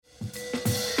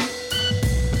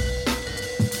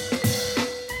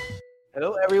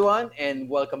Hello, everyone, and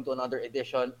welcome to another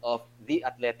edition of the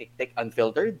Athletiktik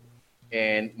Unfiltered.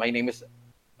 And my name is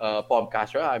Pom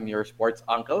Castro. I'm your sports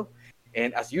uncle.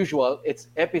 And as usual, it's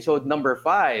episode number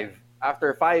 5.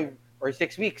 After 5 or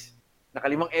 6 weeks,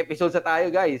 nakalimang episodes na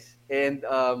tayo, guys. And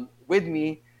with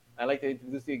me, I'd like to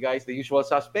introduce to you guys the usual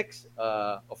suspects.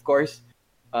 Of course,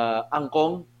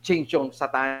 Angkong Ching Chong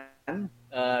Satan,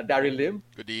 Daryl Lim.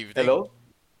 Good evening. Hello.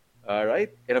 All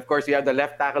right. And of course, we have the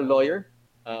left tackle lawyer,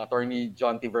 Attorney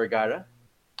John T. Vergara.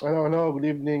 Hello. Good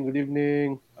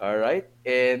evening. All right.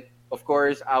 And of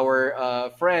course, our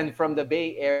friend from the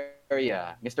Bay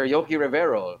Area, Mr. Yoki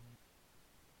Rivero.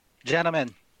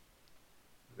 Gentlemen.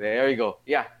 There you go.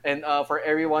 Yeah. And for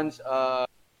everyone's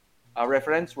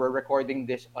reference, we're recording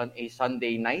this on a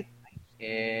Sunday night.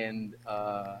 And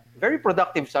very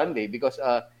productive Sunday because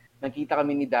nakita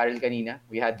kami ni Daryl kanina.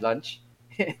 We had lunch.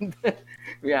 And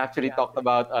we actually talked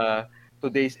about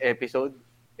today's episode.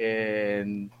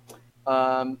 And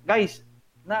guys,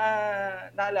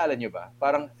 naalala nyo ba?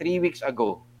 Parang 3 weeks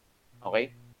ago,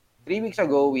 okay? 3 weeks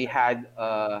ago, we had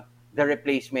the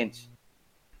replacements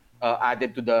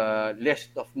added to the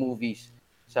list of movies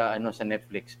sa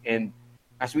Netflix. And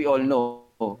as we all know,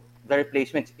 the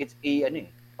replacements, it's a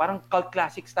parang cult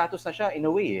classic status na siya in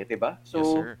a way, diba?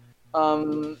 So,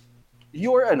 yes,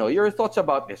 your thoughts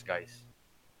about this, guys?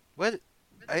 Well,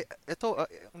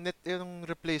 yung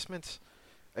replacements,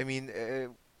 I mean,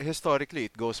 historically,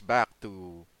 it goes back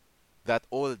to that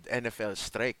old NFL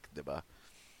strike, diba?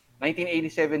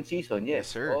 1987 season, yes. Yes,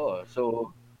 sir. Oh,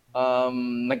 so,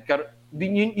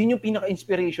 yun yung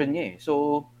pinaka-inspiration niya eh.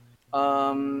 So,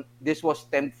 this was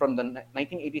stemmed from the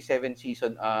 1987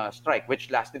 season strike, which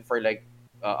lasted for like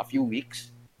a few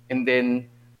weeks. And then,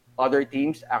 other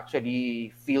teams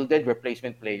actually fielded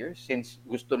replacement players since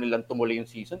gusto nilang tumuloy yung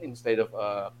season instead of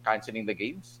canceling the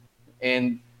games.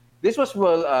 And this was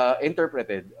well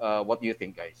interpreted. What do you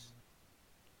think, guys?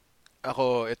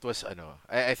 It was,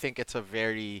 I think it's a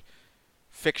very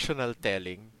fictional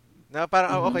telling. Na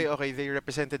parang, okay, they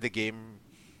represented the game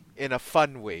in a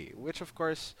fun way, which of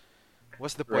course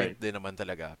was the point din naman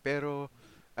talaga. Pero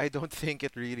I don't think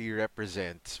it really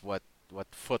represents what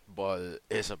football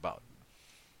is about.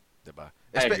 Diba?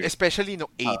 Especially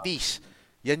no 80s.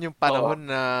 Yan yung panahon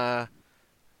na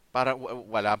parang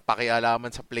wala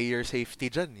pakialaman sa player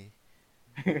safety dyan eh.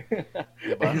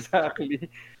 Diba? Exactly.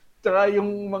 Tsaka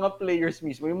yung mga players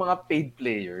mismo, yung mga paid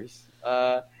players,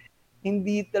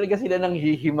 hindi talaga sila nang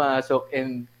hihimasok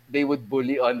and they would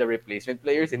bully on the replacement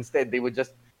players. Instead, they would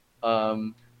just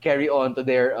carry on to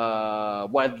their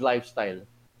wild lifestyle.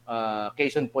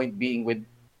 Case in point being with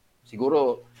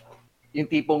siguro yung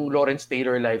tipong Lawrence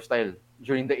Taylor lifestyle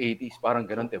during the 80s. Parang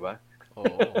ganun, diba?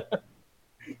 Oo.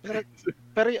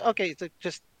 Pero okay, so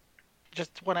just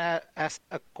wanna ask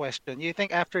a question. You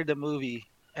think after the movie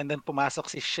and then pumasok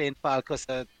si Shane Falco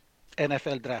sa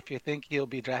NFL draft, you think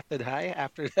he'll be drafted high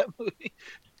after that movie?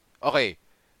 Okay.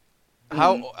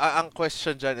 Ang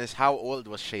question dyan is, how old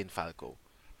was Shane Falco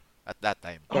at that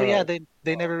time? Oh yeah,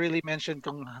 they never really mentioned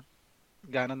kung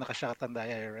gaano nakasakatanda,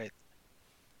 yeah, you're right.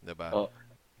 Diba? Oh.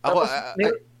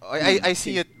 I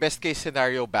see it, best case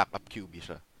scenario, backup QB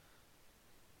siya.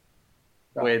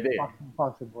 Pwede.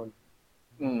 Possible.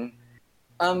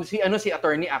 Si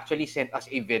attorney actually sent us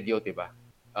a video, diba?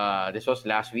 This was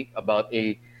last week about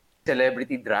a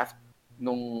celebrity draft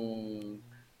nung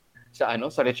sa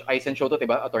Rich Eisen show to,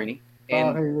 diba, attorney?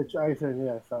 And, okay, Rich Eisen,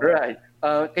 yes. Right.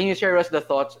 Can you share us the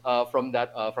thoughts from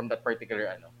that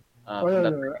particular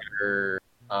particular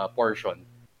portion?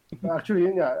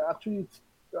 Actually, it's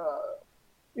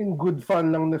in good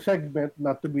fun lang na segment,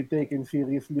 not to be taken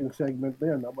seriously yung segment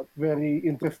na yan, but very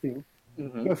interesting.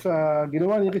 Because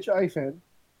ginawa ni Rich Eisen,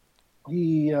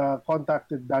 he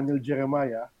contacted Daniel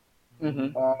Jeremiah,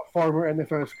 former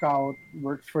NFL scout,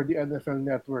 works for the NFL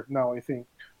Network now, I think.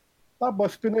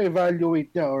 Tapos,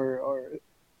 pina-evaluate niya or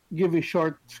give a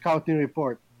short scouting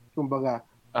report, kumbaga,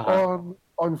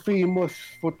 on famous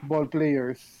football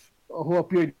players who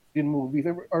appeared in movies,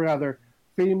 or rather,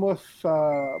 famous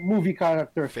movie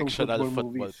characters fictional from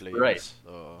football movies. Right.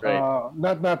 Right.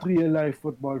 Not real life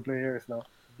football players, no.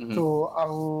 So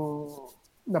ang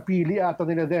napili ata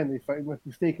nila then, if I'm not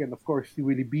mistaken, of course, si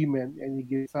Willie Beeman and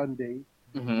Iggy Sunday,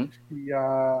 si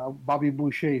Bobby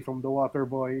Boucher from The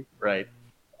Waterboy. Right.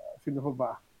 Sino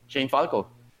ba? Shane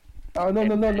Falco.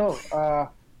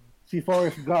 No. Si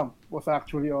Forrest Gump was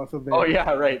actually also there. Oh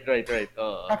yeah, right.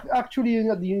 Actually,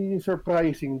 yun yung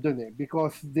surprising dun eh,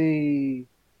 because they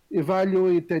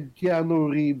evaluated Keanu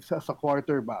Reeves as a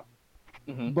quarterback,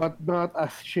 but not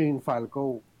as Shane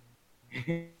Falco.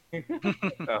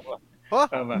 Huh?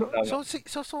 Tama. So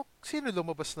sino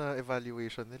lumabas na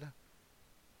evaluation nila?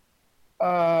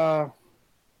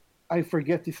 I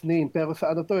forget his name, pero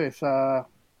sa ano to sa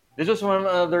This was one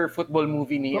other football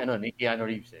movie ni Keanu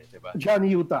Reeves, diba? John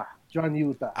Utah. Yun.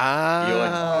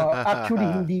 Actually,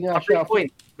 hindi nga siya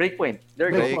Breakpoint.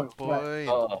 There you go. Breakpoint. Right.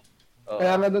 Breakpoint.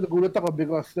 Kaya nga nagulat ako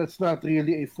because that's not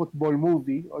really a football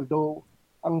movie, although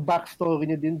ang backstory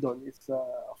niya din doon is a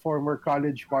former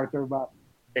college quarterback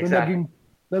Exactly.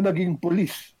 na naging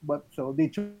police. But so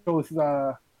they chose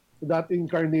that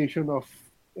incarnation of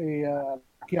a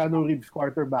Keanu Reeves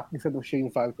quarterback instead of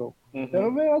Shane Falco. Pero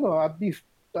may at least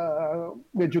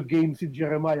medyo game si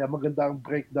Jeremiah. Maganda ang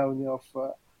breakdown niya of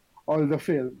all the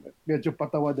film. Medyo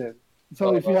patawa din.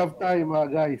 So if you have time,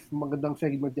 guys, magandang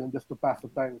segment yan just to pass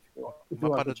the time if you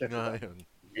want to check it out.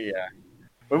 Yeah.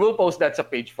 We will post that sa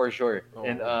page for sure.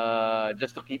 And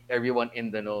just to keep everyone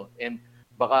in the know. And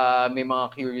baka may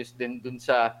mga curious din dun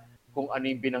sa kung ano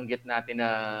yung binanggit natin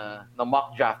na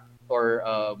mock draft or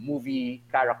movie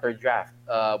character draft.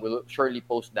 We'll surely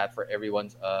post that for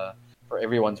everyone's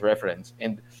reference.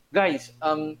 And guys,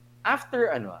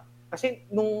 after kasi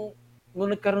nung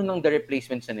nagkaroon ng The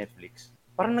Replacement sa Netflix,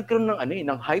 parang nagkaroon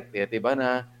ng hype diba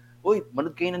na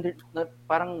manood kayo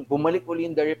parang bumalik uli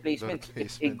yung The Replacements.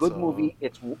 It's a good movie.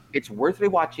 It's worth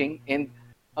rewatching, and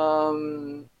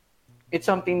it's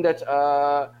something that's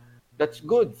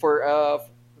good for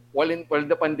while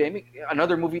the pandemic,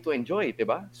 another movie to enjoy,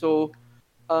 diba? So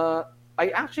I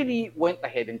actually went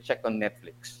ahead and checked on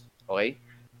Netflix. Okay?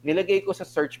 Nilagay ko sa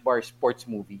search bar sports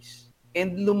movies,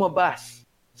 and lumabas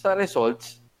sa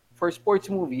results for sports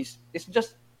movies is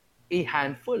just a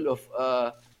handful of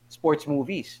sports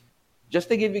movies. Just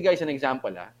to give you guys an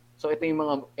example, so ito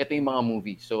yung mga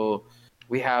movies. So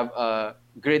we have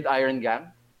Gridiron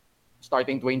Gang,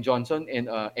 starting Dwayne Johnson in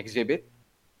Exhibit.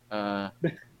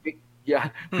 Yeah.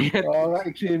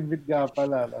 Exhibit nga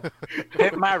pala.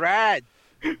 Hit my ride.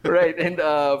 Right, and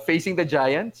Facing the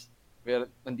Giants. Well,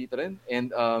 nandito rin.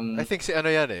 And I think si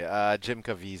Jim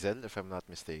Caviezel, if I'm not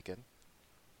mistaken.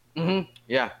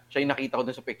 Yeah, siya yung nakita ko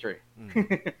dun sa picture.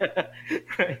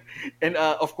 Right. And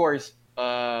of course,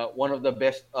 one of the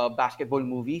best basketball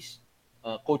movies,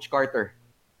 Coach Carter,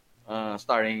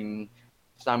 starring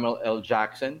Samuel L.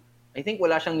 Jackson. I think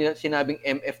wala siyang sinabing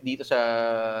MF dito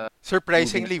sa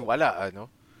surprisingly wala,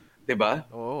 diba?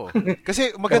 Oo.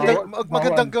 Kasi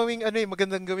magandang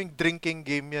gawing drinking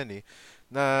game yan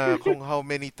na kung how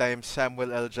many times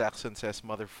Samuel L. Jackson says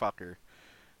motherfucker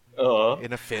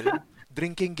in a film.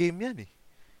 Drinking game yan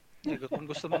Kung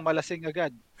gusto mong malasing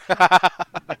agad.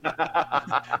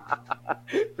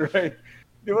 Right.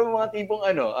 Di ba mga tipong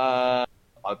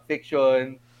Pulp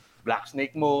Fiction, Black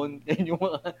Snake Moan, yan yung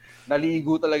mga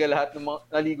naligo talaga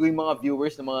naligo yung mga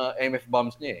viewers ng mga MF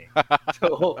bombs niya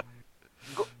So,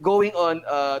 going on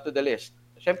to the list.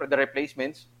 Siyempre, The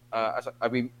Replacements, as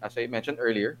I mentioned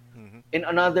earlier. In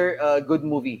another good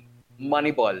movie,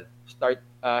 Moneyball,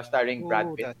 starring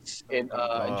Brad Pitt and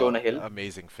Jonah Hill.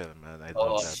 Amazing film, man. I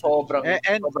love that. Sobrang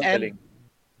galing.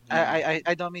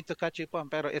 I don't mean to cut you, Pom,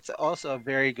 pero it's also a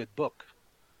very good book.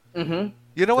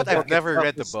 You know what? I've never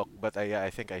read the book, but I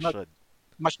think I should.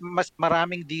 Mas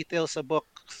maraming details sa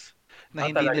books na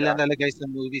hindi nila nalagay sa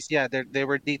movies. Yeah, they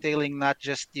were detailing not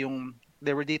just yung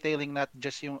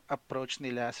approach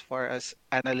nila as far as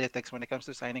analytics when it comes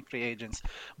to signing free agents,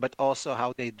 but also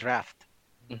how they draft.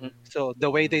 So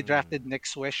the way they drafted Nick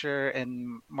Swisher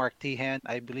and Mark Tehan,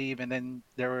 I believe, and then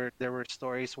there were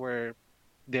stories where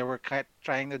they were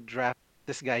trying to draft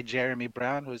this guy Jeremy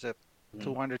Brown, who's a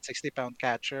 260-pound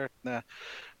catcher.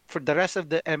 For the rest of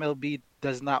the MLB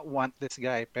does not want this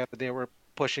guy, but they were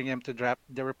pushing to draft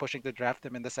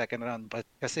him in the second round, but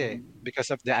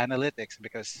because of the analytics,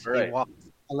 because he walks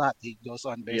a lot, he goes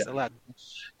on base a lot.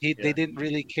 They didn't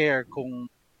really care kung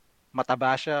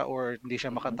mataba siya or hindi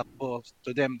siya makatakbo.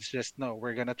 To them, it's just no,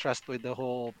 we're gonna trust with the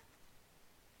whole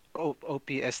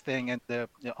OPS thing and the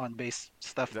on-base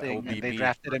stuff thing. OBP. And they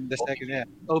drafted him in the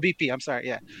second. OBP. I'm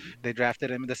sorry. They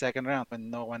drafted him in the second round when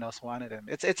no one else wanted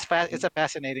him. It's a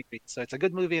fascinating read. So it's a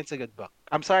good movie. It's a good book.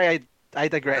 I'm sorry, I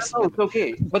digress. No, it's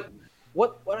okay. But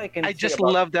what I can I say just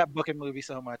love that book and movie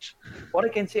so much. What I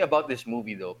can say about this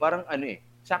movie though, parang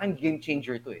sa akin game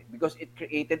changer to because it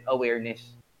created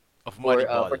awareness of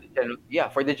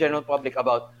for the general public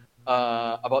about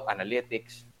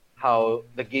analytics, how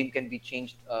the game can be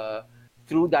changed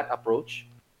through that approach.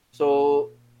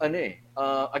 So again,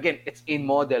 it's a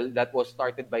model that was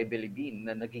started by Billy Bean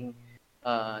na naging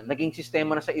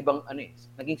sistema na sa ibang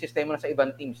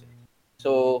teams.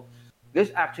 So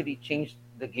this actually changed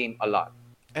the game a lot.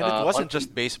 And it wasn't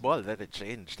just baseball that it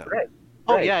changed. Correct.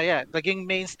 Oh Right. yeah. Naging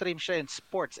mainstream siya in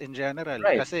sports in general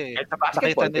Right. kasi Kahit sa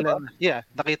basketball, di ba?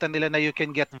 nakita nila na you can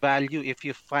get value if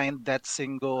you find that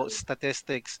single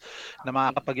statistics na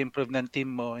makakapag-improve ng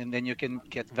team mo, and then you can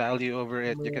get value over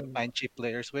it. You can find cheap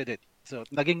players with it. So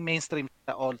naging mainstream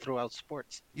siya all throughout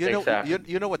sports. Exactly.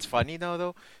 You know what's funny now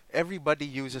though? Everybody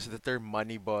uses the term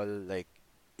Moneyball like,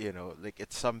 like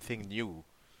it's something new.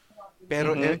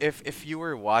 Pero Mm-hmm. if you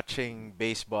were watching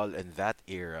baseball in that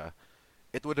era,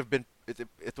 it would have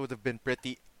been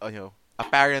pretty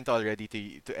apparent already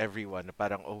to everyone. Na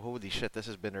parang, oh, holy shit, this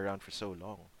has been around for so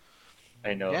long.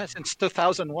 I know. Yeah, since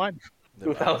 2001.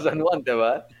 2001, di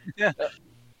ba? Yeah.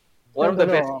 One of And the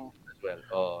best as well.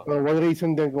 Oh. one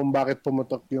reason din kung bakit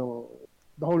pumutok yung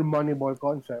the whole Moneyball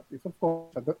concept is of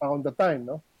course around the time,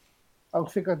 no? Ang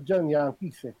sikat dyan,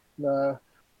 Yankees na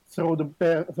throw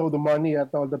the money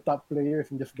at all the top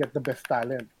players and just get the best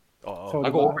talent. Oo. So,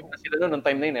 Nag-over na sila noon ng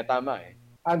time na yun tama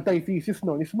antithesis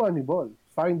nun is Moneyball.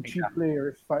 Find cheap Exactly.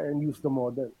 players and use the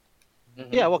model.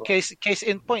 Mm-hmm. Yeah, well, case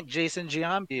in point, Jason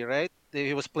Giambi, right?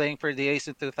 He was playing for the A's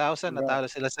in 2000, Yeah. natalo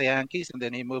sila sa Yankees, and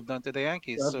then he moved on to the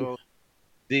Yankees. Yeah. So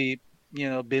the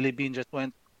Billy Bean just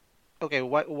went, okay,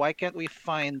 why can't we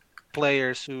find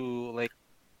players who like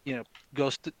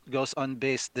goes on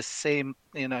base the same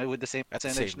with the same At the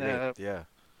percentage same rate, yeah.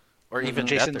 Or Mhm. even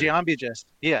Jason better. Giambi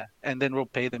and then we'll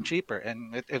pay them cheaper,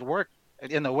 and it worked.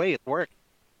 In a way, it worked.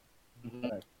 Mhm.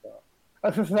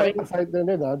 As a side din,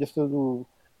 just to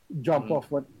jump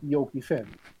off what Yoki said.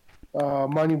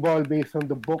 Moneyball based on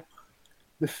the book.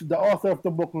 The author of the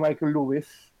book, Michael Lewis,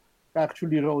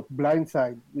 actually wrote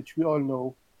Blindside, which we all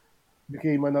know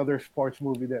became another sports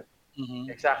movie then. Mhm.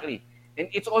 Exactly. And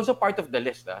it's also part of the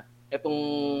list.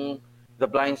 Itong The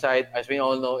Blind Side, as we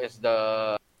all know, is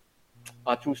the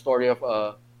true story of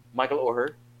Michael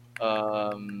Oher,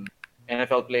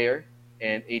 NFL player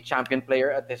and a champion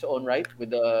player at his own right with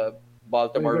the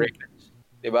Baltimore Okay. Ravens.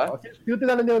 Diba? Sino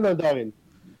tinala niyo na, Darren?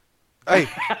 Ay,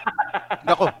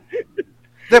 nako.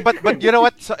 But you know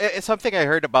what? Something I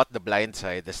heard about The Blind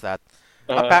Side is that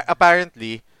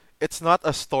apparently it's not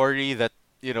a story that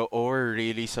Or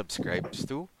really subscribes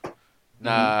to.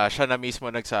 Na siya na mismo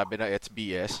nagsabi na it's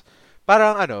BS.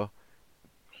 Parang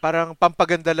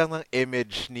pampaganda lang ng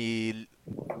image ni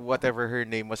whatever her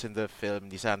name was in the film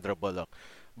ni Sandra Bullock.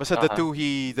 Basta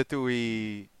the two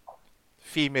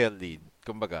female lead,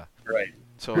 kumbaga. Right.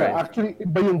 So Actually,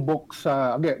 iba yung book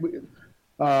sa, again,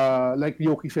 like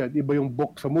Yoki said, iba yung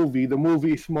book sa movie. The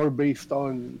movie is more based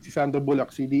on si Sandra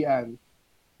Bullock, si Leanne.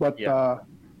 But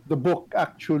the book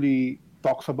actually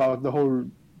talks about the whole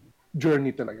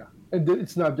journey talaga. And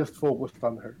it's not just focused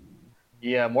on her.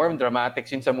 Yeah, more of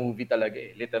dramatics yun sa movie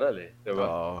talaga literal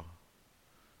diba?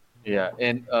 Yeah,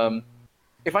 and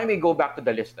if I may go back to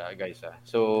the list guys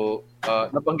So,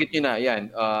 nabanggit nyo na yan,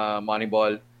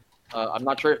 Moneyball. I'm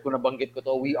not sure kung nabanggit ko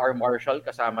to, We Are Marshall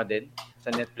kasama din sa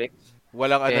Netflix.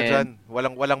 Walang dyan,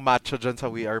 walang macho dyan sa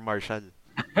We Are Marshall.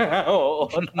 Oo,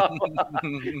 tama.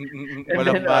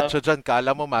 Walang macho dyan,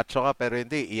 kala mo macho ka pero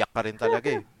hindi, iyak ka rin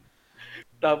talaga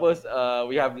Tapos,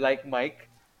 we have Like Mike.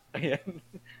 Ayan.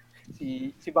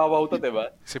 Si Bawaw to, diba?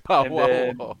 Si Pawaw.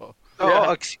 Then,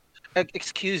 Oh,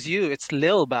 excuse you, it's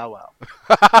Lil Bow Wow.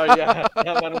 Yeah.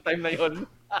 Parang time na yun.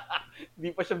 Di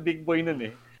pa siya big boy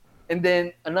nun And then,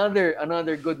 another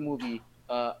good movie,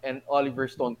 an Oliver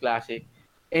Stone classic,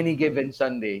 Any Given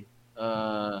Sunday,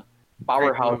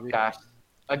 powerhouse cast.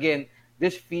 Again,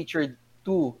 this featured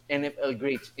two NFL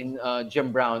greats in Jim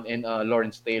Brown and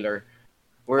Lawrence Taylor,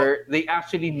 where they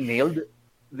actually nailed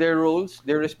their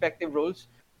respective roles.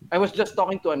 I was just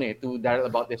talking to Daryl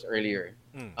about this earlier.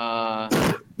 Yung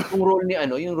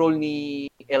role ni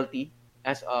LT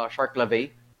as Shark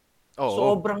LaVey.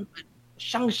 Sobrang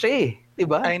siyang siya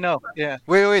diba? I know, yeah.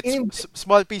 Wait,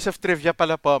 small piece of trivia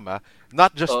pala po,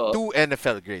 not just two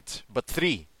NFL greats, but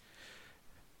three.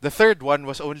 The third one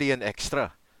was only an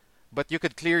extra, but you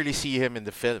could clearly see him in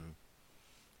the film.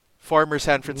 Former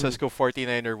San Francisco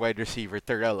 49er wide receiver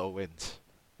Terrell Owens.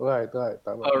 Right.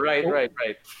 Tama. Oh, right.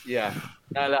 Yeah.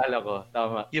 Naalala ko.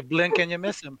 Tama. You blink and you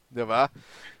miss him. Diba?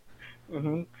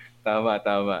 Mm-hmm.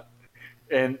 Tama.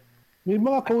 And may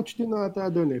mga coach din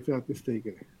ata doon if I'm not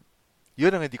mistaken.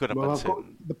 Yun ang hindi ko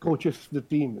napansin. The coaches, the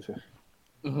teams.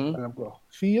 Alam ko.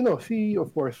 Si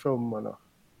of course from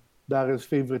Daryl's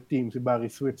favorite team, si Barry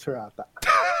Switzer ata.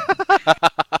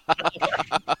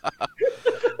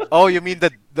 Oh, you mean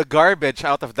the garbage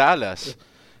out of Dallas?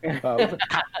 I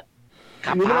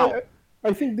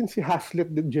think din si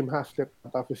Jim Haslett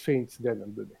ata sa Saints din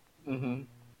nandun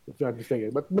If not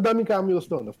mistaken. But madaming cameos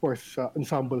doon. Of course,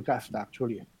 ensemble cast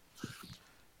actually.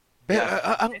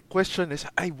 Ang question is,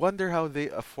 I wonder how they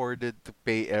afforded to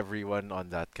pay everyone on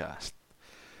that cast.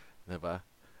 Diba?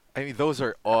 I mean, those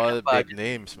are all big Budget.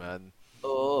 names, man.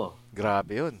 Oo.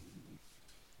 Grabe yun.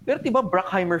 Pero diba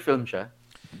Bruckheimer film siya?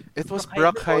 It was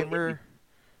Bruckheimer,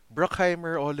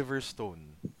 Bruckheimer, Oliver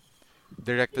Stone.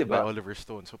 Directed by diba? Oliver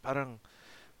Stone. So parang,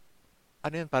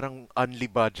 ano yun, parang only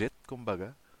budget,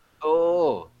 kumbaga.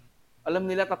 Oo. Alam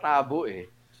nila tatabo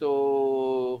eh.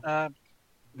 So,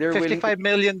 they're willing to... 55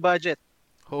 million budget.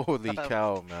 Holy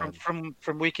cow, man.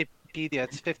 From Wikipedia,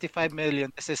 it's 55 million.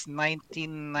 This is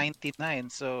 1999.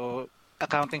 So,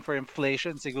 accounting for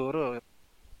inflation, siguro,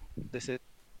 this is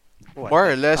what?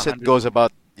 More or less, it 100? goes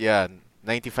about,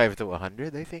 95 to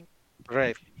 100, I think.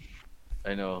 Right.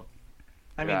 I know.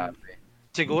 I mean,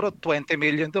 siguro 20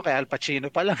 million to kay Al Pacino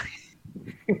pa lang.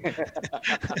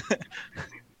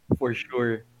 For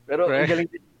sure. Pero Right. ang galing,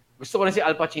 gusto ko na si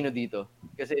Al Pacino dito.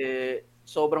 Kasi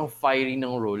sobrang fiery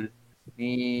ng role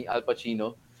ni Al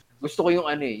Pacino. Gusto ko yung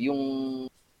yung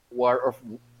war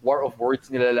of words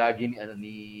nila lagi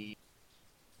ni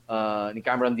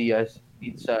Cameron Diaz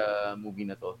dito sa movie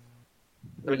na to.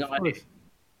 Talagang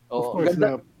Of course,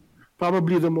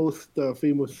 probably the most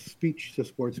famous speech sa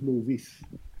sports movies.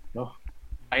 No?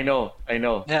 I know.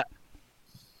 Yeah.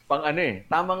 Pang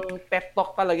tamang pep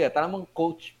talk talaga. Tamang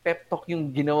coach pep talk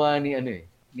yung ginawa ni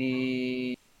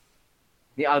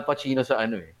ni Al Pacino sa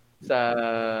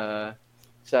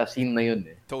sa scene na yun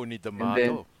eh. Tony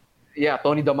D'Amato.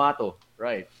 Tony D'Amato,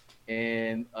 right.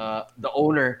 And the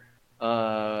owner,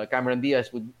 Cameron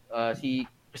Diaz, would si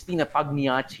Christina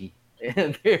Pagniacci.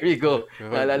 And there you go.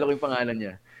 Naalala ko yung pangalan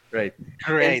niya. Right.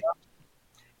 Right.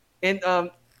 And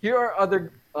here are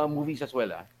other movies as well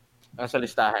sa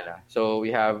listahan. So we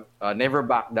have Never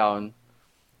Back Down.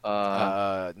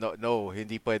 No,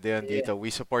 hindi pwede yan dito.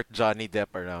 We support Johnny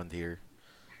Depp around here.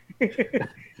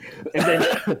 And then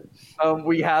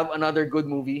we have another good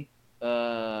movie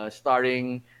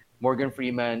starring Morgan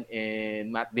Freeman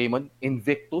and Matt Damon,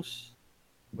 Invictus,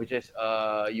 which is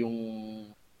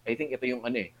yung I think ito yung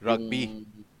Rugby.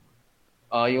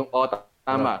 Yung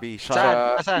tama. Rugby.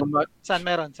 Saan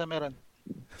meron?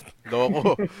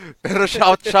 Loko. Pero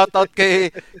shout out kay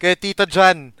Tito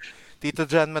Jan. Tito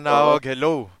Jan Manawag,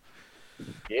 hello.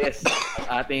 Yes,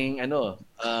 ating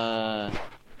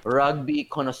rugby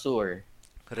connoisseur.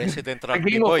 Resident The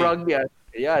rugby game boy. of rugby.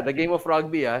 The game of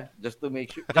rugby just to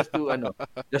make sure,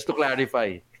 just to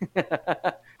clarify.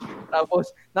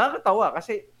 Tapos nakakatawa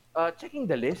kasi checking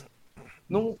the list,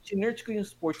 nung sinearch ko yung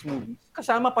sports movies,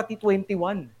 kasama pati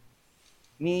 21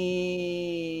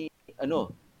 ni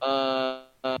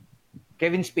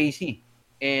Kevin Spacey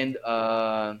and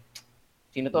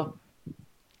sino to?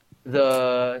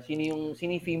 Sino yung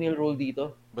female role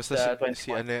dito? Basta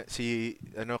si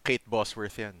Kate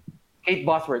Bosworth yan. Kate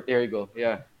Bosworth, there you go.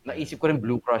 Yeah. Naisip ko rin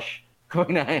Blue Crush.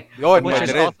 Yun, Which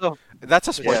is rin. also That's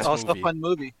a sports also a movie. fun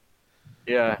movie.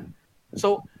 Yeah.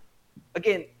 So,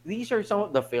 again, these are some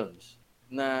of the films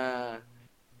na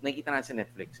nakikita natin sa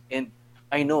Netflix. And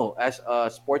I know, as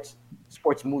sports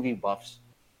movie buffs,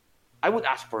 I would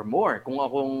ask for more kung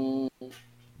akong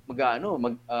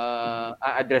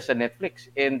address sa Netflix.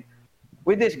 And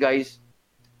with this, guys,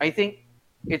 I think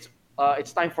it's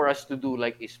time for us to do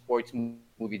like a sports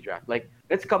movie draft. Like,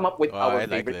 let's come up with our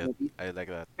favorite movie. I like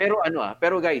that.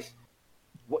 Pero guys,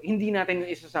 hindi natin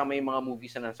isasama yung mga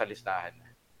movies na nasa listahan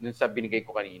dun sa binigay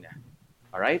ko kanina.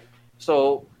 Alright?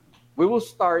 So, we will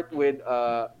start with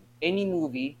any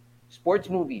movie, sports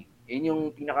movie. Yun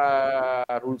yung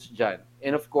pinaka-rules dyan.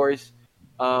 And of course,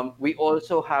 we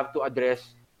also have to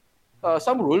address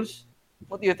some rules.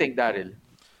 What do you think, Daryl?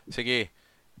 Sige.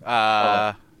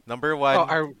 Number one.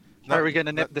 Are we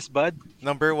gonna nip this bud?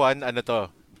 Number one,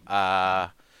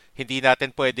 hindi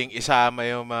natin pwedeng isama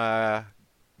yung mga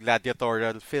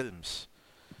gladiatorial films.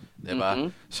 Diba? Mm-hmm.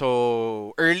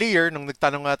 So, earlier, nung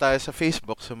nagtanong nga tayo sa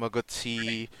Facebook, sumagot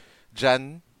si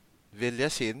Jan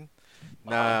Villasin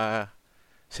na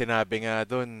sinabi nga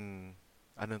doon,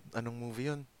 anong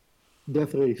movie yun?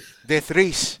 Death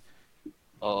Race.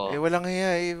 Oo. Walang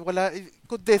hiya.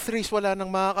 Kung Death Race, wala nang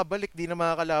makakabalik, di na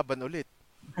makakalaban ulit.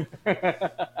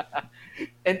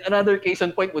 And another case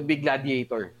on point would be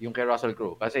Gladiator, yung kay Russell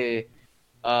Crowe. Kasi,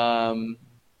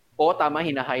 tama,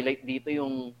 hina-highlight dito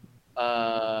yung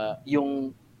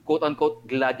quote-unquote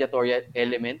gladiatorial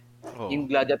element, yung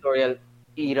gladiatorial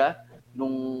era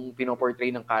nung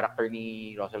pinoportray ng character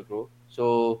ni Russell Crowe.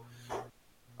 So,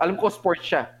 alam ko sports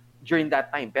siya during that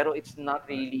time, pero it's not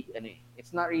really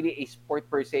a sport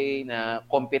per se na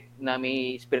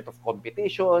may spirit of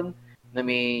competition, na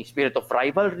may spirit of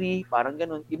rivalry, parang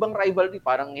ganun. Ibang rivalry,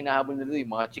 parang hinahabol nila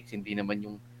yung mga chicks, hindi naman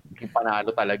yung yung panalo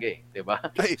talaga eh, di ba?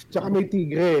 Ay, Tsaka may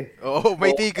tigre.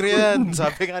 may tigre yan.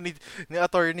 Sabi nga ni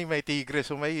attorney may tigre,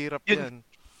 so mahirap Yun, yan.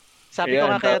 sabi ko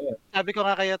Ayan, nga kaya tama. sabi ko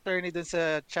nga kay attorney dun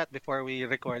sa chat before we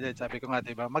recorded. Sabi ko nga,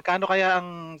 'di ba? Magkano kaya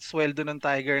ang sweldo ng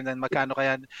Tiger and magkano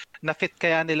kaya na-fit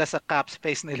kaya nila sa cap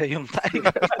space nila yung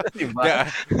Tiger? Di ba? Yeah.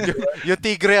 yung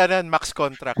tigre, max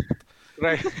contract.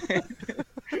 Right.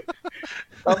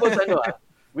 Tapos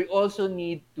we also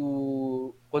need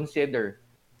to consider,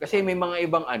 kasi may mga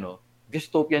ibang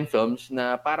dystopian films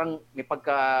na parang may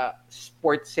pagka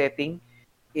sports setting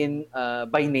in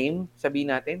by name,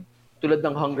 sabihin natin, tulad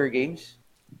ng Hunger Games.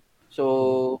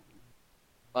 So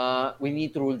we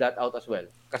need to rule that out as well.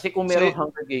 Kasi kung merong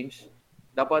Hunger Games,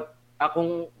 dapat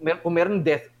kung meron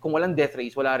kung walang death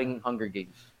race, wala ring Hunger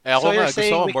Games. So you're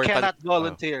saying we cannot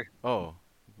volunteer.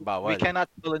 Bawal. We cannot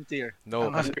volunteer. No,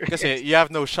 kasi you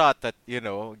have no shot at,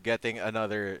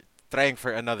 trying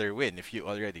for another win if you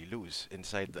already lose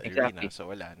inside the arena.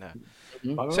 So wala na.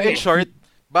 Mm-hmm. So in short,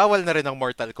 bawal na rin ang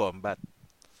Mortal Kombat.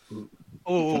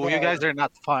 Oh, you guys are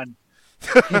not fun.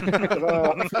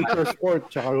 Saka sport,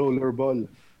 tsaka rollerball.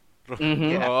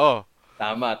 Mm-hmm. Oo.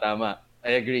 Tama.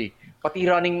 I agree. Pati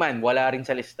Running Man, wala rin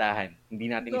sa listahan. Hindi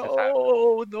natin isasama.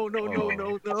 No.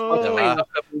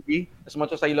 As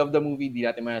much as I love the movie, di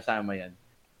natin masama yan.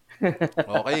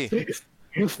 Okay.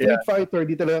 Yung Street Fighter,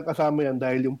 di talaga kasama yan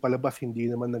dahil yung palabas hindi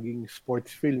naman naging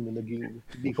sports film.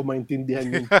 Hindi ko maintindihan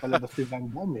yung palabas ni Van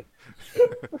Damme.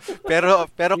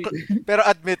 pero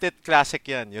admitted classic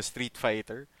yan, yung Street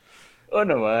Fighter. Oo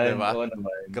naman. Diba? Oo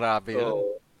naman. Grabe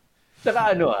yun.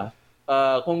 Saka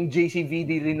kung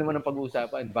JCVD rin naman ang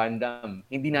pag-uusapan, Van Damme,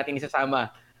 hindi rin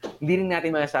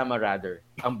natin masama rather,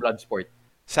 ang Bloodsport.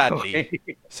 Sadly.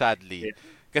 Okay. Sadly.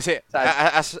 Kasi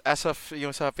as of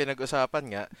yung sa pinag-usapan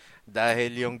nga,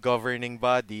 dahil yung governing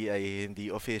body ay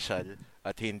hindi official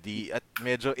at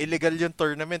medyo illegal yung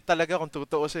tournament talaga kung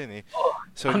tutuusin eh.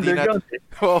 So hindi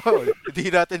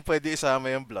natin pwede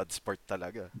isama yung Bloodsport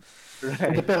talaga.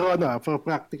 Right. Pero for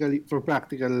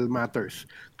practical matters,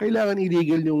 kailangan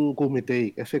illegal yung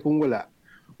kumite kasi kung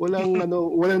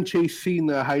walang chase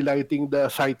scene na highlighting the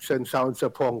sights and sounds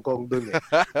of Hong Kong dun eh.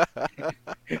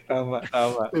 Tama.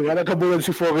 Wala kabulan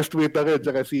si Forrest Whitaker at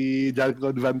saka si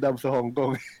Jean-Claude Van Damme sa Hong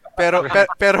Kong.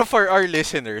 Pero for our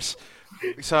listeners,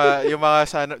 yung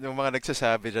mga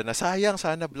nagsasabi dyan na sayang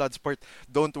sana Bloodsport,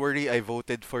 don't worry, I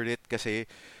voted for it kasi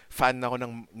fan ako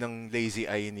ng Lazy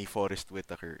Eye ni Forrest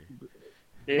Whitaker.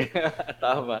 Yeah,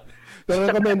 tama. Pero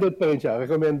recommended pa rin siya.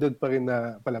 Recommended pa rin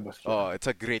na palabas siya. Oh, it's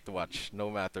a great watch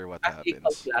no matter what happens.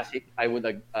 As a classic, I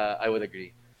would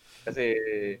agree. Kasi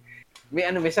may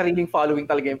sariling following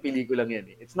talaga yung pelikulang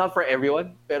yan eh. It's not for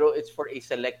everyone, pero it's for a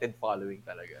selected following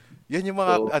talaga. Yan yung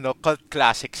mga cult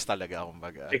classics talaga,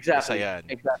 kumbaga. Exactly.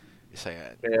 Isa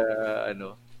yan. Kaya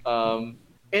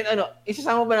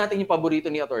isasama ba natin yung paborito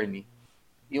ni attorney?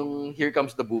 Yung Here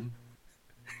Comes the Boom?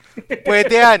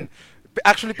 Pwede yan.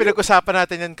 Actually, pinag-usapan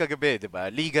natin yan kagabi, di ba?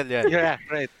 Legal yan. Yeah,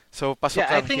 right. So, pasok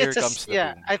ang Here Comes the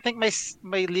Boom. I think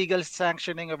may legal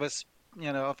sanctioning of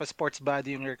a sports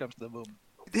body yung Here Comes the Boom.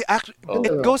 It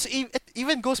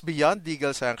even goes beyond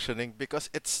legal sanctioning because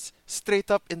it's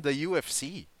straight up in the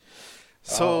UFC.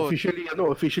 So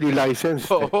officially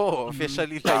licensed.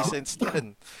 Officially licensed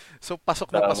yan. So,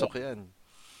 pasok na pasok yan.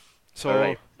 So,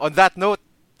 alright. On that note,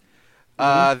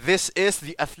 this is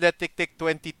the Athletiktik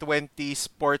 2020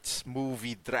 Sports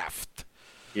Movie Draft.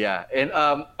 Yeah. And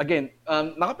again,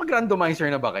 nakapag-randomizer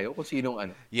na ba kayo kung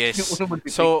sinong Yes. Yung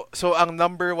So ang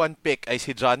number 1 pick ay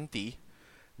si John T.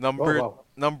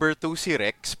 Number 2 si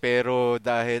Rex, pero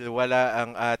dahil wala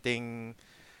ang ating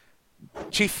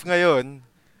chief ngayon,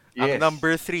 ang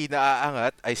number 3 na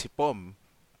aangat ay si Pom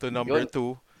to number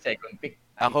 2. Second pick.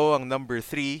 Ako ang number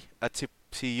 3 at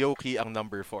si Yoki ang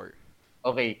number 4.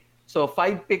 Okay. So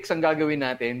 5 picks ang gagawin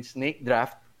natin, snake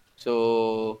draft.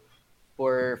 So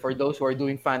for those who are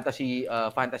doing fantasy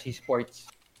sports,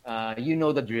 you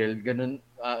know the drill. Ganun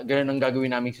ang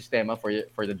gagawin naming sistema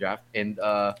for the draft, and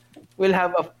we'll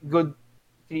have a good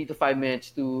 3 to 5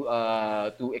 minutes to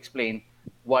explain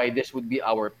why this would be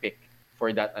our pick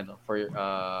for that for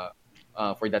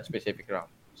that specific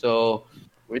round. So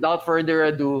without further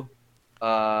ado,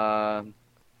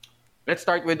 let's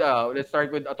start with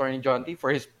Attorney John T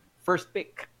for his first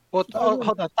pick. Hold on.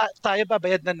 Tayo ba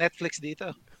bayad na Netflix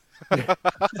dito?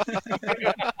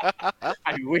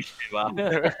 I wish, diba?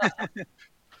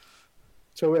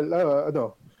 So,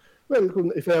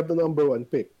 if I have the number 1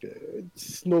 pick,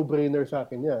 it's no-brainer sa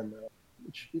akin yan.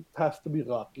 It has to be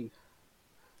Rocky.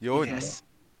 Yun. Yes.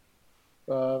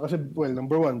 Kasi,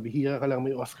 number 1, bihira ka lang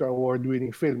may Oscar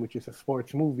award-winning film, which is a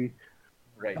sports movie.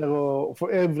 Right. Pero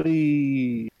for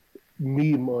every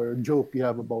meme or joke you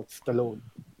have about Stallone.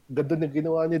 Ganda na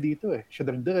ginawa niya dito eh.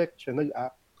 Siya nag-direct, siya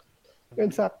nag-act.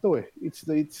 And sakto eh. It's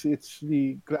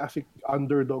the classic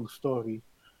underdog story.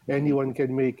 Anyone can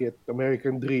make it.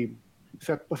 American Dream.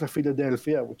 Set pa sa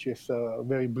Philadelphia, which is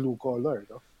very blue collar.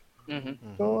 No?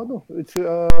 So it's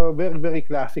very, very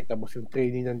classic. Tapos yung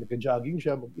training na nag-jogging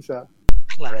siya, mag-isa.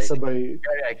 Classic. Sabay,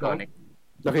 Very iconic.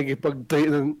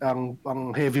 nakikipag-train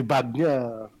ang heavy bag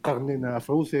niya, karne na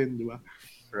frozen, di ba?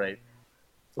 Right.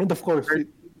 And of course,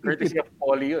 Courtesy of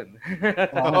Paulie yun.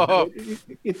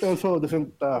 it also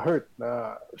doesn't hurt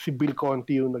na si Bill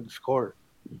Conti yung nag-score.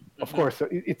 Of course,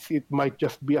 it might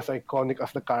just be as iconic as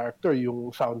the character,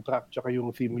 yung soundtrack tsaka yung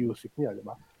theme music niya, di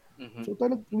ba? So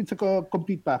talagang it's a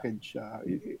complete package.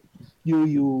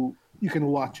 You can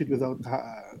watch it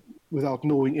without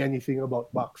knowing anything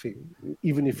about boxing.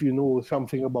 Even if you know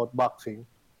something about boxing.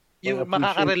 Yung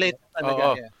makaka-relate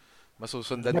talaga. Oo.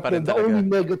 Masusundan But pa rin the talaga. only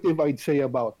negative I'd say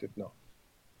about it, no,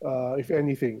 if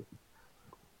anything,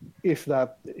 is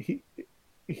that he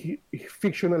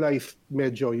fictionalized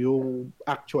medyo yung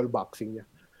actual boxing niya.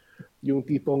 Yung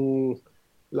tipong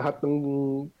lahat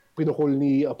ng pinukol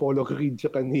ni Apollo Creed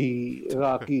tsaka ni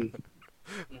Rocky,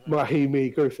 mga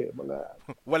haymakers eh.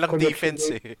 Walang defense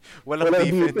eh. Walang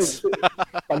defense.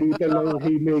 Palitan lang yung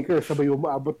haymakers, sabay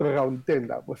umaabot na round 10.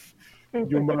 Tapos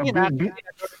yung mga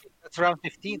That's round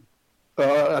 15.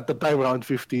 at the time, round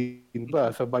 15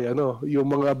 pa. Sabay yung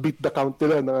mga beat the count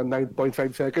nila na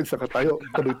 9.5 seconds sa katayo.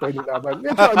 Sabay pa yung laban.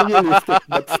 It's unrealistic,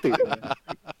 but still.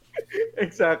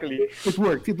 Exactly.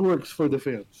 It works for the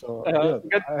film. So, I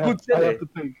have to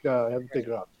take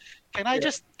Rock. Can I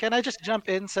just jump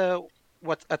in to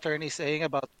what attorney's saying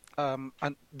about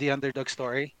the underdog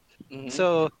story?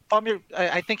 So, Pom,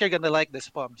 I think you're gonna like this,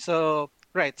 Pom. So,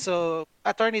 right. So,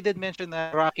 attorney did mention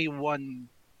that Rocky won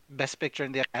Best Picture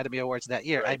in the Academy Awards that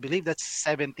year. Right. I believe that's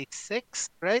 76,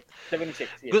 right? 76,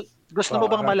 yes. Gusto mo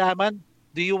bang malaman?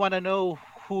 Do you want to know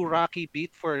who Rocky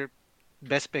beat for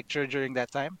Best Picture during that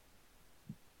time?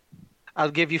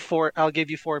 I'll give you four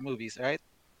movies, right?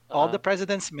 All the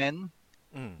President's Men,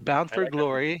 Bound for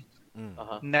Glory,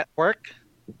 Network,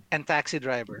 and Taxi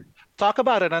Driver. Talk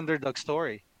about an underdog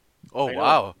story. Oh,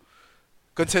 wow.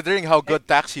 Considering how good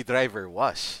Taxi Driver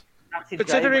was.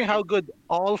 Considering how good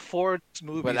all four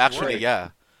movies Well, actually, were.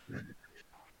 yeah.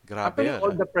 Grabe Actually, yan.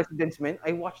 All the President's Men,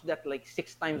 I watched that like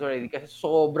 6 times already kasi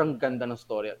sobrang ganda ng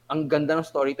story. Ang ganda ng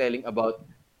storytelling about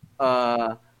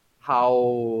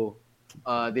how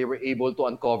they were able to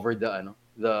uncover the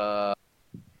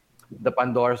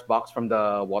Pandora's box from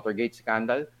the Watergate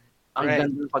scandal. Ang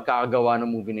ganda ng pagkakagawa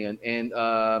ng movie na yun. And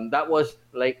that was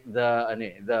like the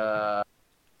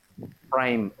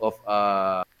prime of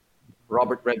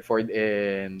Robert Redford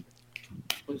and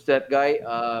who's that guy?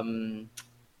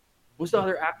 Who's the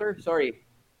other actor? Sorry.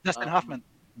 Dustin Hoffman.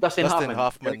 Dustin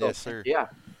Hoffman, yes, sir. Yeah.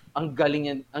 Ang galing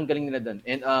nila dun.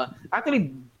 And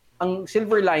actually, ang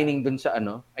silver lining dun sa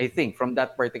I think from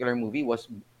that particular movie was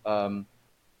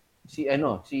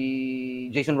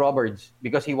si Jason Robards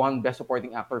because he won Best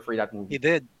Supporting Actor for that movie. He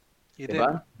did.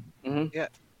 Diba? Mm-hmm. Yeah.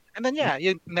 And then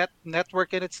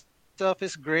Network in itself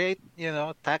is great.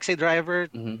 Taxi Driver.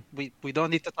 We don't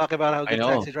need to talk about how good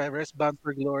Taxi Driver is. Bound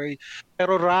for Glory.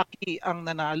 Pero Rocky ang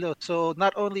nanalo. So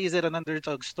not only is it an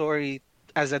underdog story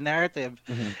as a narrative,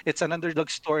 it's an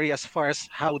underdog story as far as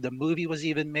how the movie was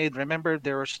even made. Remember,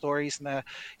 there were stories na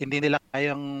hindi nila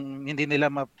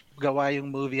magawa yung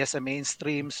movie as a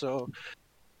mainstream. So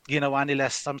ginawa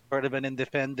nila some sort of an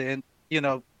independent.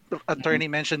 Attorney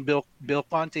mentioned Bill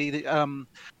Conti.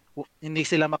 Hindi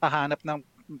sila makahanap ng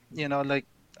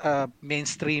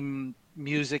mainstream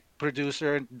music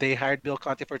producer. They hired Bill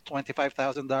Conti for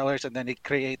 $25,000 and then he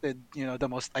created the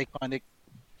most iconic,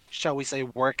 shall we say,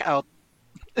 workout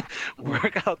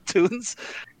tunes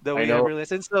that we ever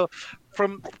listened. So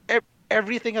from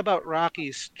everything about Rocky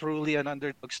is truly an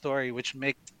underdog story, which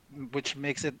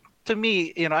makes it, to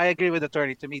me, I agree with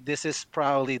attorney. To me, this is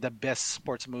probably the best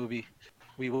sports movie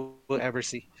we will ever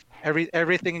see.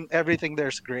 Everything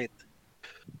there's great.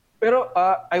 Pero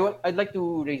I'd like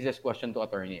to raise this question to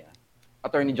attorney.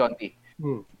 Attorney John T.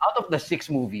 Out of the 6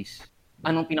 movies,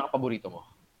 anong pinaka-paborito mo?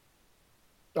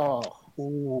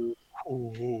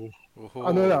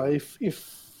 If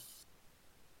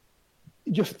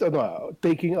just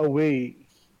taking away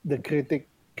the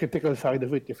critical side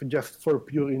of it, if just for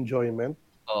pure enjoyment,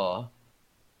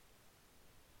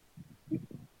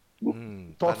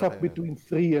 toss up between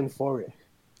 3 and 4 eh.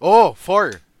 Oh,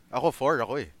 4.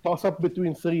 Ako eh. Toss up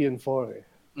between 3 and 4 eh.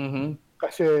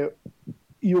 Kasi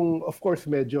of course,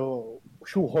 medyo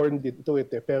shoehorn dito eh.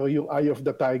 Pero yung Eye of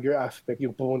the Tiger aspect,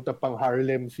 yung pumunta pang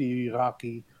Harlem si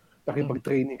Rocky,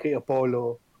 nakipag-training kay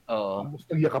Apollo. Tapos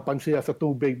nagyakapan siya sa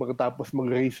tubig pagkatapos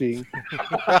mag-racing.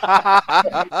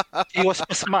 He was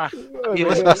pasma. He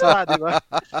was pasma, di ba?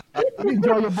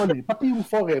 Enjoyable eh. Pati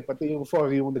yung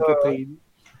 4 yung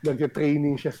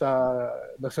nagte-training siya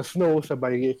nasa snow,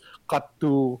 sabay cut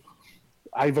to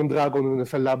Ivan Drago nung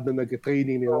nasa lab na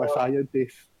nagte-training ng mga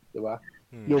scientists. Diba?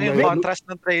 Yung contrast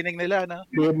ng training nila, no?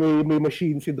 May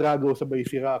machine si Drago, sabay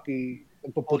si Rocky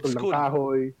nagpuputol ng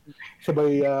kahoy,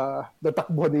 sabay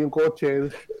natakbuhan na yung kotse,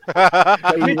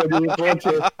 naiwan na yung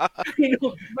kotse.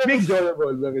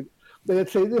 Enjoyable.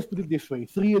 Let's say, let's put it this way,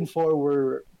 3 and 4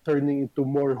 were turning into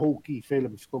more hokey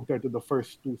films compared to the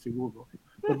first 2 siguro.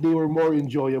 But they were more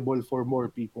enjoyable for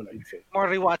more people, I'd say. More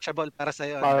rewatchable para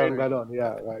sa'yo. Parang ganon,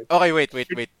 yeah, right. Okay, wait.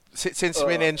 Since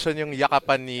we mention yung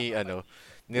yakapan ni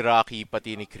Rocky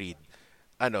pati ni Creed,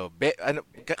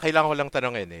 kailangan ko lang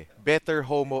tanongin better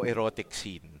homoerotic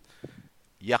scene,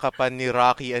 yakapan ni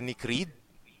Rocky and ni Creed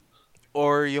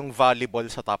or yung volleyball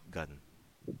sa Top Gun?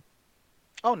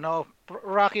 Oh no,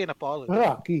 Rocky and Apollo.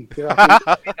 Rocky.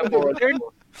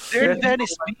 They're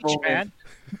Venice Beach, man.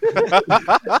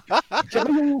 Tsaka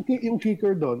yung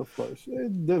kicker doon, of course,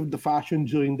 the fashion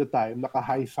during the time,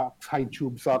 naka-high socks, high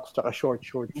tube socks, tsaka short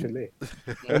sila eh.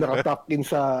 Naka-tuck in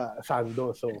sa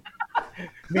sando, so.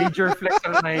 Major flex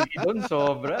ang Nike doon,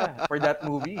 sobra, for that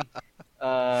movie.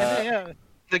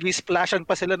 Nag-splashan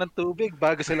pa sila ng tubig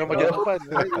bago sila mag-yapan.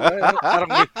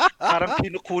 Parang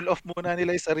kinu-cool off muna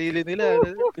nila yung sarili nila.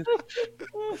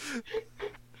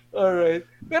 Alright.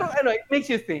 Pero it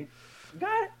makes you think,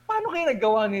 paano kayo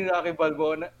nagawa ni Rocky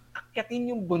Balboa na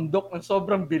akyatin yung bundok ng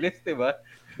sobrang bilis, diba?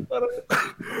 Parang,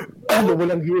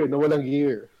 nawalang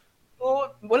gear.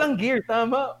 Oh, walang gear,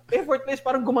 tama. Effortless,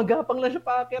 parang gumagapang lang siya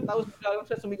paakyat, tapos biglang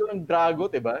siya sumigaw ng drago,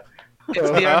 diba?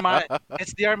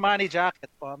 It's the Armani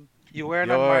jacket, Pom. You wear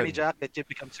an Armani jacket, you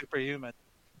become superhuman.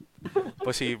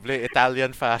 Posible.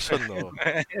 Italian fashion, no?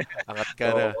 Angat ka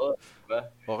na. Diba?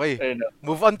 Okay.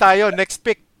 Move on tayo. Next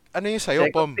pick. Ano yung sa'yo,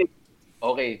 Pom?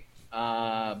 Okay.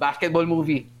 Basketball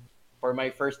movie for my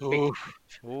first pick.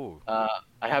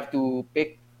 I have to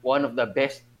pick one of the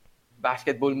best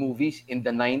basketball movies in the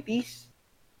 90s,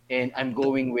 and I'm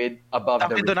going with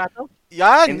Above the Rim. Donato?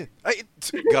 Yan!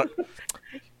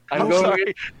 I'm going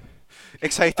with...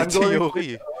 Excited si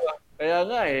Yuki. Kaya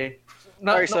nga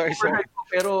Sorry.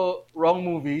 Pero wrong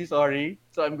movie, sorry.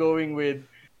 So I'm going with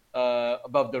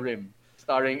Above the Rim,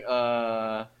 starring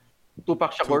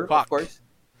Tupac Shakur, of course.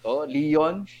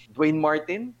 Leon, Dwayne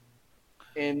Martin,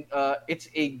 and it's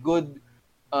a good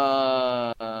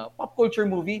pop culture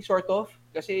movie, sort of.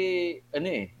 Kasi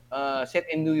set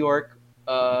in New York,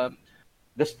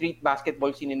 the street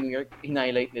basketball scene in New York,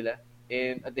 highlight nila,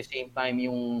 and at the same time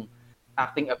yung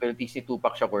acting abilities ni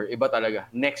Tupac Shakur, iba talaga,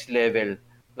 next level.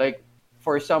 Like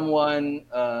for someone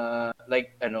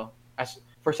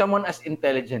as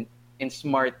intelligent and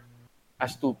smart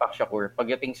as Tupac Shakur,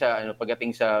 pagdating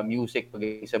sa music,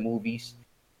 pagdating sa movies,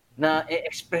 na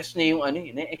express niya yung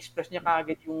na-express niya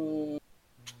kaagad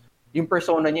yung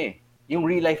persona niya yung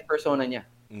real life persona niya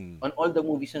on all the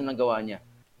movies na nagawa niya.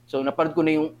 So napanood ko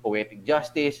na yung Poetic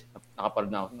Justice,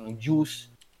 nakapanood na ako ng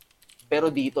Juice, pero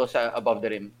dito sa Above the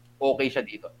Rim, okay siya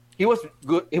dito. He was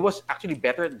good. He was actually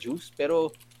better at Juice,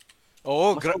 pero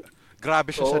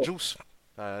grabe siya sa Juice.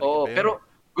 Pero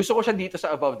gusto ko siya dito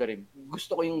sa Above the Rim.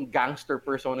 Gusto ko yung gangster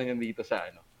persona niya dito sa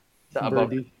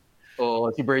Above.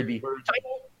 Si Birdie. Tsaka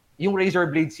yung razor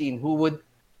blade scene,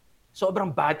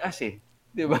 sobrang badass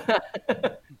di ba?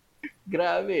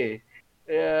 Grabe.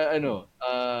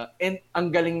 And ang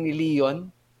galing ni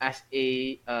Leon as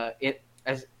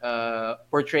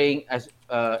portraying as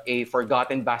a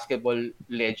forgotten basketball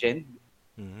legend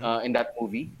in that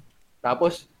movie.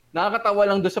 Tapos nakakatawa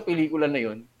lang doon sa pelikula na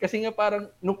yun kasi nga parang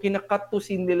nung kinakat to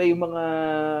scene nila yung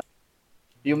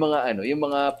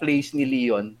mga plays ni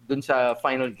Leon doon sa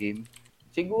final game,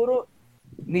 siguro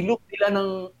nilook nila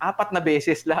ng 4 na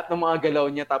beses lahat ng mga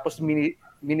galaw niya, tapos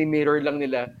mini-mirror lang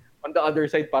nila on the other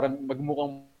side, parang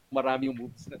magmukhang marami yung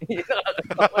moves na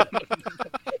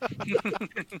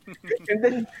and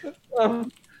then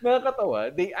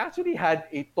nakakatawa, they actually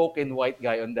had a token white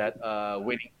guy on that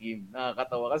winning team.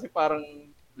 Nakakatawa kasi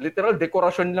parang literal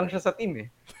dekorasyon lang siya sa team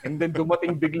and then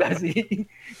dumating bigla si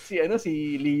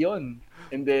Leon,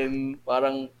 and then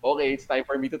parang okay, it's time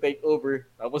for me to take over.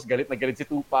 Tapos galit na galit si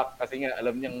Tupac kasi nga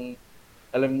alam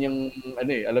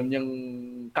niyang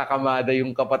kakamada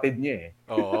yung kapatid niya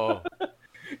Oo.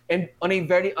 And on a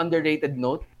very underrated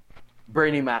note,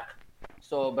 Bernie Mac,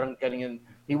 sobrang galing yun.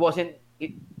 There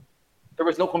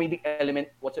was no comedic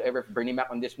element whatsoever for Bernie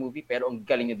Mac on this movie, pero ang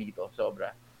galing niya dito,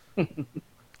 sobra.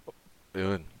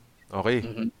 Yun. Okay.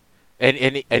 And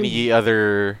Any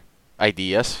other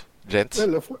ideas, gents?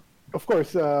 well, of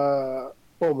course,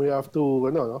 we have to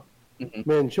no, Mhm.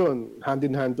 mention hand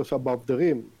in hand to sa above the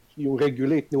rim, yung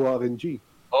regulate ni Warren G.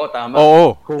 Oo, tama.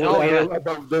 Oo, Kung Oh wala yeah. yung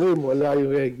above the rim, wala yung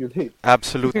regulate.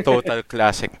 absolute total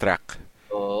classic track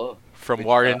Oo. from Which,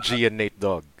 Warren G and Nate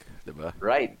Dogg, 'di ba?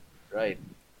 right, right.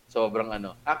 Sobrang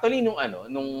Actually, nung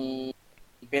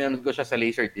pinanood ko siya sa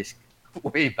Laserdisc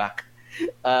way back,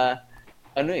 ah,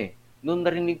 nung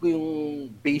narinig ko yung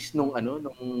bass nung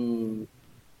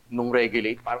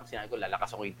regulate, parang sinabi ko,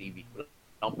 lalakas ako yung TV. Wala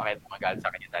akong pakita magalit sa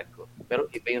kanya dad ko. Pero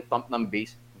iba yung thump ng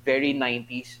bass. Very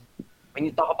 90s. When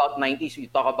you talk about 90s, you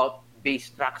talk about bass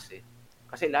tracks eh.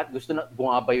 Kasi lahat gusto na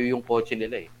bumabayo yung kotse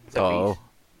nila eh, sa Oo. bass.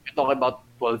 You talk about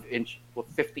 12-inch,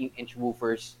 15-inch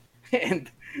woofers and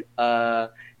uh,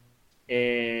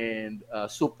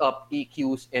 souped up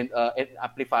EQs and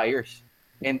amplifiers.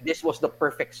 And this was the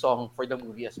perfect song for the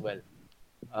movie as well.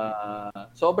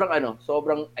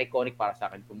 Sobrang iconic para sa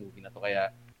akin itong movie na to,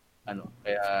 kaya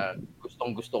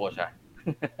gustong-gusto ko siya.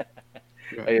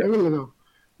 I Ayun. will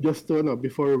just to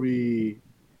before we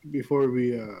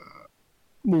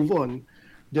move on,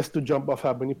 just to jump off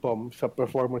sabi ni Pom sa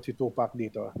performance si Tupac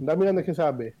dito. Ang dami na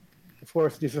nagsasabi. Of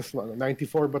course, this is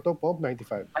 94 ba to, Pom?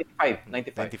 95.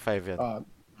 95. 95 yan.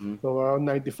 So around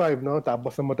 95, no?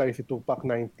 Tapos namatay si Tupac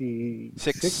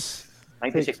 96.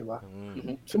 96. Diba?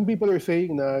 Mhm. Some people are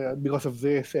saying na because of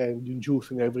this and yung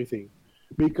juice and everything,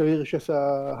 may career siya sa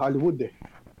Hollywood eh.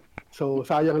 So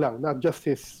sayang lang, not just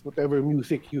his whatever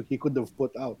music he could have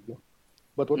put out, no?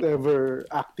 But whatever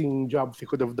acting jobs he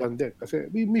could have done din. Kasi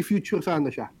may future sana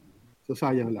siya. So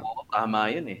sayang lang. Oo, tama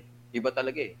yun eh. Iba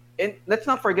talaga eh. And let's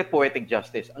not forget Poetic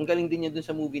Justice. Ang galing din niya dun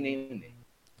sa movie na yun eh.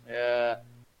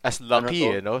 As Lucky,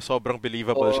 to? no? Sobrang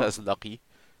believable Oo. siya as Lucky.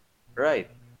 Right.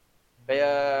 Kaya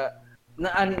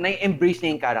na-embrace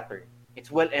niya yung character. It's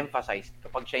well emphasized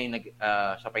kapag siya yung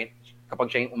kapag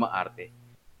siya yung umaarte.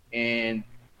 And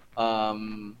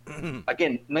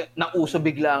again, nauso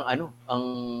bigla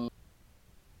ang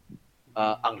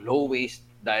low waist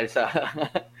dahil sa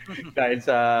dahil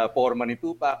sa forma ni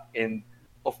Tupac, and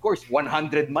of course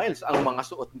 100 miles ang mga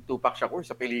suot ni Tupac Shakur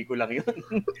sa pelikulang yun.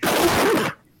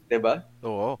 'Di ba?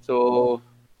 Oo. So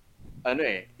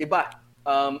iba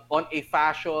on a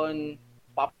fashion,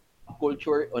 pop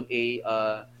culture, on a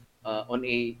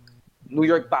New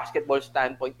York basketball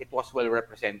standpoint, it was well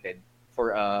represented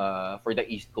for the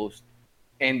East Coast.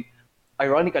 And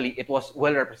ironically, it was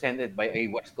well represented by a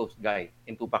West Coast guy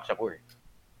in Tupac Shakur.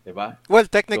 Diba? Well,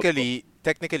 technically,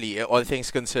 all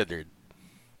things considered,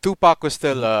 Tupac was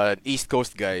still an East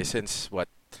Coast guy since what?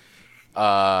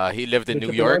 He lived in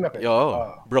New Dito York. pinanganak eh. Yo,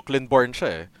 Brooklyn born siya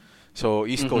eh. So,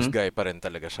 East Coast Mhm. guy pa rin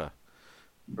talaga siya.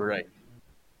 Right.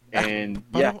 And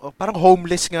Parang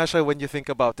homeless nga siya when you think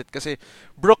about it. Kasi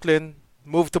Brooklyn,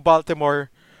 moved to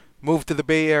Baltimore, moved to the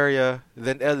Bay Area,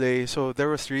 then LA. So, there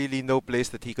was really no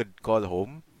place that he could call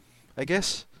home, I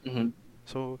guess. Mhm.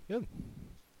 So, yun.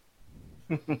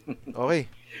 Okay.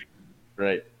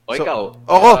 Right. O So, ikaw,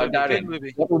 Darren,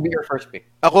 movie. what would be your first pick?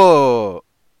 Ako,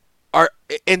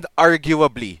 and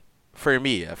arguably, for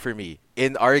me,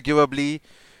 inarguably,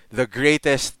 the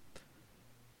greatest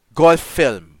golf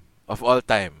film of all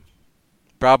time.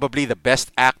 Probably the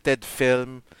best acted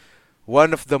film,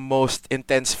 one of the most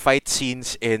intense fight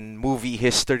scenes in movie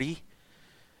history.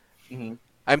 Mhm.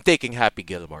 I'm taking Happy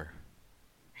Gilmore.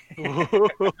 Nawa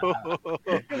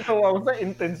ko sa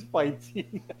intense fight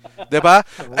scene. 'Di ba?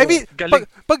 I mean, Galing,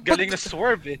 pag galing na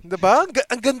swerve eh. 'di ba?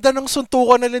 Ang ganda ng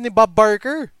suntukan nila ni Bob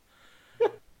Barker.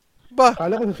 Ba?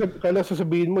 Kala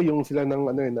sasabihin mo yung sila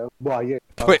ng ng buhaya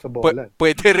para sa bola.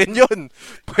 Pwede rin yun.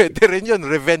 Pwede rin yun.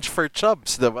 Revenge for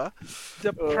Chubs, diba?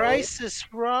 The price is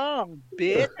wrong,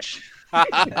 bitch.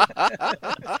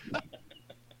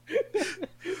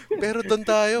 Pero doon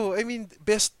tayo. I mean,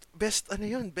 best best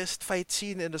fight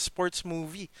scene in a sports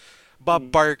movie.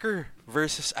 Bob Barker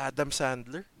versus Adam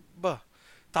Sandler. Ba?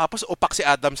 Tapos upak si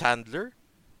Adam Sandler.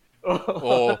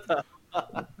 Oh.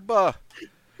 Ba?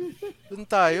 Doon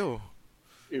tayo.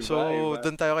 So,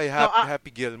 doon tayo kay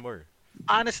Happy Gilmore.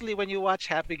 Honestly, when you watch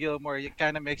Happy Gilmore, it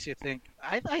kind of makes you think,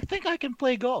 I think I can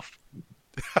play golf.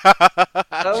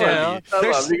 Tama,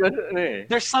 There's- because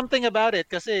There's something about it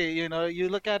kasi, you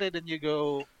look at it and you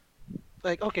go,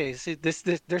 like, okay, see, there's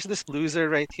this loser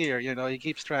right here, he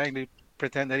keeps trying to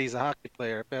pretend that he's a hockey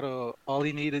player, pero all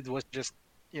he needed was just,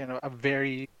 a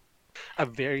very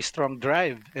strong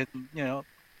drive, and,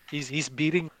 he's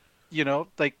beating,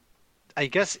 like, I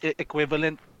guess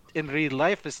equivalent in real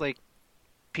life is like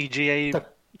PGA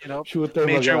you know, Shooter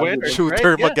major Magavin. winners, right?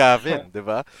 Shooter Yeah. McGavin, di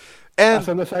ba? And As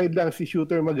an aside lang, si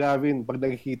Shooter Magavin, pag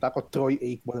nakikita ko, Troy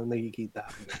Aikman ang nakikita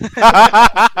ko.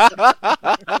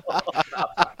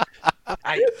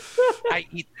 I I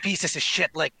eat pieces of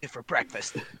shit like you for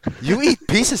breakfast. you eat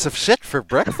pieces of shit for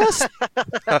breakfast?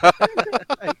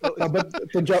 But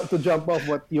to jump off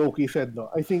what Yoki said,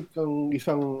 no, I think ang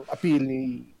isang appeal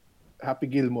ni Happy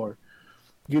Gilmore,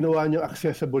 ginawa niyo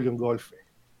accessible yung golf.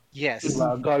 Yes.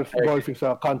 Diba? Golf is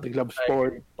a country club I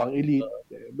sport, agree. pang elite.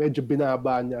 Medyo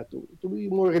binaba niya to be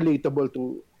more relatable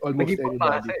to almost Naging anybody.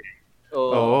 pangmasa eh.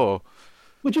 Oo. Oo.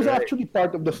 Which is Right. actually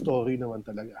part of the story naman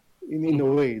talaga. In a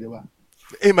way, di ba?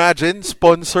 Imagine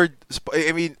sponsored.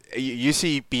 I mean, you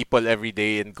see people every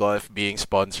day in golf being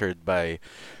sponsored by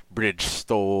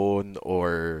Bridgestone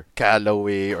or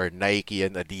Callaway or Nike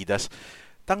and Adidas.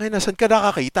 Tangina, saan ka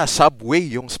nakakita? Subway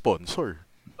yung sponsor.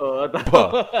 Oo, Ba?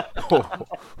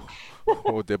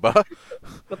 Oh, diba?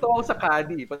 totoo ako sa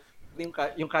caddy. Pati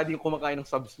yung caddy yung kumakain ng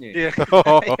subs niya. Eh. Yeah.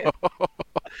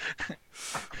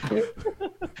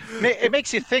 It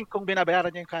makes you think kung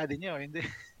binabayaran niya yung caddy niyo, hindi.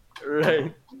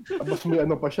 Right. Tapos may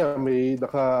ano pa siya, may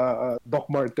Doc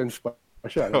Martens pa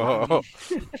siya. Di ba? Oo.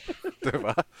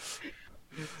 Diba?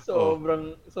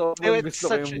 Sobrang It's gusto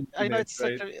ko such yung I know it's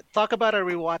such a, talk about a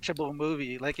rewatchable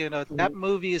movie. Like, you know, that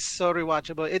movie is so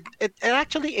rewatchable. It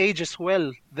actually ages well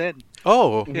then.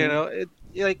 Oh. You know,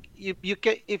 like you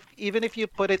can, if even if you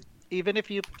put it, even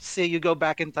if you say you go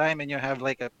back in time and you have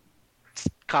like a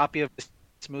copy of this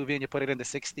movie and you put it in the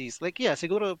 60s, like, yeah,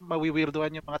 siguro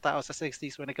mawiwirduhan yung mga tao sa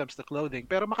 60s when it comes to clothing,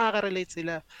 pero makaka-relate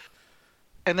sila.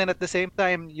 And then at the same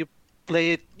time, you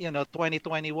play it, you know,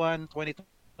 2021,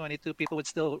 2022, people would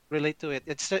still relate to it.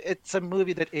 It's a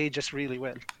movie that ages really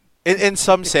well. In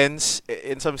some sense,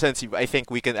 I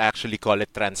think we can actually call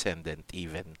it transcendent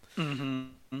even.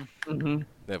 Mhm.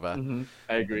 Diba? Mhm.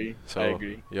 I agree. So, I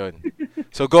agree. yun.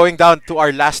 So going down to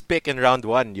our last pick in round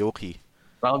 1, Yoki.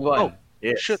 Round 1. Oh,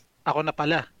 Yes. shoot. Ako na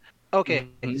pala. Okay,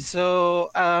 so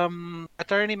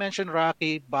attorney mentioned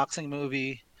Rocky, boxing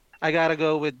movie. I gotta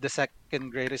go with the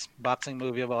second greatest boxing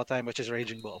movie of all time, which is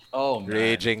Raging Bull. Oh, man.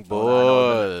 Raging Wala na ako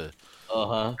dun. Bull.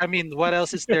 Uh-huh. I mean, what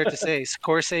else is there to say?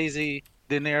 Scorsese,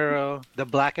 De Niro, the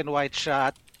black and white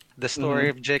shot, the story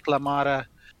of Jake LaMotta,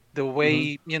 the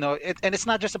way, you know, and it's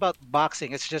not just about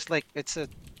boxing. It's just like it's a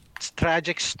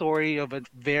tragic story of a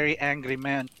very angry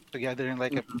man together in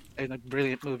like in a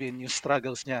brilliant movie and yung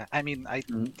struggles niya. I mean, I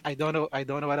don't know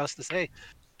what else to say.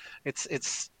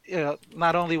 It's you know,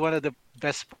 not only one of the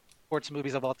best sports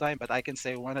movies of all time, but I can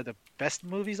say one of the best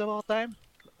movies of all time.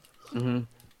 Mhm.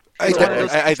 It's one of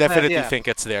those I things that, definitely yeah. think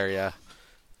it's there, yeah.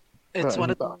 It's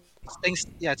one of Right. those things.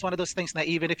 Yeah, it's one of those things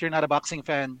that even if you're not a boxing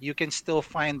fan, you can still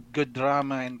find good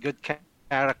drama and good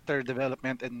character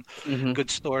development and Mhm.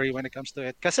 good story when it comes to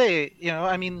it. Kasi, you know,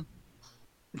 I mean,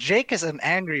 Jake is an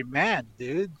angry man,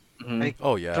 dude. Mhm. Like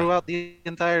Oh, yeah. throughout the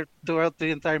entire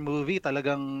movie,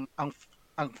 talagang ang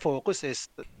focus is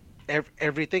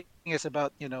everything is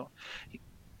about, you know,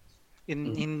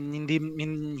 hindi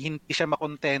siya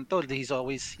makontento. He's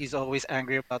always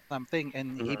angry about something,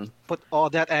 and he put all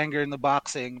that anger in the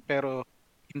boxing, pero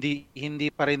hindi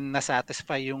pa rin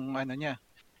nasatisfy yung ano niya,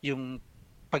 yung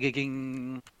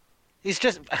pagiging, he's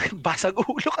just basag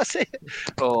ulo kasi.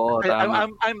 Oo,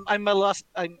 tama.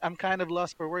 I'm kind of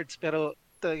lost for words, pero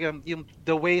yung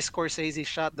the way Scorsese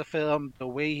shot the film, the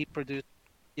way he produced,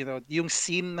 you know, yung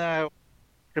scene na,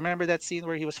 remember that scene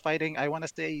where he was fighting? I want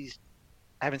to say,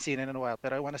 I haven't seen it in a while,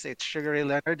 but I want to say it's Sugar Ray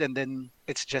Leonard, and then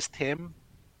it's just him,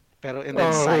 pero and then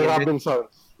Ray silent. Robinson.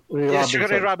 Yes, Sugar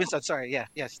Ray Robinson. Sorry, yeah,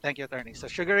 yes, thank you, attorney. So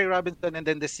Sugar Ray Robinson, and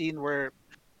then the scene where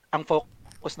ang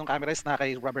focus ng camera is na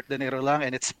kay Robert De Niro lang,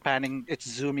 and it's panning, it's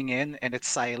zooming in, and it's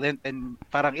silent, and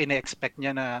parang ine-expect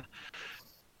niya na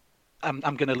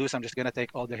I'm gonna lose. I'm just gonna take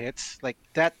all the hits. Like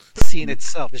that scene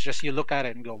itself is just, you look at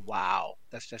it and go, wow,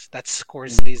 that's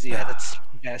Scorsese at its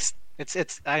best.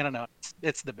 It's I don't know,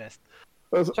 it's the best.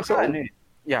 Tsaka ano eh.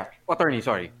 Yeah, attorney,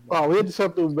 sorry. We just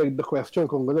have to make the question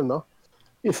kung gano'n, no?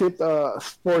 Is it a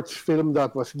sports film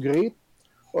that was great,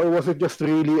 or was it just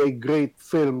really a great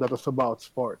film that was about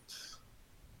sports?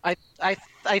 I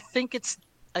think it's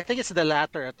the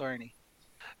latter, attorney,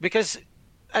 because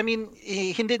I mean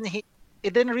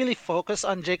it didn't really focus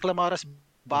on Jake LaMotta's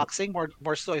boxing,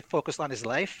 more so it focused on his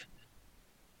life.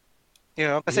 You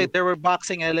know, kasi there were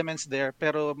boxing elements there,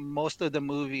 pero most of the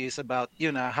movie is about,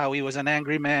 you know, how he was an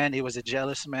angry man, he was a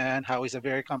jealous man, how he's a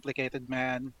very complicated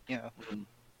man, you know.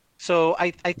 So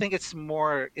I think it's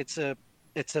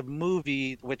a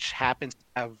movie which happens to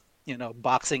have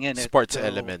boxing in it. Sports So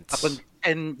elements.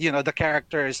 and the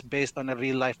character is based on a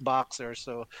real life boxer,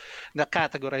 so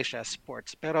na-categorize siya as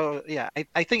sports. Pero yeah,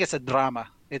 I think it's a drama.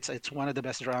 It's one of the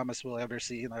best dramas we'll ever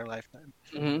see in our lifetime.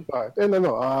 Right. And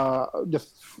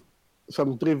just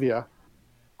some trivia.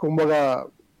 Kumbaga,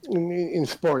 in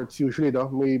sports, usually, no,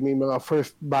 may mga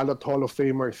first ballot Hall of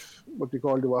Famers. What we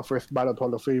call the first ballot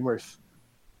Hall of Famers.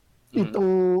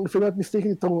 Itong, if I'm not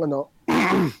mistaken,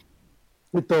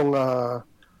 itong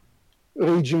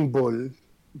Raging Bull,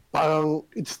 parang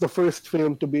it's the first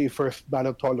film to be a first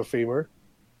ballot Hall of Famer.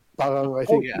 Parang, I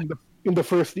think, yeah. in the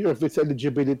first year of its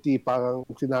eligibility, parang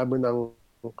sinabi ng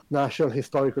National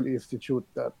Historical Institute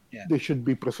that they should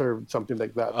be preserved, something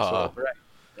like that. So,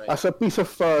 Right. as a piece of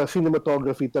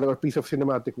cinematography, or piece of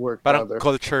cinematic work, Parang rather.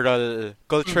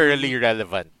 culturally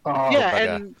relevant. Yeah, kumbaga.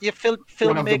 and you One of the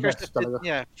filmmakers best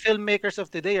talaga. filmmakers of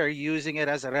today are using it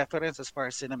as a reference as far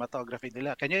as cinematography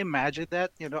nila. Can you imagine that?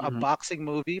 A boxing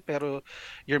movie, pero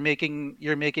you're making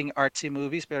artsy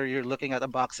movies, pero you're looking at a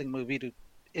boxing movie to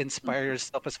inspire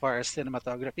yourself as far as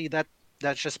cinematography. That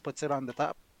just puts it on the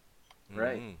top.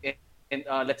 Right. And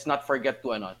let's not forget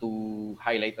to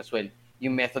highlight as well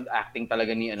yung method acting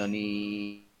talaga ni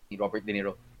Robert De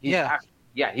Niro.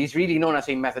 He's really known as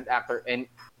a method actor, and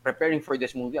preparing for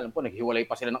this movie, alam ko naghiwalay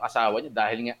pa sila ng asawa niya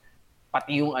dahil nga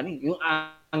pati yung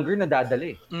anger na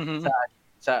dadali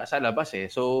sa labas eh.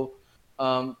 So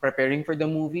preparing for the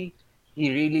movie,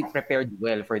 he really prepared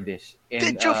well for this. And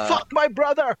Did you fuck my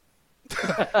brother?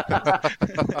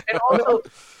 and also,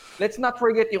 let's not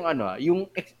forget yung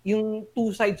two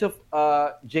sides of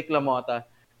Jake LaMotta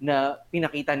na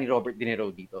pinakita ni Robert De Niro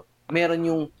dito.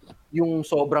 Meron yung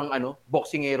sobrang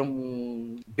boxingerong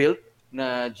built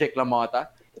na Jake LaMotta,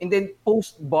 and then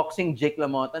post-boxing Jake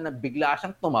LaMotta na bigla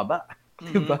siyang tumaba.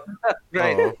 Diba?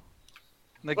 Right.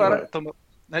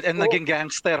 Naging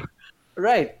gangster.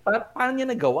 Right. Paano niya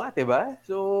nagawa, diba?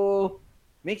 So,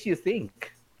 makes you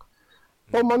think.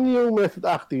 Paman yung method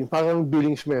acting, parang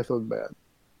Billings method ba yan?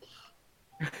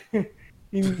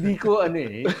 Hindi ko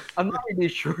I'm not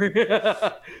really sure.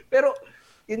 Pero,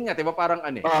 yun nga, diba parang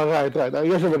right. I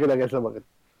guess na bakit.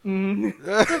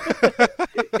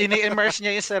 Ini-immerse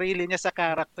niya yung sarili niya sa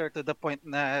character to the point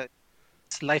na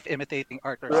it's life imitating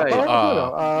art or Right. something.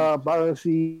 Parang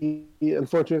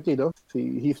unfortunately,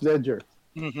 si Heath Ledger.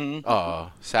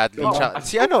 Sadly.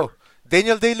 Si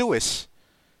Daniel Day-Lewis.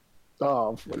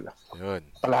 Wala. Yun.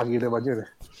 Palagi naman yun eh.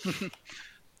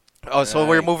 So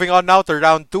we're moving on now to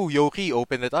round 2. Yoki,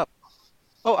 open it up.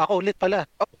 Oh, ako ulit pala.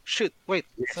 Oh, shoot. Wait.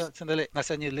 Sandali.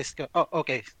 Nasaan yung list ko? Oh,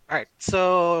 okay. All right.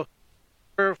 So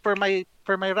for my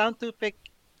round 2 pick,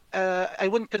 I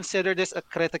wouldn't consider this a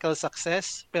critical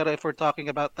success, pero if we're talking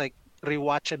about like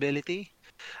rewatchability,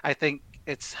 I think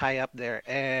it's high up there.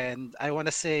 And I want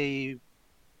to say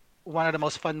one of the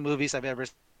most fun movies I've ever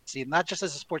seen, not just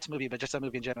as a sports movie, but just a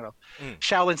movie in general.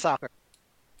 Shaolin Soccer.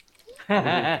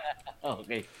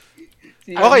 Okay.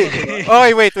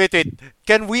 Okay, wait.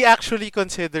 Can we actually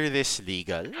consider this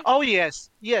legal? Oh yes.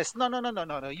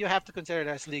 No. You have to consider it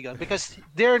as legal because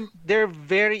they're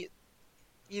very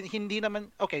hindi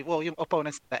naman okay. Well, yung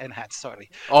opponents na enhanced. Sorry.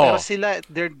 Pero sila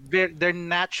they're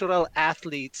natural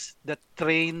athletes that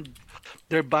train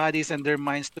their bodies and their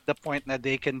minds to the point that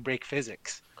they can break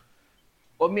physics.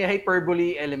 O may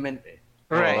hyperbole element eh.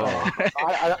 Right.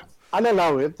 I'll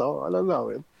allow it.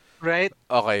 Right?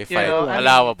 Okay, fine.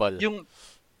 Allowable.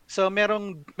 So may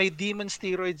demon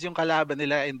steroids yung kalaban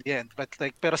nila in the end, but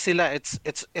pero sila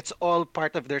it's all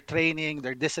part of their training,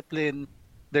 their discipline,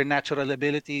 their natural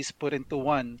abilities put into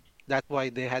one. That's why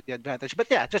they had the advantage. But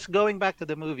yeah, just going back to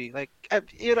the movie, I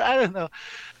don't know.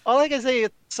 All I can say,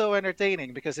 it's so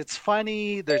entertaining because it's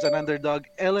funny. There's an underdog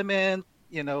element.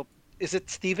 Is it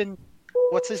Stephen?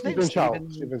 What's his name?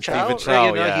 Stephen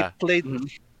Chow, yeah.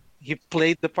 He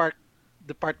played the part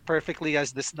perfectly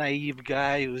as this naive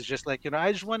guy who's just like,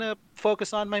 I just want to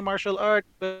focus on my martial art,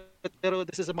 but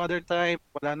this is a modern time.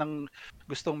 Wala nang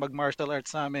gustong mag-martial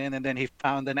arts sa amin. And then he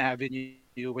found an avenue,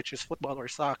 which is football or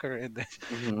soccer. And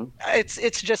then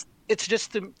it's just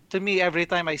to me, every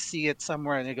time I see it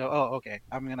somewhere and I go, oh, okay,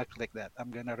 I'm going to click that.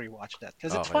 I'm going to rewatch that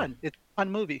because it's fun. It's a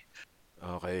fun movie.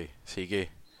 Okay, sige.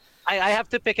 I have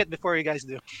to pick it before you guys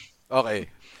do. Okay.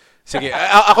 Sige,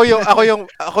 ako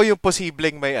yung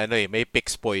posibleng may pick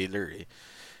spoiler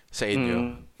sa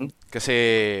inyo.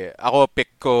 Kasi ako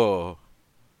pick ko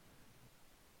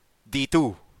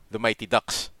D2, The Mighty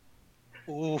Ducks.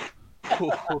 Ooh.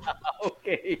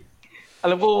 Okay.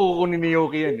 Alam ko kukunin ni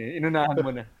Yoki yan eh.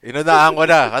 Inunahan ko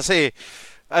na kasi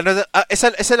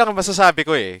isa lang ang masasabi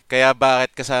ko Kaya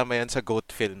bakit kasama yan sa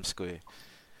GOAT films ko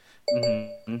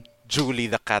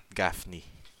Julie the Cat Gaffney.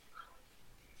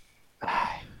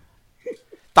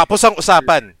 Tapos ang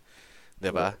usapan,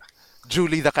 'di ba?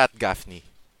 Julie the Cat Gaffney,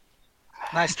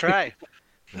 Nice try.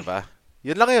 'di ba?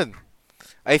 Yun lang yun.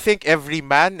 I think every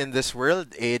man in this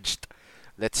world aged,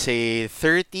 let's say,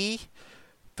 30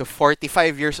 to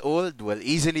 45 years old will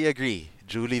easily agree.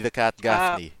 Julie the Cat Uh,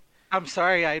 Gaffney. I'm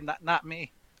sorry, I'm not me.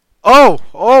 Oh!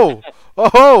 Oh!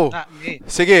 Oh! Not me.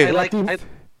 Sige. I Kaya like team, I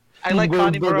team like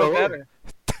Connie Goldberg Moreau ako. better.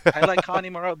 I like Connie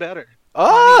Moreau better.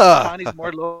 Ah! Connie's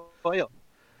more loyal.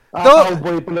 No!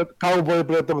 Cowboy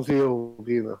pala itong si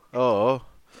Yuki, no? Oo.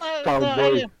 No,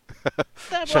 Cowboy.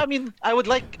 I mean, I would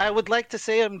like to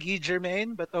say I'm Guy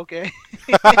Germain, but okay.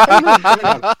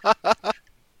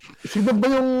 Sino ba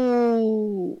yung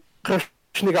crush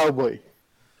ni Cowboy?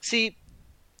 si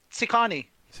si Connie.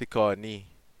 Si Connie.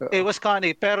 It was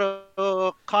Connie, pero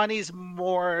Connie's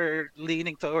more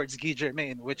leaning towards Guy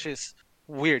Germain, which is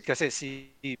weird kasi si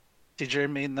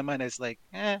Germain naman is like,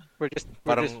 we're just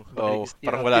Parang, buddies, you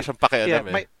parang know. wala siyang pakialam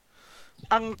Yeah,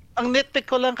 ang nitpick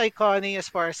ko lang kay Connie as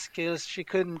far as skills, she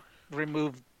couldn't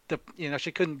remove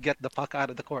she couldn't get the puck out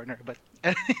of the corner, but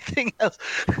anything else,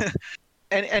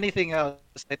 anything else,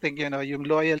 I think, yung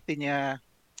loyalty niya,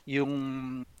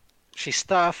 yung she's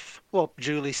tough, well,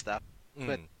 Julie's tough,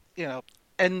 but, Mm.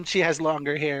 and she has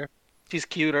longer hair, she's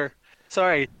cuter.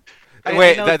 Sorry. I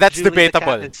Wait, know that's Julie the Cat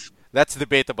debatable. is- That's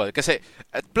debatable. Kasi,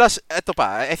 plus, eto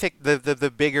pa, I think the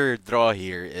bigger draw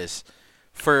here is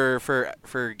for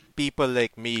people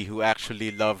like me who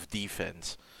actually love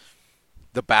defense,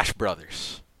 the Bash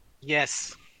Brothers.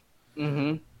 Yes.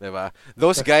 Mm-hmm. Diba?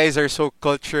 Those guys are so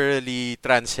culturally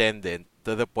transcendent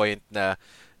to the point na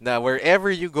wherever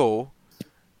you go,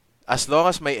 as long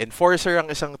as may enforcer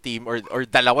ang isang team or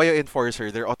dalawa yung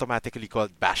enforcer, they're automatically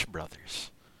called Bash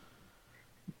Brothers.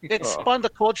 It's spawned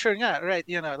the culture nga, right?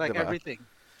 Like Diba? everything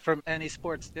from any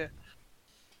sports. Yeah.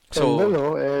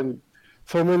 And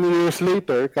so many years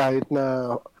later, kahit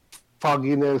na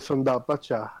Foggy Nelson dapat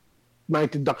siya,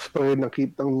 Mighty Ducks pa rin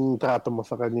ang trato mo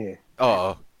sa kanya eh.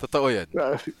 Oo, totoo yun.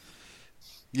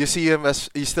 You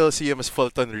still see him as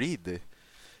Fulton Reed eh.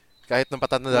 Kahit nang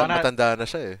matanda na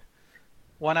siya eh.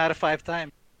 1 out of 5 times.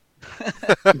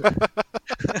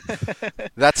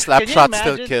 That slap Can you shot's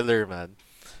still imagine? killer, man.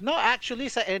 No, actually,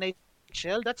 sa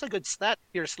NHL, that's a good stat.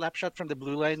 Your slap shot from the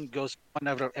blue line goes 1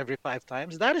 out of every 5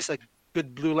 times. That is a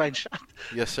good blue line shot.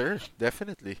 Yes, sir.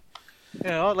 Definitely.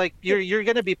 Like you're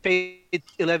gonna be paid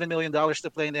 $11 million to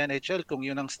play in the NHL kung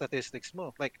yun ang statistics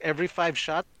mo. Like every 5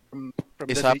 shot from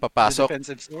Isa the papasok.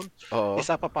 defensive zone, Oo.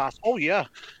 isa papasok. Oh yeah,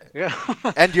 yeah.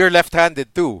 And you're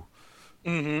left-handed too.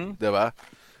 Mm-hmm. Diba?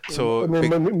 So, may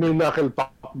knuckle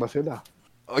pack ba sila?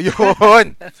 Oh,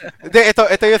 yun! Hindi,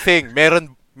 ito yung thing.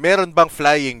 Meron bang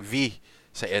flying V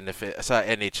sa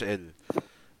NHL?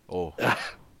 Oh.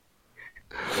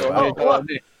 Oh, well,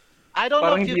 I don't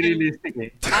know Parang if you hindi can. realistic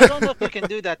eh. I don't know if you can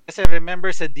do that. Kasi remember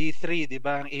sa D3, di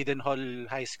ba, ang Eden Hall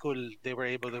High School, they were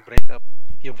able to break up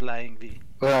yung flying V.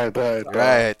 Right.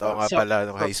 Right. Oo nga So- pala,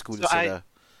 nung high school so sila.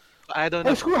 I don't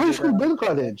know. High school ba?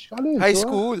 College? High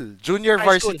school. Junior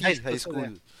varsity. High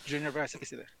school. Junior varsity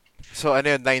sila. So,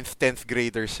 ano yun, 9th, 10th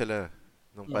graders sila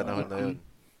nung panahon na yun.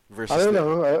 Versus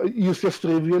Useless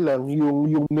trivia lang,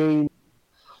 yung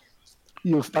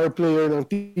star player ng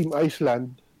Team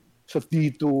Iceland sa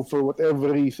D2 for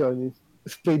whatever reason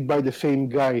is played by the same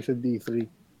guy sa D3,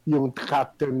 yung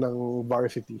captain ng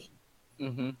varsity.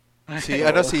 Mm-hmm.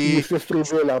 si Useless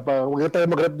trivia lang, parang huwag na tayo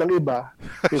mag-rap ng iba,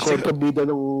 yung kontrabida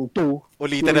ng 2,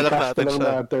 ulitin na lang natin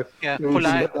siya. Yeah, Yung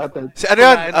kulay. ulitin natin. Si ano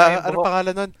yun? Wala na yung Ano buhok.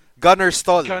 pangalan nun? Gunner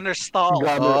Stall. Gunner Stall.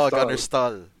 Gunner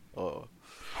Stall. Oo.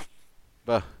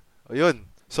 Ba, ayun.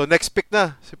 So, next pick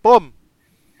na, si Pom.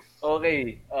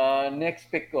 Okay, next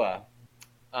pick ko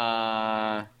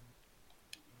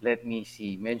let me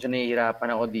see. Medyo nahihirapan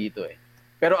ako dito eh.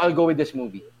 Pero I'll go with this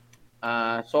movie.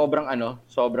 Sobrang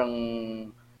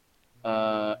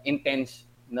intense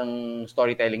ng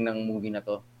storytelling ng movie na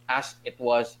to as it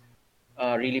was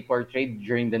really portrayed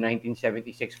during the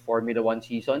 1976 Formula 1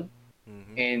 season.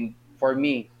 Mhm. And for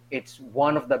me, it's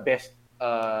one of the best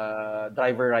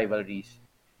driver rivalries.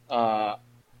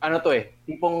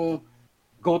 Tipong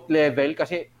GOAT level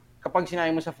kasi kapag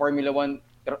sinabi mo sa Formula 1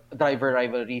 driver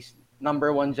rivalries,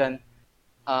 number 1 dyan,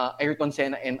 Ayrton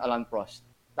Senna and Alain Prost.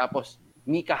 Tapos,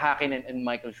 Mika Hakkinen and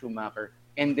Michael Schumacher.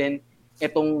 And then,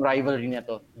 itong rivalry na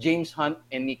to, James Hunt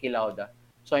and Niki Lauda.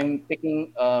 So, I'm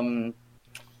picking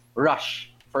Rush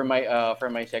for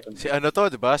my second Si pick. ano to,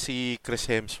 di ba? Si Chris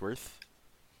Hemsworth.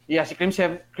 Yeah, si Chris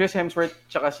Hemsworth,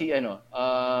 tsaka si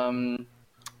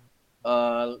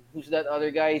who's that other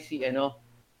guy?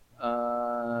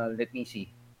 Let me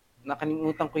see.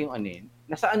 Nakalimutan ko yung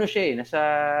Nasa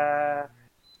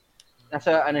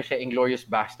Inglourious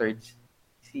Bastards.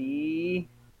 si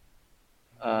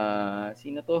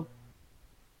sino to?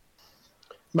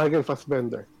 Michael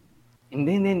Fassbender.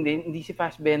 Hindi si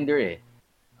Fassbender eh.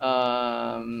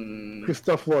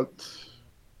 Christoph Waltz.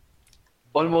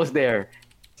 Almost there.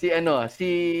 Si ito.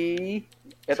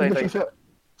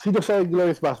 Sino sa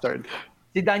Glorious Bastard?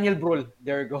 Si Daniel Brühl.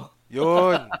 There you go.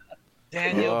 Yun.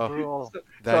 Daniel Oo. Brühl.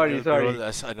 Daniel Sorry. Brühl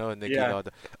as Niki Yeah.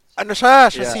 Lauda. Ano siya?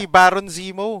 Siya Yeah. si Baron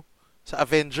Zemo sa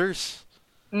Avengers.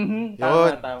 Mhm.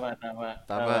 Yun.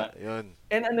 Tama. Yun.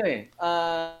 And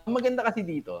ang maganda kasi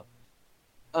dito,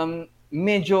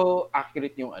 medyo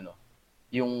accurate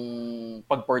yung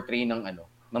pag-portray ng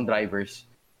drivers.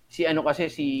 Si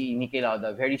Niki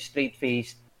Lauda, very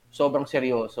straight-faced, sobrang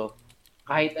seryoso.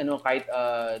 Kahit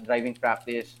driving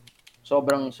practice,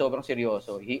 sobrang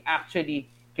seryoso. He actually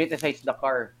criticized the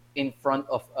car in front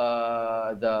of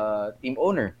the team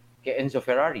owner, kay Enzo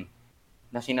Ferrari,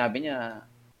 na sinabi niya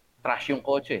trash yung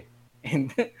kotse.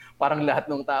 And parang lahat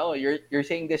ng tao, you're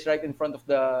saying this right in front of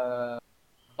the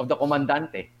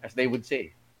comandante, as they would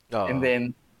say. Oo. And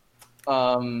then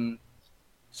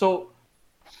so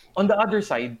on the other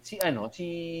side, si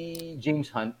James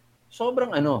Hunt,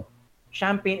 sobrang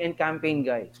champagne and campaign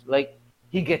guy. Like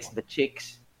he gets the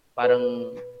chicks,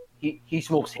 parang he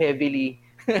smokes heavily,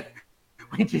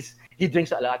 which is he drinks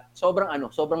a lot.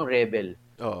 Sobrang rebel.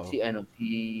 Oo.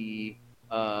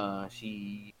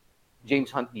 Si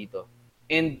James Hunt dito.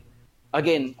 And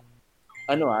again,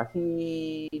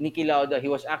 si Niki Lauda, he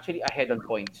was actually ahead on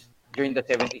points during the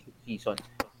 76th season.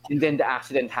 And then the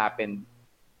accident happened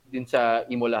din sa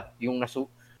Imola, yung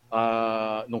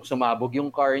nung sumabog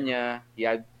yung car niya, he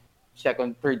had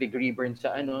third degree burn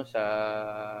sa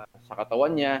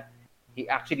katawan niya. He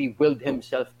actually willed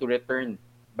himself to return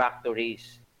back to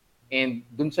race. And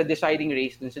dun sa deciding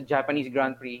race, dun sa Japanese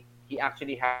Grand Prix, he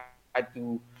actually had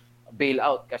to bail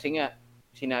out kasi nga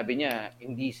sinabi niya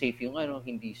hindi safe yung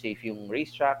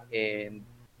racetrack, and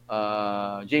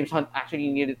James Hunt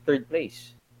actually needed third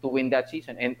place to win that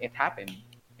season, and it happened.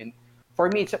 And for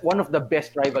me, it's one of the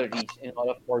best rivalries in all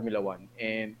of Formula 1,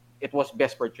 and it was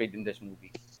best portrayed in this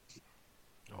movie.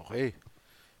 Okay.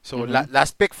 So,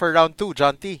 last pick for round 2,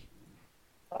 John T.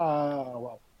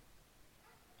 Wow.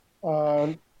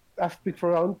 Last pick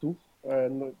for round 2,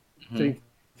 and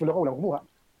thankful ako walang kumuha.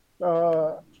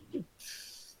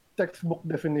 It's textbook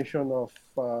definition of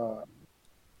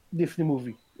Disney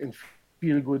movie and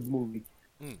feel-good movie.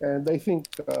 And I think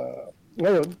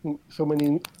ngayon, so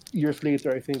many years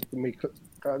later, I think may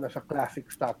nasa classic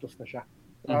status na siya.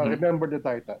 Remember the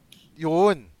Titans.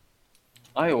 Yun.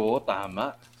 Ay, oo,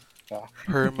 tama.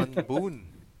 Herman Boone.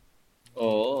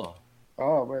 Oo.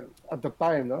 Well, at the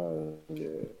time,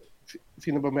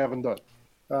 sino ba meron doon?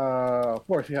 Of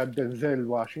course, you had Denzel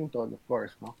Washington, of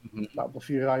course, no? Tapos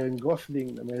si Ryan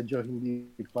Gosling, na medyo hindi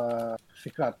pa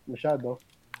sikat masyado.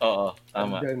 Oo,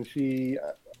 tama. And then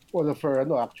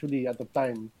actually, at the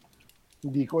time,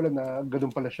 hindi ko alam na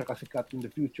ganun pala siya kasikat in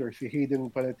the future, si Hayden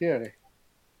Panettiere.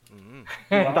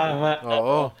 Tama.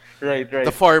 Oo. Right.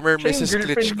 The former Siya yung Mrs.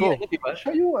 girlfriend Klitschko. niya, di ba?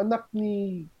 Siya yung anak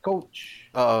ni Coach.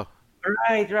 Oo.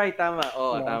 Right, tama.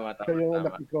 Oo, tama. Siya yung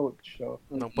anak ni Coach. So,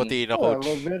 Ng puti na coach.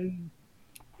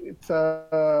 It's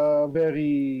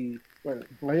very, well,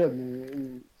 ngayon,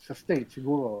 sa States,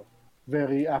 siguro,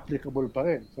 very applicable pa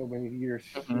rin. So many years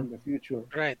in the future.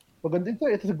 Right. Maganda ito.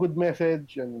 It's a good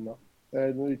message and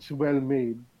it's well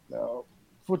made.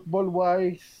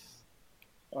 Football-wise,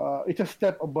 it's a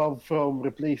step above from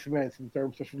replacements in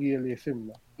terms of realism.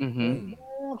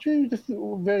 Actually, just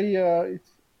very,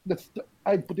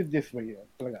 I'd put it this way.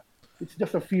 Talaga. It's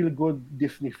just a feel-good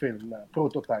Disney film na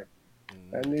prototype.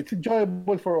 And it's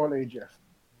enjoyable for all ages.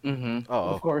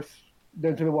 Of course,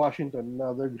 Denzel Washington,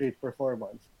 another great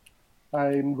performance.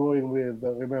 I'm going with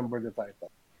Remember the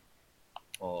Titans.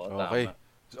 Oo, Okay. tama.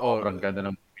 Sobrang ganda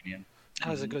ng movie niyan.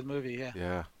 That was a good movie, yeah.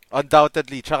 Yeah.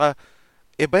 Undoubtedly. Tsaka,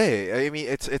 iba eh. I mean,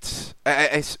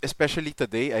 especially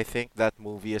today, I think that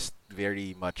movie is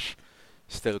very much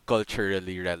still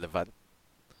culturally relevant.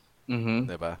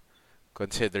 Diba?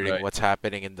 Considering what's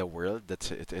happening in the world,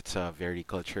 it's a very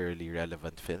culturally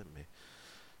relevant film.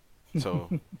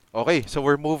 So, okay. So,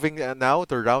 we're moving now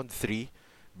to round 3.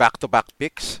 Back-to-back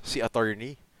picks, si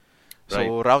Attorney.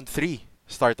 So, round 3,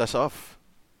 start us off.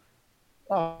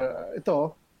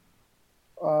 Ito,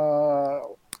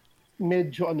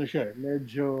 medyo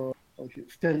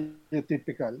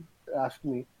stereotypical, ask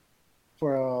me,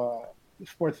 for a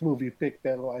sports movie pick,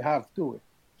 pero I have to.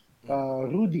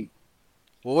 Rudy.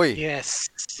 Oy.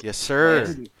 Yes. Yes, sir.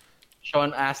 Rudy.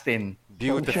 Sean Astin.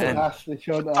 Beautiful.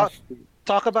 Sean Astin.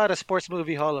 Talk about a sports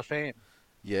movie Hall of Fame.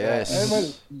 Yes. Well,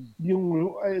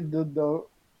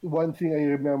 the one thing I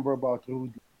remember about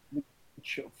Rudy,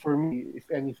 which for me, if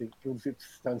anything, proves its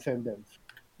transcendence,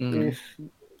 Mm-hmm. is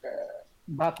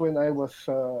back when I was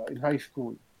in high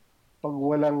school, pag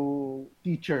walang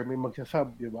teacher, may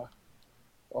magsasub, di ba?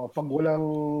 O pag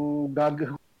walang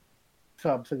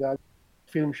sub sa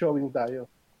film showing tayo.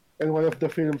 And one of the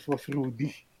films was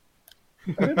Rudy.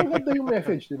 Kasi maganda yung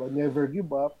message, di ba? Never give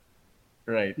up,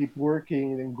 Right. keep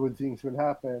working, and good things will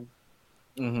happen.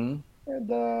 Mm-hmm. And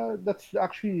that's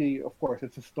actually, of course,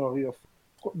 it's a story of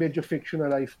medyo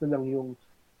fictionalized na lang yung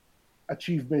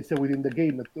achievements within the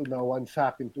game na one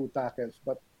sack and two tackles.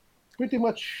 But pretty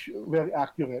much very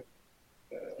accurate.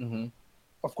 Mm-hmm.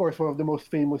 Of course, one of the most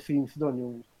famous scenes doon,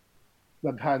 yung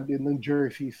nag-hand in ng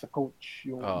jersey sa coach,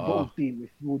 yung Oo. buong team,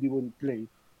 if Woody wouldn't play.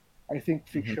 I think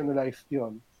Mm-hmm. fictionalized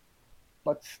yon.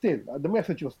 But still, the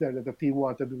message was there that the team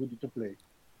wanted Woody to play.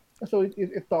 So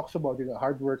it talks about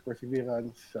hard work,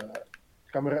 perseverance,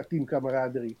 team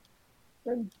camaraderie.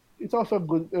 And it's also a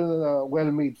good,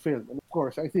 well-made film. And of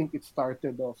course, I think it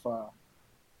started off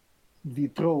the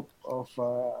trope of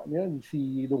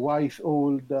the wise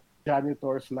old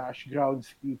janitor slash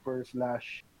groundskeeper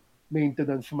slash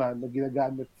maintenance man na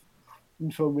ginagamit in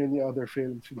so many other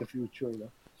films in the future. No?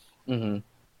 Mm-hmm.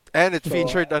 And it So,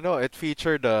 featured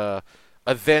a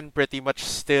then pretty much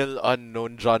still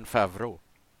unknown John Favreau.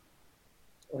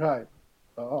 right.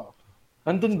 Oo.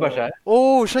 Nandun ba siya? So,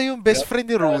 Oh, siya yung best Grabe friend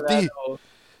ni naalala Rudy. ko.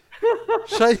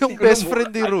 Siya Hindi yung ko na best mukha.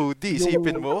 friend ni Rudy.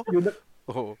 Isipin yung, mo? yung,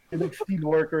 Oh. yung nag-steel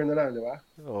worker na lang, di ba?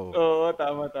 Oh. Oo,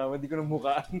 tama. Hindi ko na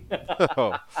mukhaan.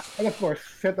 And of course,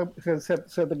 set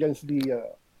against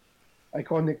the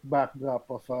iconic backdrop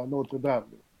of Notre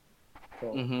Dame.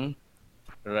 So, Mm-hmm.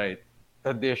 Right.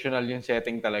 Traditional yung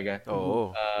setting talaga. Oo.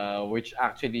 Which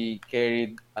actually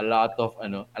carried a lot of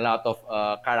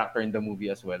character in the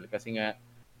movie as well. Kasi nga,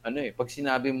 pag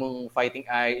sinabi mong fighting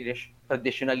Irish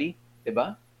traditionally, 'di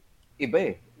ba?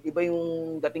 Iba eh. Iba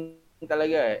yung dating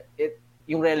talaga eh.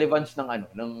 Yung relevance ng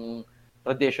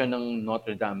tradition ng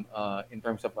Notre Dame in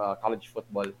terms of college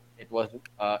football, it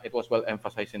was well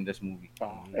emphasized in this movie.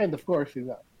 and of course,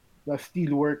 na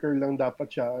steel worker lang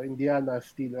dapat siya. Indiana,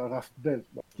 steel, rust belt,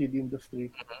 steel industry.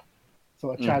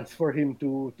 So a chance for him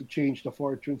to change the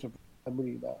fortunes of the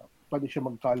family na pwede siya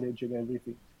mag-college and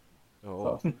everything.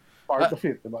 Oo. So, part of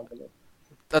it, diba?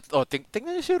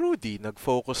 Tingnan niyo si Rudy,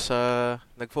 nag-focus sa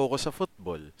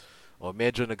football.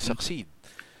 Medyo nag-succeed.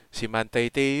 Si Manti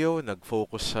Teo,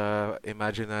 nag-focus sa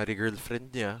imaginary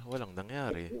girlfriend niya. Walang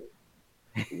nangyari.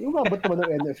 Umabot naman ng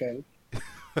NFL.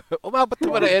 Umabot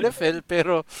naman ng NFL,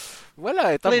 pero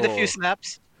wala eh. Played a Tamo. few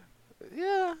snaps.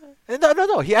 Yeah. And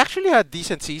no. He actually had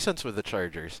decent seasons with the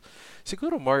Chargers.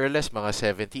 Siguro more or less mga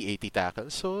 70, 80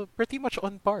 tackles. So pretty much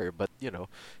on par. But, he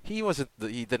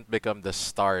didn't become the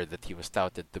star that he was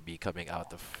touted to be coming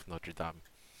out of Notre Dame.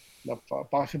 Na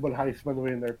possible Heisman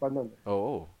winner pa nun.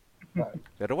 Oo. Right.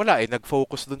 Pero wala eh.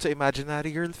 Nag-focus dun sa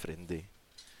imaginary girlfriend eh.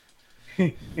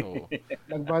 Oo.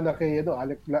 Nagmana kay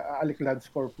Alec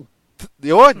Lance Corpo.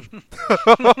 Yun!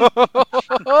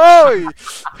 Hoy!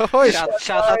 Hoy!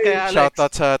 Shout out kay Alex. Shoutout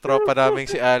sa tropa naming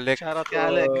si Alec. Shout out kay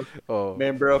Alex. Oh,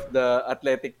 Member of the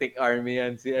Athletiktik army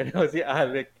yan si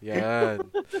Alec. yan.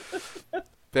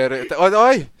 Pero,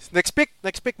 oy! Next pick.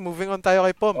 Moving on tayo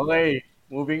kay Pom. Okay,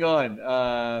 moving on.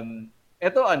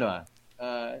 Ito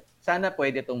sana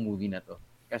pwede tong movie na to.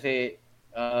 Kasi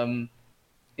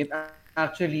it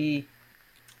actually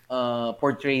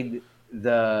portrayed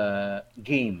the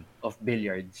game of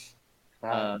billiards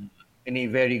in a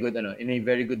very good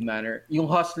manner. Yung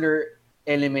hustler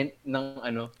element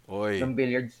Oy, ng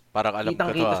billiards, parang alam ko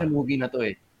to kitang-kita sa movie na to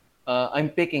eh. I'm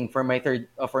picking for my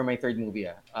third movie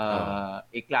a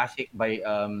classic by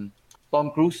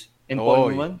Tom Cruise and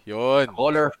Paul Newman, yun.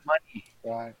 Color of Money.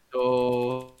 Right.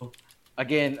 So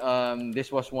again,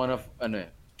 this was one of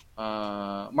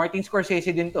Martin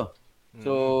Scorsese din to.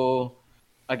 So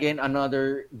again,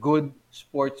 another good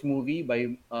sports movie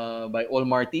by All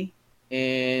Marty,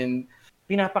 and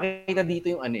pinapakita dito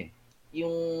yung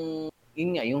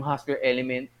hustler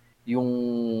element,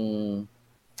 yung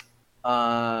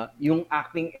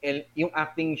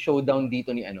acting showdown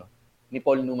dito ni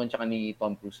Paul Newman tsaka ni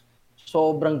Tom Cruise.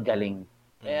 Sobrang galing.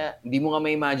 Kaya hindi mo nga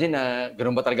ma-imagine na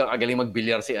ganoon ba talaga kagaling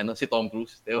magbilyar si Tom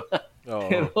Cruise, 'di ba?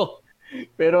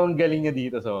 Pero ang galing niya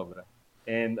dito sobra.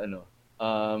 And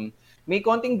may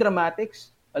konting dramatics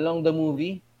along the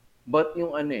movie, but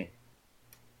yung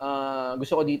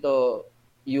gusto ko dito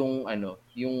yung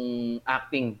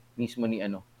acting mismo ni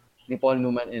Paul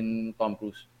Newman and Tom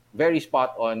Cruise. Very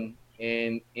spot on,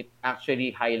 and it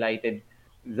actually highlighted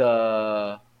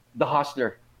the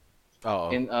hustler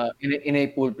in a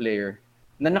pool player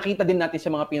na nakita din natin sa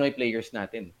mga Pinoy players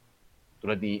natin.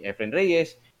 Tulad ni Efren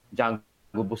Reyes,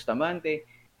 Django Bustamante,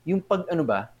 yung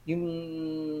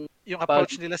Yung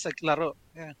approach nila sa laro.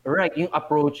 Yeah. right, yung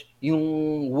approach,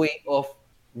 yung way of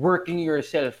working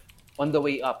yourself on the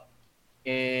way up.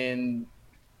 And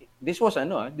this was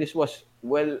well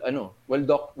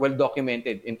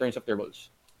documented in terms of their roles.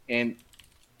 And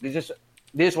this is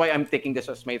why I'm taking this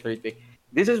as my third pick.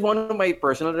 This is one of my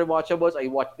personal rewatchables. I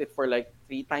watched it for like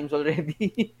 3 times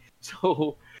already.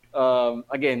 So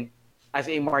again, as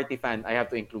a Marty fan, I have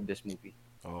to include this movie.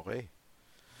 Okay.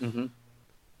 Mm-hmm.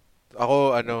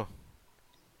 Ako,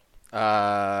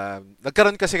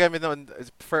 nagkaroon kasi kami noon,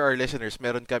 for our listeners,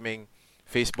 meron kaming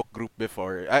Facebook group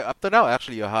before. Up to now,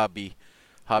 actually, a Hobby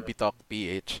Talk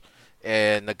PH.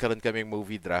 And nagkaroon kaming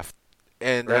movie draft.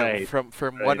 And Right. from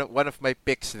Right. one of my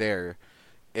picks there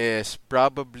is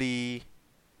probably,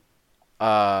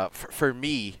 for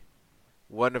me,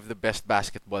 one of the best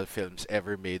basketball films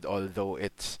ever made, although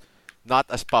it's not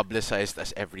as publicized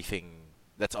as everything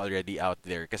that's already out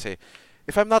there. Kasi,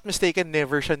 if I'm not mistaken,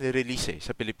 never siya nirelease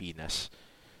sa Pilipinas.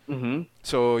 Mm-hmm.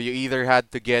 So, you either had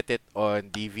to get it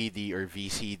on DVD or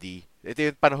VCD.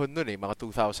 Ito yung panahon nun mga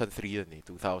 2003 yun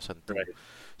 2002. Right.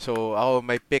 So,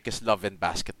 my pick is Love and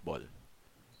Basketball.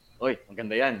 Oy,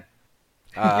 maganda yan.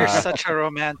 You're such a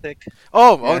romantic.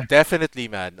 Oh, definitely,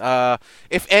 man.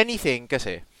 If anything,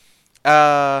 kasi,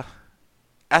 as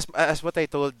what I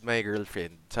told my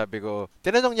girlfriend, sabi ko,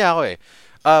 tinanong niya ako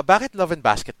bakit Love and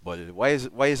Basketball? Why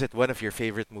is it one of your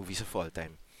favorite movies of all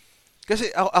time?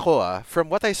 Kasi ako from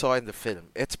what I saw in the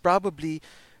film, it's probably,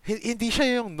 hindi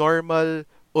siya yung normal,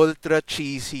 ultra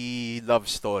cheesy love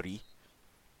story.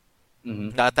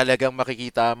 Mm-hmm. Na talagang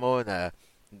makikita mo na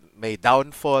may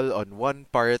downfall on one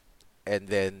part, and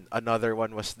then another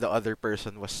one was the other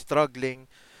person was struggling.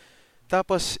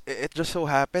 Tapos, it just so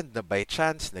happened na by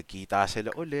chance, nagkita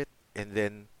sila ulit. And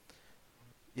then,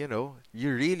 you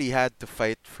really had to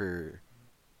fight for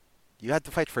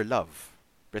love,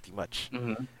 pretty much.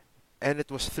 Mm-hmm. And it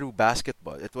was through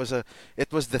basketball. It was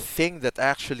the thing that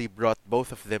actually brought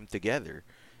both of them together.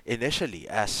 Initially,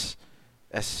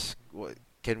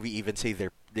 can we even say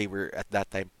they were at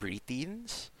that time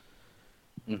preteens?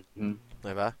 Mm-hmm.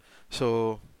 Diba?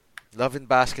 So, Love and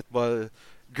Basketball,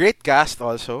 great cast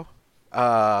also.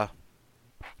 Sana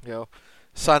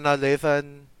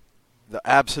Lathan, the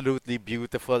absolutely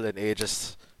beautiful and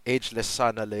ageless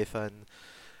Sana Lathan.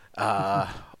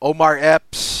 Omar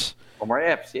Epps. Omar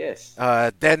Epps, yes.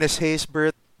 Dennis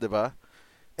Haysbert, diba?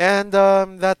 And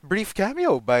that brief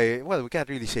cameo by, well, we can't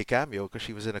really say cameo because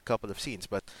she was in a couple of scenes,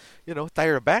 but,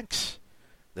 Tyra Banks.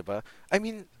 Diba? I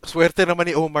mean, swerte naman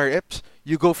ni Omar Epps.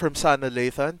 You go from Sana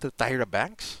Lathan to Tyra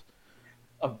Banks.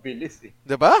 Ang bilis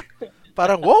Diba?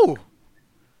 Parang, wow!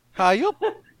 Hayop!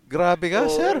 Grabe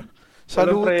ka, sir.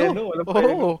 Saludo. Walang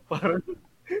preno. Parang,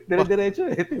 dire-diretso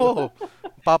Oo.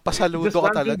 Papasaludo Just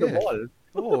ka ranking talaga the ball.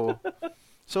 Oo.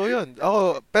 So, yun.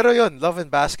 Pero yun, Love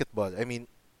and Basketball. I mean,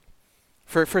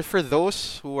 for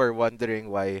those who are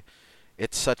wondering why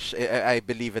it's such, I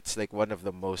believe it's like one of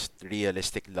the most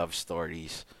realistic love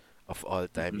stories of all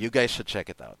time. Mm-hmm. You guys should check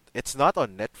it out. It's not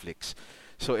on Netflix.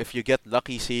 So if you get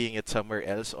lucky seeing it somewhere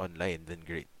else online, then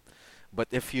great. But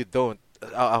if you don't,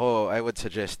 I would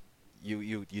suggest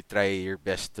you try your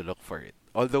best to look for it.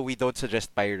 Although we don't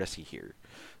suggest piracy here.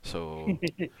 So,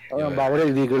 yun.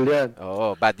 Bawal, illegal yan.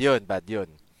 Oo, bad yun. Bad Kasi yun.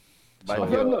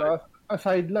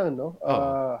 aside lang, no?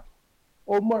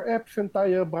 Omar Epps and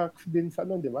Tyra Banks din sa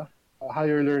di ba?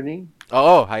 Higher Learning.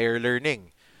 Oo, Higher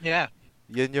Learning. Yeah.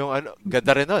 Yun yung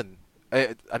ganda rin nun.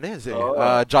 Ano yun?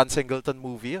 John Singleton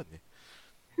movie yun.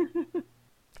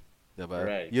 Diba?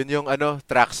 Right. Yun yung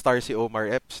track star si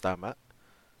Omar Epps, tama?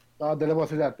 Dalawa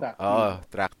sila, track. Oo,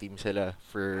 track team sila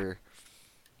for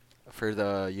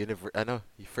the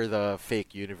for the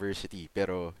fake university.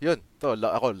 Pero yun,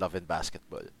 ako Love and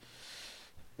Basketball.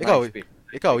 Ikaw, Nice pick.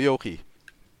 Yoki.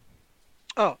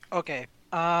 Oh, okay.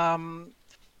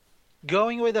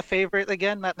 Going with a favorite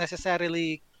again, not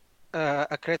necessarily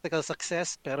a critical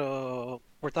success, pero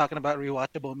we're talking about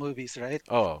rewatchable movies, right?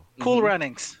 Oh. Cool Mhm.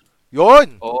 Runnings.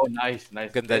 Yun! Oh, nice.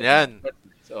 Ganda niyan.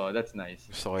 That's nice.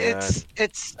 Gusto ko yan.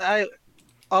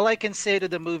 All I can say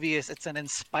to the movie is it's an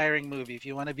inspiring movie. If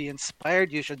you want to be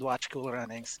inspired, you should watch Cool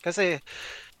Runnings. Kasi,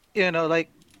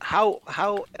 like how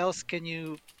else can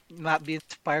you not be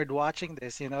inspired watching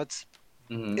this? It's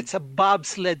a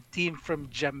bobsled team from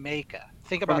Jamaica.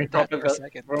 Think about that for a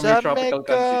second. From your tropical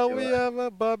Jamaica, countries, we diba? have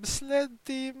a bobsled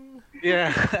team.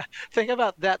 Yeah. Think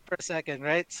about that for a second,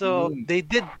 right? So they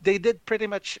did pretty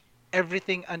much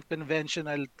everything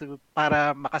unconventional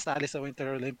para makasali sa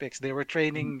Winter Olympics. They were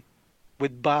training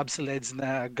with bobsleds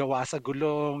na gawa sa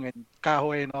gulong and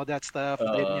kahoy and all that stuff.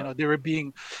 And then, they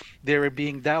were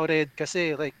being doubted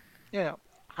kasi like,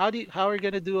 how are you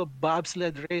gonna do a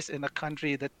bobsled race in a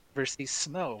country that never sees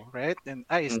snow, right? And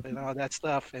ice and all that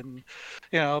stuff. And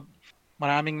you know,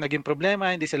 maraming naging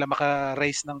problema, hindi sila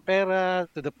maka-raise ng pera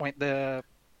to the point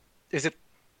is it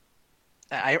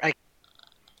I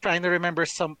trying to remember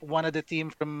one of the team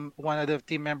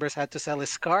members had to sell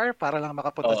his car para lang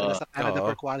makapunta sila sa Canada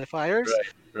for qualifiers,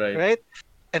 right?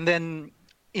 And then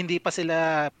hindi pa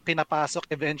sila pinapasok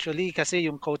eventually kasi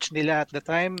yung coach nila at the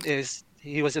time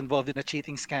he was involved in a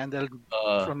cheating scandal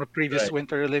from a previous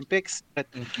Winter Olympics. But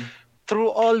through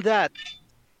all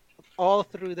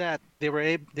through that, they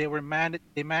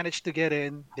managed to get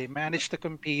in, they managed to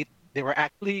compete, they were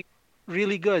actually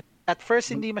really good. At first,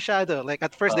 hindi masyado. Like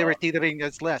at first, they were teetering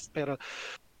as less, pero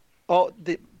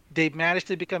they managed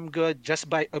to become good just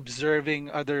by observing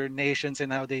other nations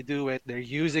and how they do it. They're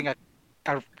using a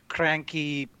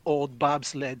cranky old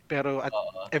bobsled, pero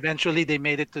eventually they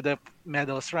made it to the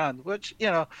medals round, which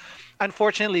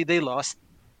unfortunately they lost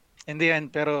in the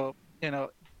end. Pero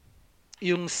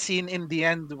yung scene in the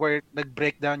end where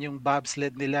nag-break down yung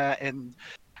bobsled nila and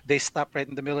they stopped right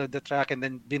in the middle of the track and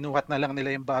then binuhat na lang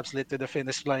nila yung bobsled to the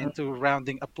finish line to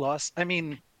rounding applause. I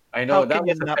mean, I know that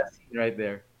was the best scene right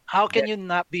there. How can you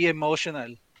not be emotional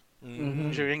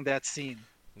during that scene?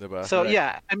 Diba? So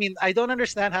yeah, I mean, I don't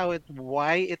understand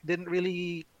why it didn't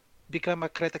really become a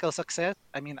critical success.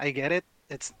 I mean, I get it.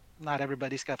 It's not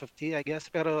everybody's cup of tea, I guess.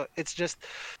 Pero it's just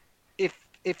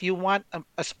if you want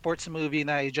a sports movie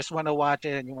now, you just want to watch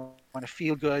it and you want to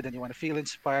feel good and you want to feel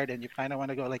inspired and you kind of want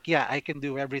to go like, yeah, I can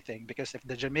do everything because if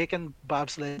the Jamaican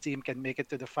bobsled team can make it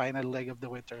to the final leg of the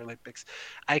Winter Olympics,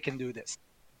 I can do this.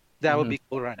 That would be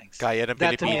Cool Runnings. Kaya ng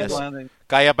That to me is Pilipinas. one of the-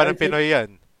 Kaya pa ng Pinoy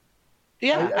yan.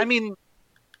 Yeah, I mean,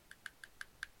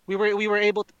 we were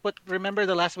able to remember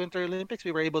the last Winter Olympics,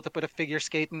 we were able to put a figure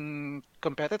skating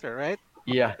competitor, right?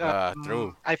 Yeah.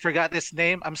 True. I forgot his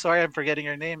name. I'm sorry, I'm forgetting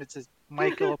your name. It's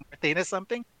Michael Martinez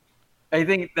something. I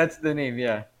think that's the name,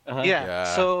 yeah.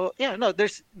 Yeah. So no,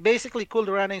 there's basically Cool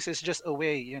Runnings is just a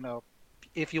way,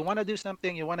 if you want to do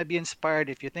something, you want to be inspired.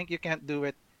 If you think you can't do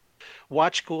it,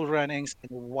 watch Cool Runnings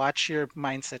and watch your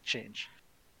mindset change.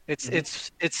 It's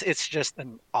just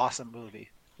an awesome movie,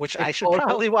 which I should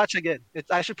probably watch again.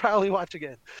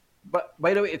 But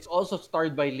by the way, it's also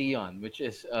starred by Leon, which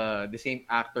is the same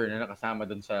actor na nakasama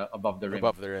dun sa Above the Rim.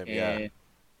 Above the Rim, yeah.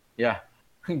 Yeah.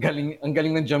 Ang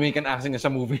galing ng Jamaican accent niya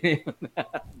sa movie na yun.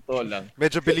 Totoo lang.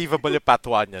 Medyo believable yung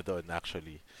patwa niya doon,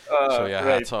 actually. So yeah,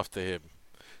 hats off to him.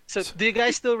 So do you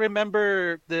guys still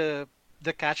remember the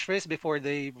catchphrase before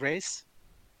they race?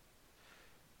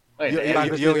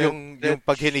 Yung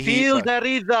pag hinihipa. Feel the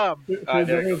rhythm.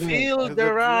 Feel the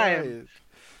rhyme.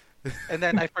 And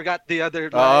then I forgot the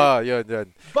other line. Yun.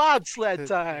 Bobsled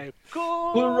time.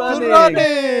 Cool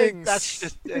Runnings.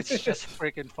 It's just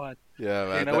freaking fun. Yeah,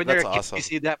 man. When you're that's a kid, awesome. you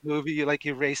see that movie, you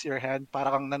raise your hand, para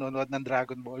kang nanonood ng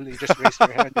Dragon Ball. You just raise your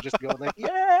hand, you just go like,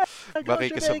 yeah, go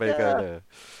Makikisabay ka Jamaica.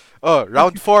 na.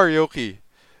 Round 4, Yoki.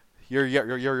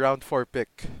 Your round 4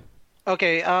 pick.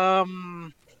 Okay,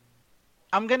 I'm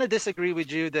gonna disagree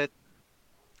with you that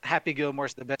Happy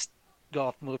Gilmore's the best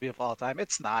golf movie of all time.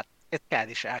 It's not. It's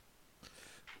Caddyshack.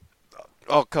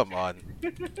 Oh, come on.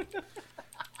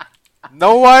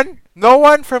 No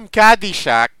one from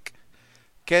Caddyshack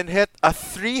can hit a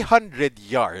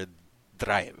 300-yard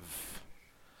drive.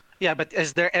 Yeah, but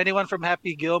is there anyone from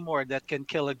Happy Gilmore that can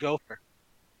kill a gopher?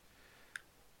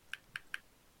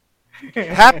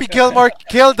 Happy Gilmore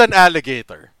killed an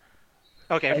alligator.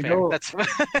 Okay, fair. know. That's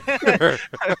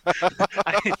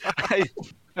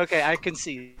okay. I can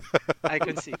see.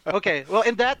 Okay, well,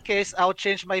 in that case, I'll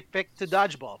change my pick to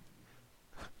dodgeball.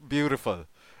 Beautiful.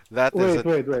 That is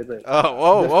Wait.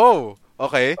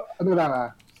 Okay. Ano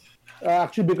lang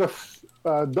actually, because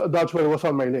Dodgeball was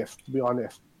on my list, to be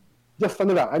honest. Just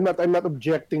ano lang, I'm not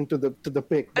objecting to the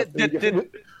pick. But we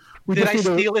Did just I need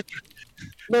steal it?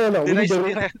 No. Did We I need steal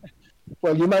it?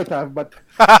 well, you might have, but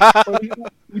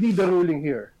we need the ruling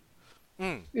here.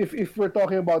 If we're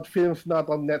talking about films not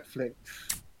on Netflix,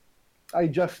 I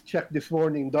just checked this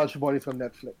morning. Dodgeball is on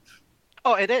Netflix.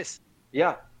 Oh, it is.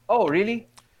 Yeah. Oh, really?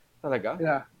 Talaga?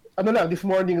 Yeah. Ano lang, this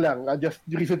morning lang. I just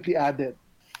recently added.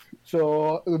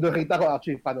 So, nakita ko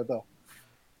actually paano to.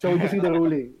 So, we just need the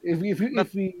ruling. If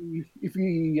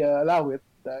we allow it,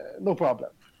 no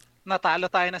problem. Natalo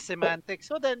tayo na semantics.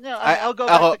 So then, I'll go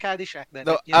back to Caddyshack then.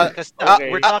 No, Because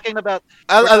we're talking about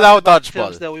I'll we're talking allow about Dodgeball.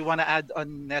 films that we want to add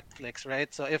on Netflix,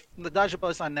 right? So if the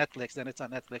Dodgeball is on Netflix, then it's on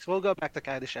Netflix. We'll go back to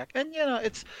Caddyshack, and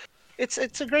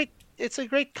it's a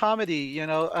great comedy.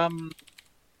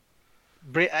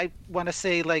 I want to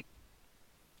say like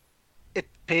it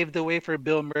paved the way for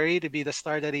Bill Murray to be the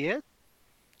star that he is.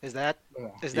 Is that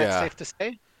Yeah. is that Yeah, safe to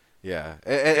say? yeah.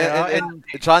 You know, And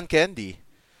John Candy,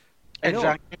 I and know.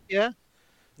 Jean, yeah,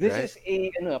 This right?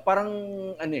 is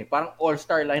parang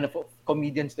all-star line of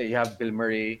comedians there. You have Bill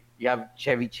Murray, you have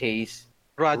Chevy Chase,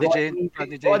 Rodney Rodney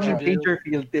Yeah. Dangerfield.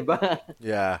 Dangerfield, diba?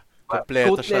 Yeah,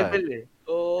 kompleto Goat siya. level eh.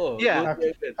 Oo, Yeah,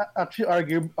 goat Actually,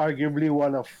 level. arguably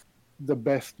one of the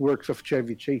best works of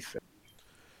Chevy Chase.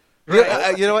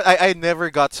 right. You know what? I never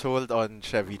got sold on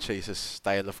Chevy Chase's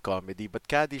style of comedy, but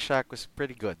Caddyshack was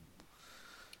pretty good.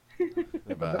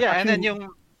 Diba? Yeah, and then Actually,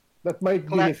 yung that might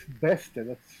be cla- his best.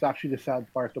 That's actually the sad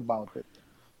part about it.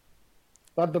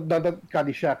 Not that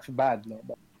Caddyshack's bad, no,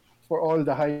 but for all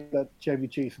the hype that Chevy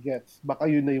Chase gets, baka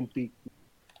yun na yung peak.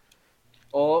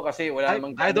 Oo, kasi wala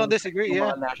namang I don't ganong disagree. yung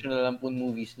Yeah, mga national lampoon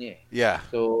movies niya eh. Yeah,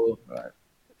 So, Right.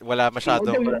 speaking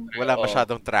of wala oo.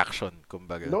 masyadong traction,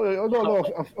 kumbaga. No.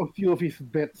 A few of his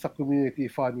bets sa community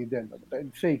funny then. But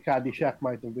I'd say Caddyshack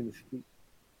might have been his peak.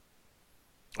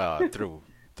 True,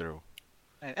 true.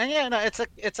 and yeah, no, it's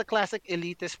a classic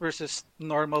elitist versus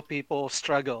normal people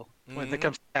struggle when it Mhm.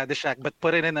 comes to Caddyshack, but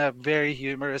put it in a very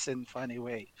humorous and funny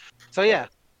way. So yeah,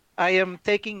 I am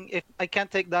taking if I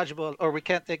can't take dodgeball or we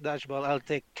can't take dodgeball, I'll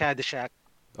take Caddyshack,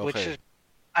 which Okay, is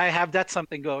I have that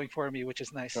something going for me, which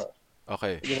is nice.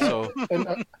 okay. You know, So,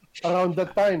 and around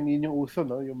that time, yun yung uso,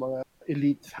 no? Yung mga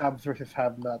elites, haves versus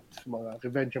have-nots, mga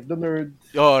Revenge of the Nerds,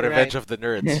 Revenge Right. of the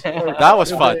Nerds. or That was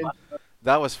fun. Revenge,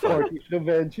 That was fun. Forties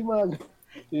Revenge, yun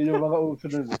yung mga uso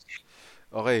nun.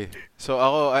 Okay. So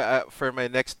for my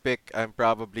next pick, I'm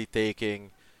probably taking.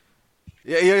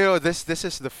 Yeah, this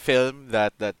is the film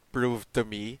that proved to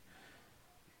me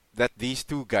that these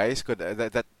two guys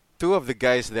that two of the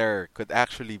guys there could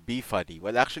actually be funny.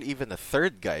 Well, actually, even a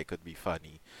third guy could be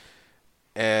funny.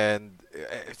 And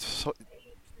it's so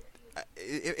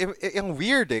yung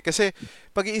weird eh kasi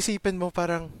pag-iisipin mo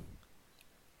parang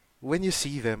when you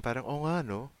see them parang oh nga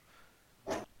no,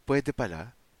 pwede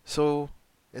pala. So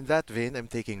in that vein,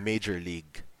 I'm taking Major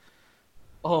League.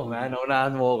 Oh man,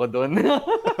 naunahan mo ako dun.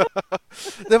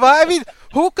 Diba? I mean,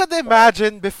 who could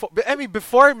imagine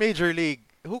before Major League,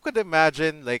 who could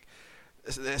imagine like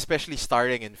especially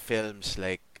starring in films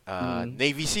like Mhm.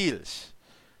 Navy SEALs,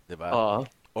 diba? Oo.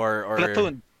 Or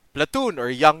Platoon. Platoon or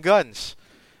Young Guns.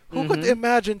 Who could Mhm.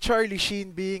 imagine Charlie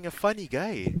Sheen being a funny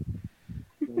guy?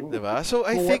 Diba? So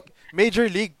I Kung think Major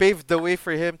League paved the way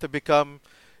for him to become,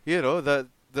 the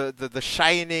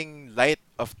shining light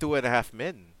of Two and a Half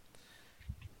Men.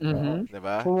 Mhm.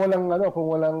 Diba? kung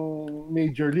walang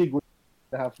Major League, wala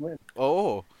half men.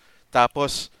 Oo.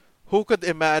 Tapos, who could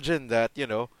imagine that,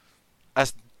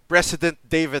 as President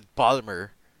David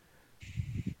Palmer,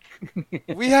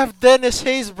 we have Dennis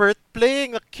Haysbert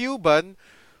playing a Cuban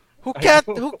who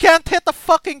can't hit a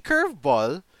fucking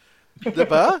curveball.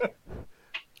 Diba?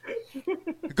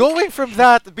 Going from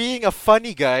that being a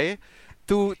funny guy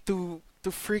to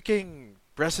freaking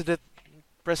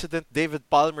President David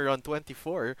Palmer on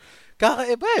 24.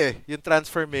 Kakaiba eh, yung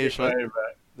transformation.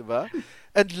 Diba?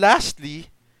 And lastly,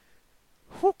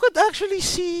 who could actually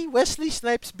see Wesley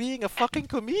Snipes being a fucking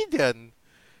comedian?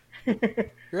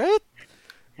 Right?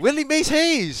 Willie Mays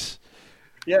Hayes.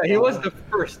 Yeah, he was the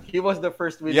first. He was the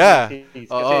first with Yeah. Macy's.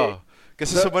 Oo.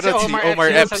 Kasi sumunod si Omar Omar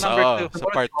Epps Epps sa number two. sa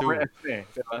part 2.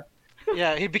 Diba?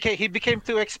 Yeah, he became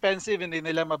too expensive, hindi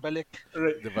nila mabalik.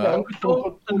 Diba? Ang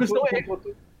gusto ko eh.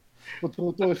 Kung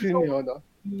tutusin yun, no?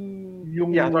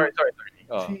 Yung Yeah, sorry.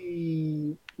 Oh.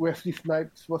 si Wesley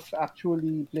Snipes was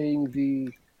actually playing the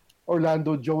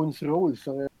Orlando Jones role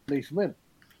sa replacement.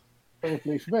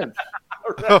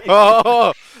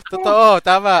 Oo. Totoo.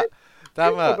 Tama.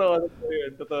 Tama.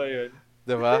 Totoo yun.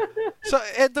 Diba? So,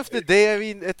 end of the day, I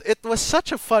mean, it was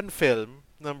such a fun film,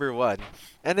 number one.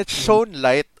 And it's shone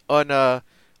light on a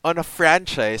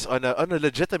franchise, on a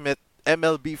legitimate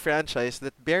MLB franchise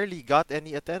that barely got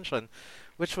any attention,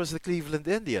 which was the Cleveland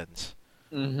Indians.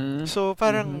 Mhm. So,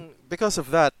 parang, because of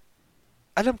that,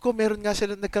 alam ko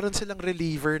nagkaroon silang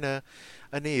reliever na,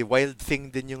 Wild Thing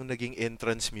din yung naging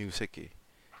entrance music eh.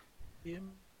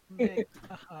 You make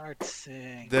my heart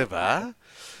sing. Diba?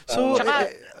 So,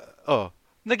 Tsaka- oh.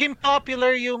 Naging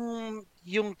popular yung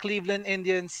Cleveland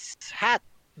Indians hat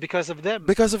because of them.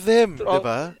 Because of them, Oh.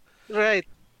 diba? Right.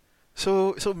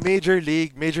 So Major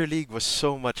League was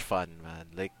so much fun, man.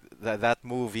 Like that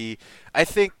movie, I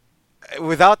think,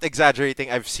 without exaggerating,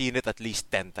 I've seen it at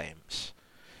least 10 times,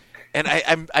 and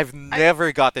I've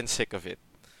never gotten sick of it.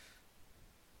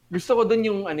 Gusto ko dun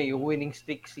yung winning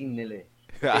stick scene nila eh.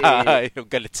 Yung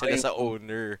galit sila sa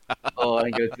owner. Oo,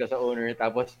 nag-girls ka sa owner.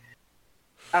 Tapos,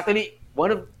 actually,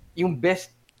 one of yung best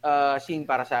scene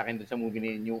para sa akin dun sa movie na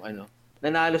yun, yung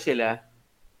nanalo sila.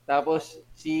 Tapos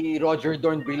si Roger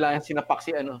Dorn bigla sinapak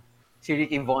si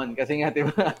Ricky Vaughn kasi nga 'di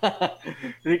ba?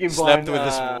 Ricky Vaughn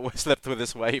slept with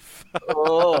his wife.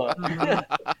 Oo.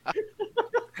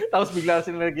 Tapos bigla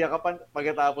sila nagyakapan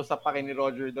pagkatapos sa pakin ni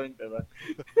Roger Dorn, 'di ba?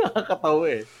 Nakakatawa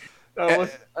eh. Tapos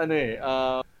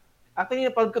actually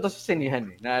napanood ko to sa sinihan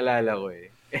naalala ko eh.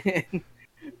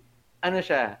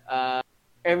 Siya,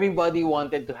 everybody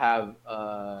wanted to have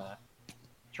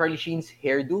Charlie Sheen's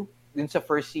hairdo dun sa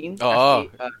first scene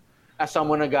as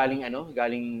someone na galing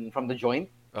from the joint.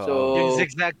 So yung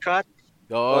zigzag cut.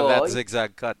 That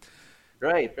zigzag cut.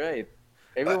 Right.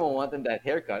 Everyone wanted that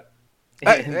haircut.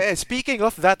 Speaking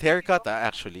of that haircut,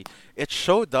 actually, it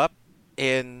showed up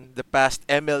in the past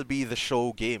MLB The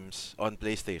Show games on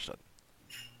PlayStation.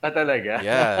 Talaga?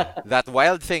 Yeah, that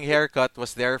Wild Thing haircut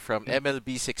was there from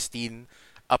MLB 16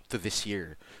 up to this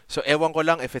year. So, ewan ko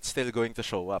lang if it's still going to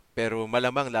show up. Pero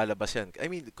malamang lalabas yan. I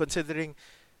mean, considering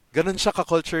ganun siya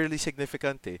ka-culturally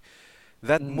significant eh.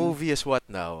 That movie is what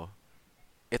now?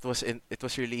 It was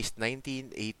released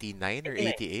 1989 or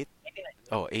 88?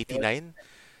 Oh, 89?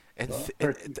 And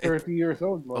 30 years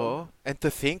old, man. Oh, and to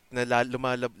think na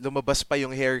lumabas pa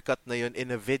yung haircut na yun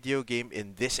in a video game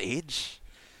in this age?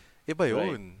 Iba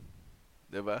yun.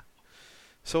 Right. Diba?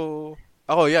 So,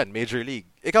 ako yan, Major League.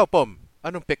 Ikaw, Pom,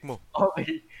 anong pick mo?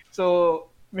 Okay. So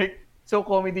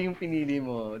comedy yung pinili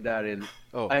mo, Daryl.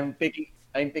 Oh. I'm picking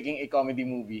a comedy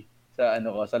movie sa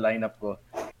sa lineup ko.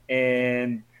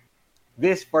 And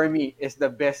this for me is the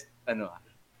best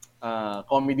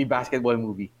comedy basketball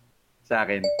movie sa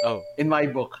akin. Oh. In my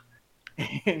book.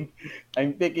 And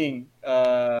I'm picking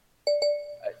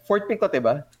fourth pick ko,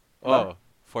 diba? Oh,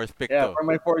 fourth pick yeah, to. for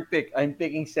my fourth pick, I'm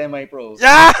picking Semi-Pro.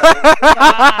 Yeah!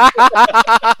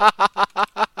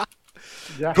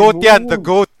 Goat yan, the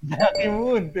goat. Jackie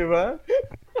Moon, diba?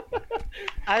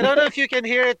 I don't know if you can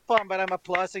hear it, Pom, but I'm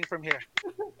applauding from here.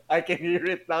 I can hear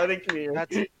it loud and clear.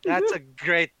 That's a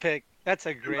great pick. That's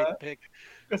a great pick.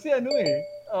 Kasi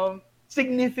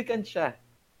significant siya.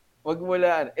 Wag mo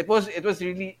lang. It was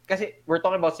really, kasi we're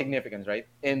talking about significance, right?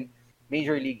 And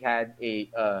Major League has a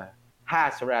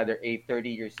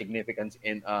 30-year significance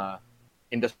in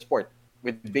the sport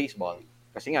with baseball.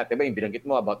 Kasi nga, diba, yung binanggit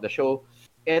mo about the show.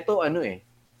 Ito on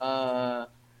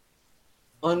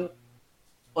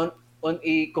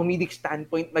a comedic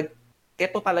standpoint,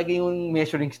 ito talaga yung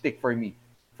measuring stick for me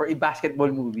for a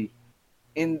basketball movie.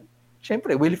 And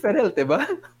syempre, Will Ferrell, diba?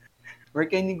 Where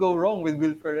can you go wrong with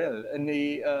Will Ferrell in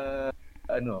a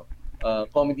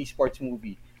comedy sports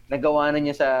movie? Nagawa na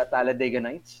niya sa Talladega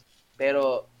Nights,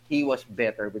 pero he was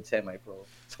better with Semi-Pro.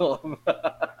 So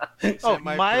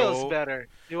miles better.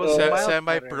 He was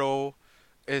Semi-Pro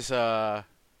is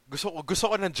gusto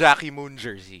ko ng Jackie Moon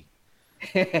jersey.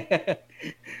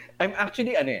 I'm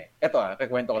actually ito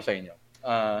kikwento ko sa inyo.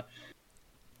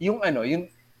 Yung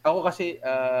ako kasi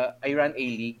I ran a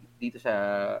league dito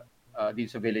sa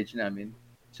village namin.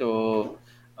 So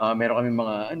meron kami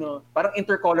mga parang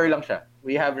intercolor lang siya.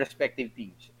 We have respective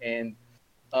teams. And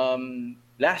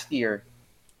last year,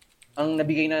 ang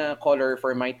nabigay na color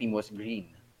for my team was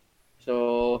green.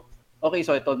 So okay,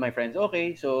 so I told my friends,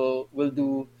 okay, so we'll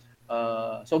do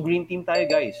so green team tayo,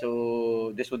 guys.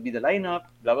 So this would be the lineup,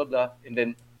 blah blah blah. And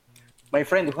then my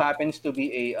friend who happens to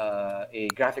be a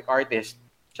graphic artist,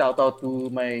 shout out to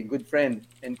my good friend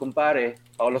and kumpare,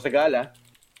 Paolo Sagala,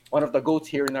 one of the goats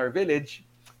here in our village.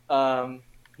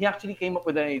 He actually came up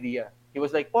with an idea. He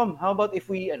was like, "Pom, how about if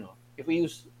we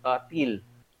use teal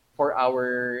for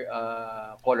our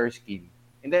color scheme?"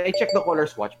 And then I checked the color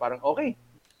swatch, parang okay.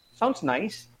 Sounds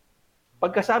nice.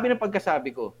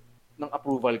 Pagkasabi ko ng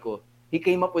approval ko, he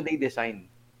came up with a design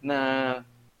na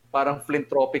parang Flint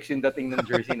Tropics yung dating ng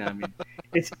jersey namin.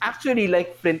 It's actually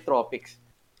like Flint Tropics.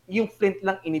 Yung Flint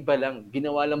lang, iniba lang.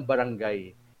 Ginawa lang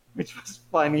barangay. Which was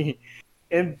funny.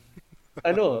 And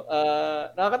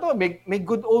nakakatawa. May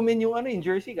good omen yung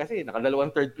jersey kasi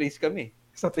nakadalawang third place kami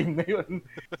sa team na yun.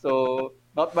 So,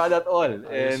 not bad at all.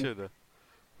 And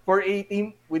for a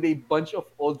team with a bunch of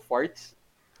old farts,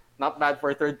 not bad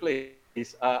for third place.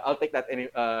 I'll take that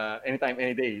anytime,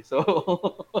 any day. So,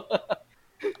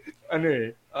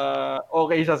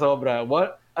 okay siya sobra.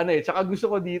 Tsaka gusto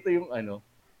ko dito yung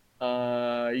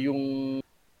yung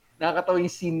nakakatawa yung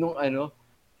scene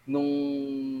nung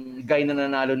guy na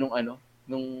nanalo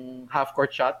nung half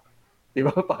court shot. 'Di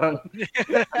ba? Parang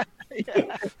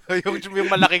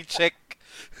yung malaking check.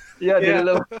 Yeah,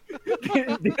 dinala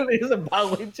sa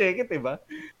bago yung check it, 'di ba?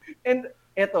 And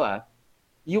eto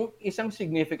yung isang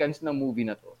significance ng movie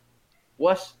na to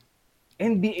was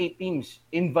NBA teams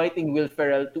inviting Will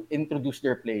Ferrell to introduce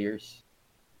their players.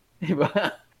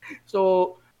 Diba?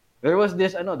 So there was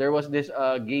this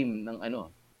game ng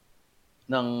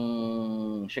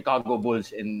Chicago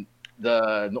Bulls and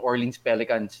the New Orleans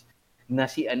Pelicans na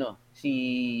si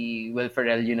Will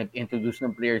Ferrell yung nag-introduce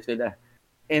ng players nila.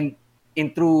 And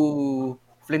in true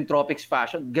philanthropics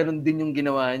fashion, ganun din yung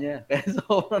ginawa niya. Kaya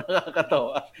sobrang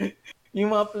nakakatawa.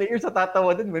 Yung mga players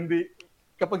natatawa din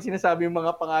kapag sinasabi yung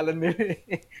mga pangalan nila.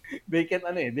 They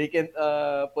can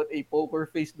put a poker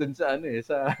face dun sa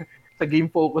game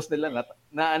focus nila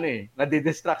na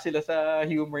distract sila sa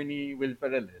humor ni Will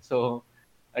Ferrell. So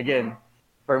again,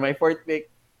 for my fourth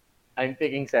pick, I'm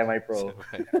picking semi-pro.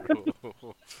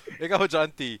 Semi-pro. Ikaw, John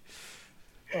T.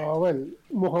 Well,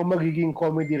 mukhang magiging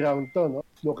comedy round to, no?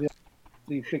 Looking at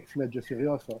 3 picks, medyo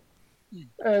seryoso.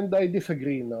 And I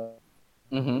disagree, no?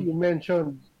 Mm-hmm. You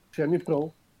mentioned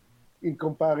semi-pro in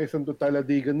comparison to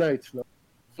Talladega Nights, no?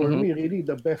 For me, really,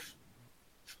 the best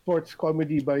sports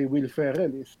comedy by Will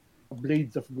Ferrell is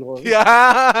Blades of Glory.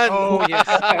 Yan! Oh, yes.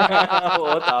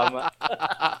 Oo, tama.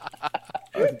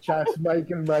 Chas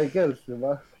Michaels, di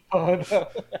ba?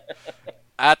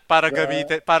 At para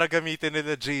gamitin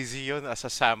nila Jay-Z yun as a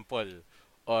sample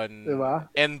on Diba?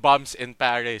 N-Bombs in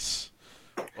Paris.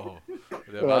 Oh,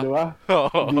 diba?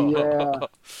 Diba?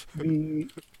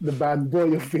 The bad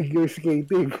boy of figure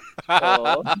skating.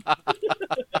 Oo.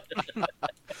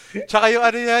 Tsaka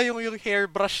yung yung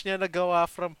hairbrush niya nagawa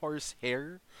from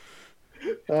horsehair.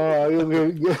 Yung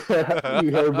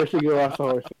hairbrush yung gawa sa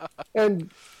horse. And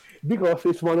because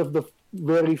it's one of the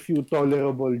very few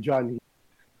tolerable Johnny.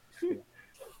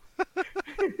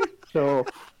 So,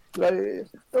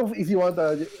 if you want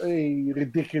a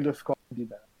ridiculous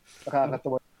comedy na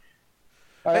nakakatawa,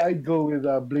 I'd go with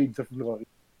Blades of Glory.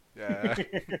 Yeah.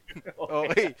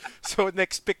 Okay. So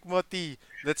next pick mo, T.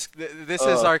 This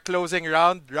is our closing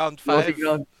round, round 5.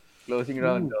 Closing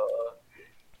round.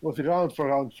 Closing round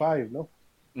for round 5, no?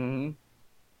 Mm-hmm.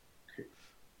 Okay.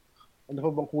 Ano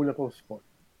ba bang kulang kong sport?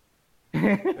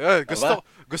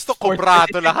 Gusto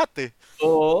kobrado lahat eh.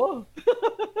 Oo.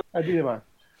 Di naman.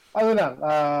 Ano lang,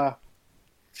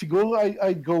 siguro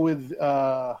I'd go with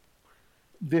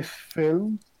this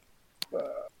film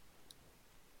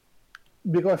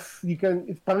because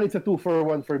it's a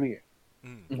 2-for-1 for me.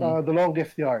 Mm-hmm. The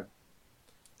Longest Yard.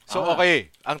 So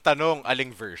okay, ang tanong,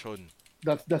 aling version?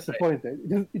 That's the point.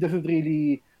 It doesn't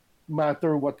really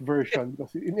matter what version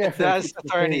because in essence,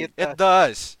 it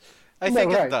does. I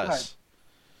think it does.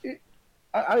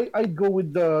 Right. I'd go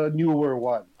with the newer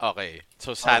one. Okay,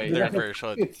 so Sandler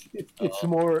version.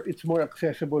 It's more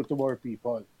accessible to more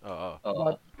people.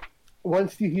 But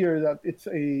once you hear that it's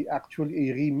actually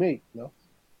a remake, no?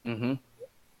 Mm-hmm.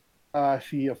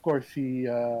 She Burt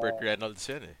Reynolds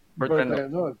yun eh. Burt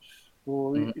Reynolds.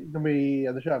 So may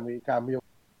cameo.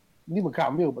 Hindi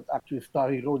mag-cameo but actually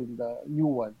starring role in the new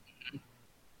one.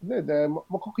 Then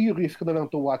mako-curious ka na lang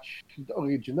to watch the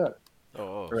original.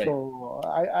 Right. So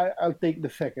I'll take the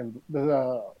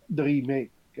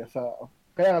remake kasi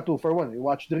kaya nga 2-for-1. You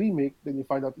watch the remake, then you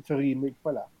find out it's a remake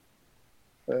pala.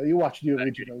 You watch the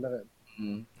original na rin.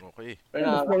 Okay. And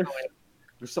of course,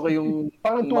 gusto ko yung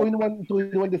parang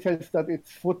 2-in-1 defense that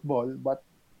it's football, but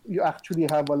you actually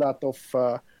have a lot of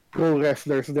pro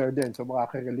wrestlers there din, so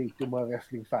makaka-relate yung mga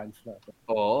wrestling fans natin.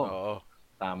 Oo.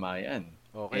 Tama yan.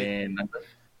 Okay. And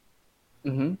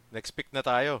next pick na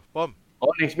tayo. Pom.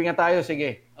 Next pick na tayo.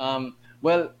 Sige.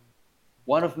 Well,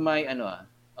 one of my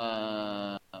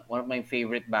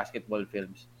favorite basketball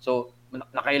films. So,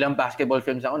 nakailang basketball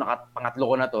films ako, pangatlo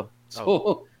ko na to. So,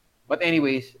 but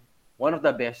anyways, one of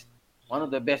the best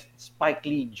Spike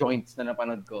Lee joints na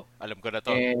napanood ko. Alam ko na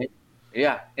to.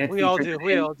 And we all do.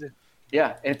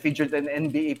 Yeah, and it featured an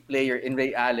NBA player in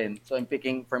Ray Allen. So I'm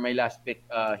picking for my last pick,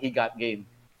 He Got Game.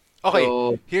 Okay,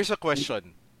 so, here's a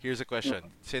question.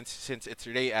 Since it's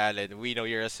Ray Allen, we know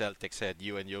you're a Celtics head.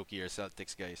 You and Yoki are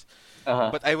Celtics guys.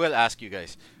 But I will ask you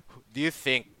guys, do you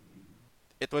think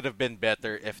it would have been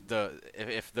better if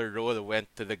the role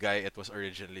went to the guy it was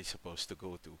originally supposed to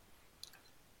go to?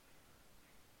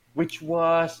 Which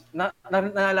was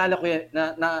naalala ko yan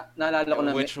naalala ko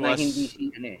na hindi si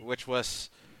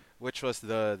which was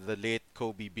the late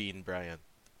Kobe Bean Bryant.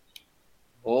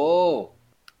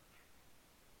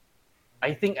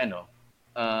 I think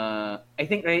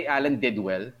Ray Allen did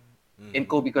well and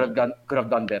Kobe could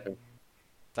have done better.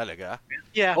 Talaga?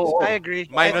 Yeah, I agree.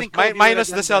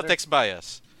 Minus the Celtics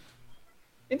bias.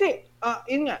 Hindi,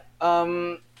 yun nga.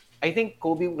 I think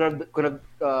Kobe could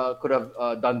have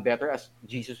done better as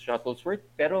Jesus Shuttlesworth,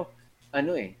 pero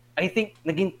I think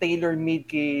naging tailor-made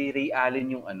kay Ray Allen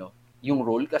yung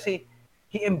role kasi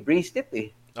he embraced it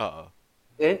eh.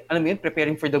 And alam mo yun,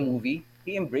 preparing for the movie,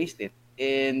 he embraced it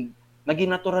and naging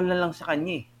natural na lang sa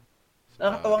kanya eh.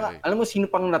 Nakakatawa nga. Okay. Alam mo sino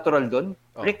pang natural doon?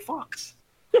 Oh. Rick Fox.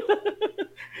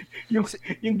 yung,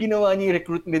 yung ginawa niya yung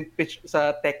recruitment pitch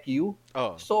sa TechU,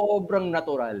 Oh. sobrang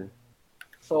natural.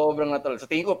 Sobrang natural. Sa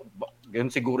tingin ko, ganun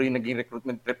siguro yung naging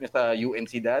recruitment trip niya sa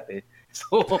UNC dati.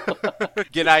 So,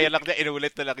 Ginaya lang niya,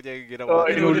 inulit na lang niya yung ginawa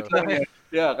niya. inulit no? lang niya.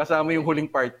 Yeah, kasama yung huling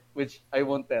part, which I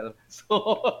won't tell. So,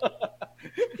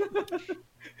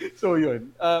 so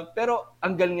yun. Pero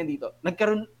ang galing niya dito.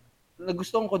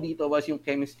 Nagustuhan ko dito was yung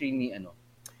chemistry ni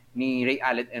Ray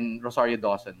Allen and Rosario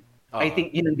Dawson. I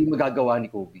think yun ang di magagawa ni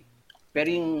Kobe.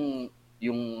 Pero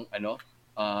yung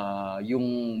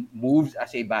moves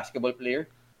as a basketball player,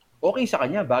 okay sa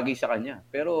kanya, bagay sa kanya.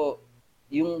 Pero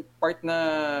yung part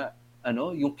na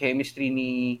yung chemistry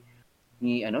ni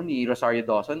Rosario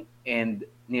Dawson and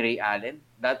ni Ray Allen,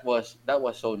 that was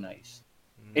so nice.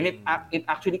 And it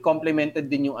actually complemented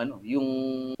din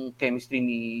yung chemistry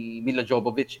ni Mila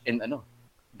Jovovich and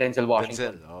Denzel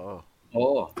Washington.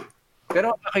 Oo.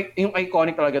 Pero yung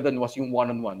iconic talaga doon was yung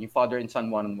one-on-one, yung father and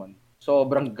son one-on-one.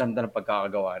 Sobrang ganda ng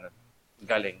pagkakagawa nun.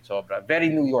 Galing, sobra. Very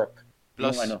New York.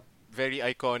 Plus, yung very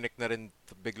iconic na rin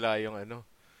bigla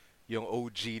yung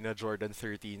OG na Jordan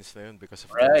 13s na yun because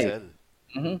of Denzel.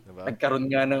 Mm-hmm. Diba? Nagkaroon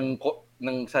nga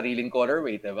ng sariling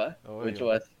colorway, diba? Which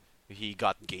was... He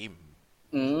got game.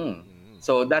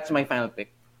 So, that's my final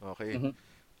pick. Okay.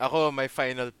 Ako, my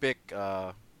final pick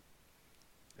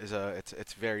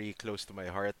it's very close to my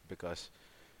heart because,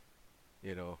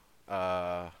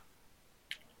 I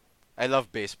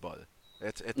love baseball.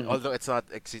 Although it's not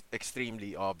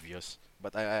extremely obvious,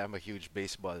 but I am a huge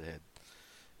baseball head.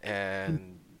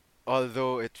 And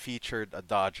although it featured a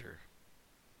Dodger,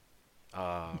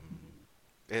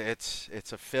 it's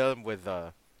a film with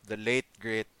the late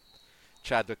great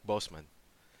Chadwick Boseman.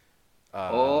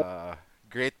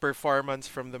 Great performance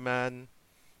from the man.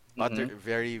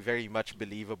 Very, very much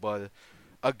believable.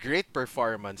 A great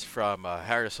performance from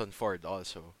Harrison Ford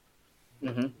also.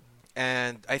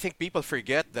 And I think people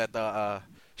forget that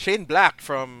Shane Black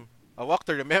from A Walk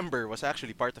to Remember was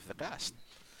actually part of the cast.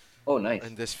 Oh, nice.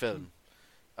 In this film.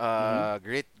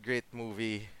 Great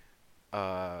movie.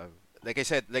 Like I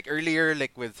said, like earlier,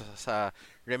 like with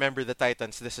Remember the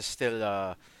Titans, this is still,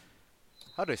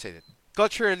 how do I say it?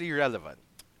 Culturally relevant.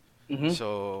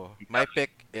 So, my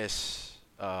pick is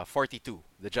 42,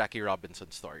 the Jackie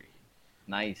Robinson story.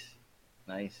 Nice.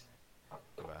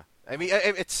 Diba? I mean,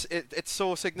 it's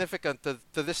so significant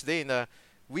to this day na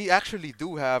we actually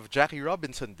do have Jackie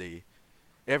Robinson Day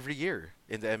every year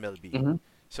in the MLB.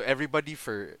 So everybody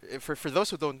for those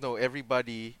who don't know,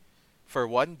 everybody for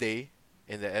one day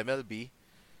in the MLB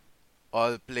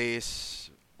all plays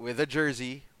with a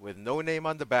jersey with no name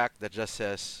on the back that just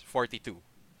says 42.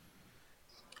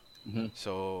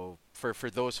 So for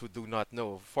those who do not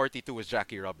know, 42 is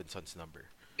Jackie Robinson's number.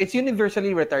 It's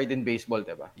universally retired in baseball,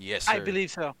 diba? Yes, sir. I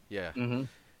believe so. Yeah.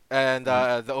 And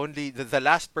the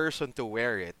last person to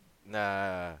wear it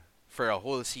for a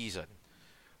whole season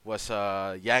was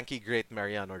Yankee great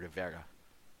Mariano Rivera.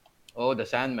 Oh, the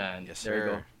Sandman. Yes, there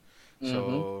sir. You go.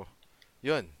 So,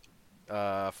 yun.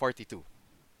 42.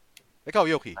 Ikaw,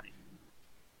 Yoki.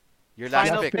 Your last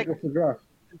Final pick. pick. Of the draft.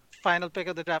 Final pick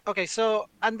of the draft. Okay, so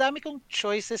ang dami kong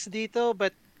choices dito,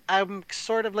 but I'm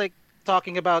sort of like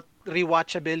talking about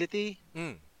rewatchability,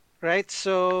 right?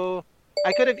 So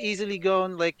I could have easily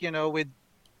gone like, with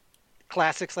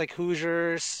classics like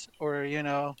Hoosiers or,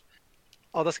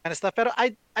 all this kind of stuff. Pero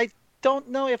I don't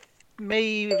know if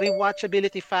may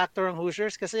rewatchability factor on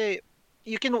Hoosiers kasi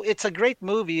it's a great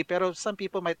movie, pero some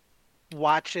people might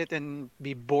watch it and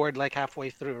be bored like halfway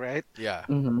through, right? Yeah.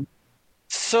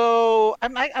 So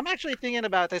I'm actually thinking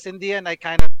about this. In the end, I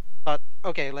kind of thought,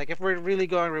 okay, like if we're really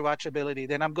going rewatchability,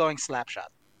 then I'm going Slapshot.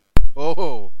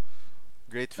 Oh,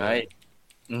 great film. Right.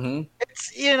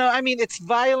 It's it's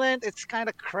violent. It's kind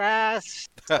of crass.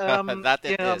 That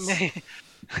it is.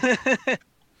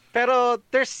 Pero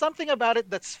there's something about it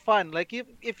that's fun. Like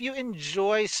if you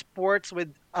enjoy sports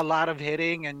with a lot of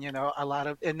hitting and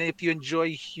and if you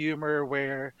enjoy humor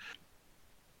where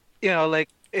like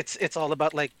it's all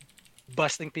about like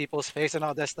busting people's face and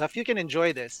all that stuff, you can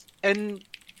enjoy this. And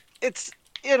it's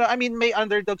may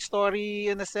underdog story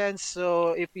in a sense.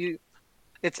 So if you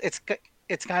it's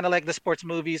kind of like the sports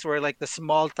movies where like the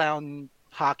small town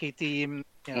hockey team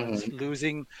is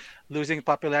losing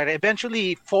popularity,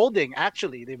 eventually folding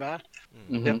actually, diba?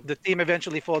 The team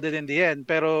eventually folded in the end,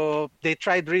 pero they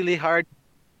tried really hard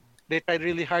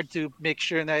to make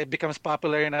sure that it becomes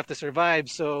popular enough to survive.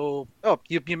 So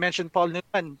you mentioned Paul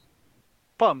Newman,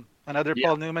 another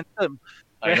Paul Newman film.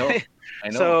 I know.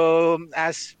 So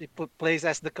as he plays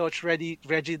as the coach Reggie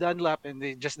Dunlap, and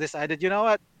they just decided, you know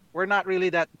what, we're not really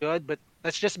that good, but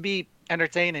let's just be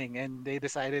entertaining, and they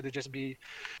decided to just be,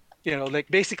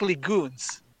 like basically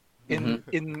goons in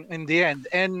the end.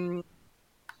 And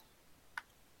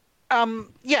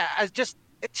yeah,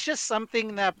 it's just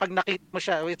something na pag nakita mo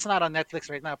siya, it's not on Netflix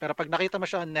right now, pero pag nakita mo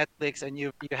siya on Netflix and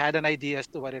you had an idea as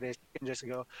to what it is, you can just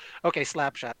go, okay,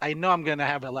 Slapshot. I know I'm gonna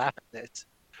have a laugh at this,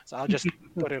 so I'll just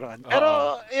put it on.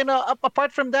 Pero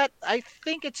apart from that, I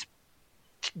think it's,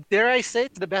 dare I say,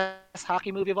 it's the best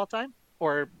hockey movie of all time,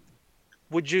 or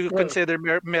would you consider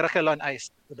Miracle on Ice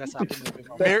the best hockey movie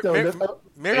of all time?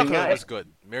 Miracle was good.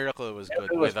 Miracle was good.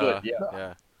 It was good, yeah.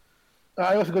 Yeah.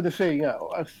 I was going to say,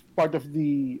 as part of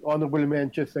the honorable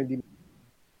mentions,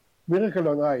 Miracle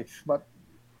on Ice, but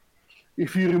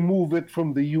if you remove it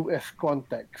from the U.S.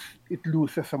 context, it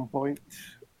loses some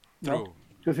points. True.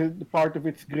 Because part of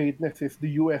its greatness is the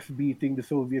U.S. beating the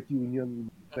Soviet Union.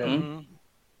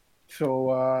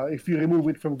 So if you remove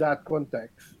it from that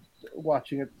context,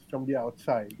 watching it from the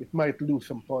outside, it might lose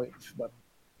some points. But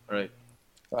Right.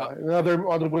 Another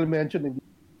honorable mention in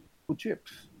Blue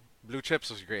Chips. Blue Chips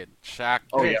was great. Shaq,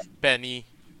 Penny,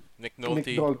 Nick Nolte.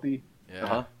 Nick Nolte.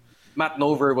 Yeah. Matt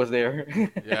Nover was there.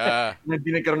 Yeah.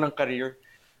 Hindi nagkaroon ng career,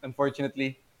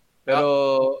 unfortunately.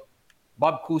 Pero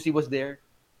Bob Cousy was there.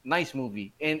 Nice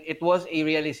movie. And it was a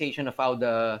realization of how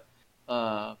the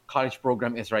college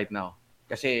program is right now.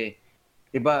 Kasi,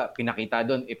 diba, pinakita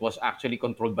doon, it was actually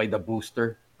controlled by the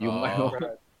booster. Yung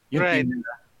yung Right. team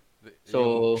nila.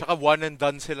 So, Tsaka one and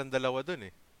done silang dalawa dun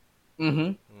eh.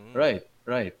 Right.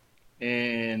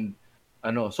 And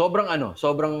sobrang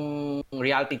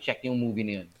reality check yung movie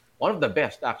na yun. One of the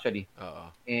best actually.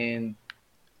 And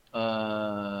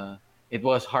it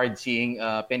was hard seeing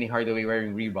Penny Hardaway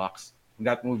wearing Reeboks in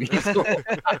that movie. So,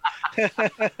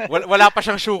 Wala pa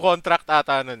siyang shoe contract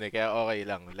ata nun eh, kaya okay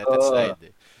lang. Let it slide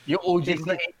eh. yung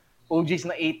OGs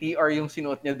na ATR yung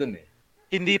sinuot niya dun eh.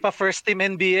 Hindi pa first team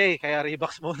NBA, kaya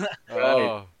Reeboks muna.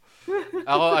 Oo.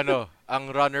 Ako ang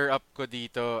runner-up ko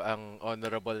dito, ang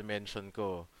honorable mention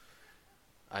ko,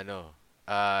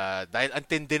 dahil ang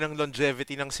tindi ng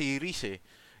longevity ng series eh,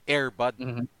 Air Bud.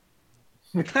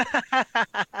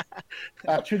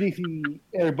 Actually, si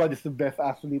Air Bud is the best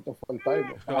athlete of all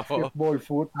time. Basketball,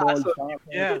 football, soccer.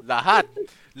 Yeah.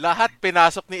 Lahat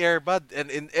pinasok ni Air Bud, and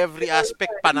in every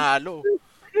aspect panalo.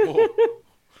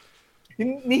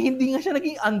 Hindi nga siya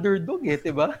naging underdog eh,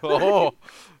 diba? Oo.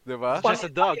 Diba? Just a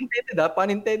dog. Pun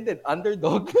intended,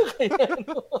 underdog.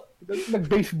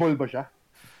 Nag-baseball ba siya?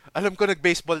 Alam ko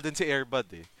nag-baseball din si Air Bud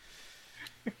eh.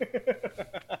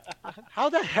 How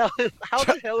the hell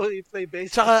will he play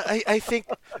baseball? Tsaka I think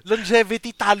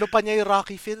longevity talo pa niya yung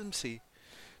Rocky films eh.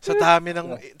 Sa dami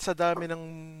ng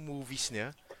movies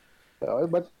niya.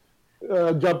 But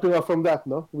jumping off from that,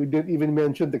 we didn't even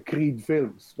mention the Creed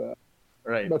films.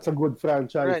 Right. That's a good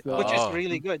franchise. Right, which is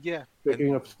really good, yeah.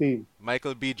 Picking up steam.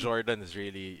 Michael B. Jordan is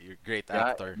really a great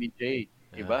actor. BJ,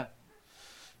 diba?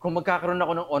 Kung magkakaroon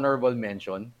ako ng honorable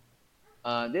mention,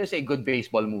 there's a good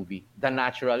baseball movie, The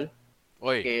Natural,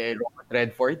 kay Robert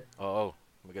Redford. Oo,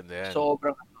 maganda yan.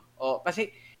 Sobrang, kasi,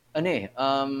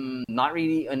 not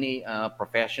really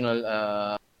professional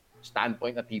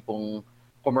standpoint na tipong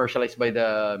commercialized by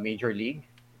the Major League,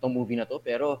 itong movie na to,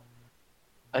 pero,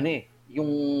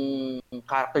 yung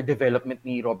character development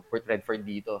ni Robert Redford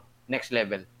dito, next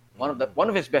level. One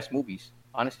of his best movies,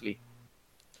 honestly.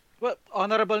 Well,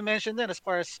 honorable mention then as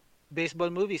far as baseball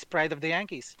movies, Pride of the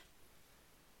Yankees.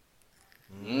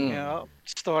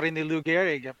 Story ni Lou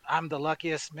Gehrig. I'm the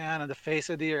luckiest man on the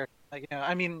face of the earth.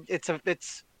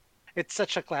 It's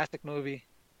such a classic movie.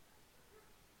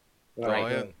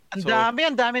 Right. Ang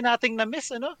dami nating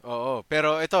na-miss, ano? Oo,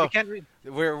 pero ito,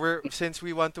 we're since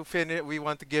we want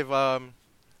to give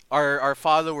our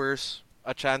followers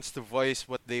a chance to voice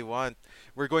what they want.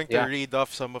 We're going to read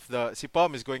off some of si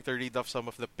Pom is going to read off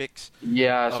some of the picks.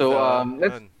 Yeah, so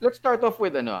let's start off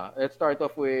with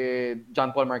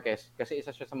John Paul Marquez kasi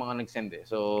isa siya sa mga nag-send eh.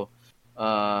 So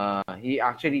he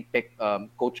actually picked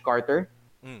Coach Carter,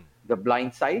 The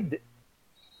Blind Side,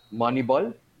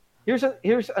 Moneyball.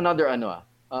 Here's another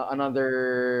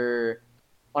another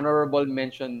honorable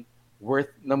mention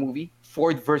worth na movie,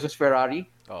 Ford versus Ferrari.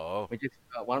 Which is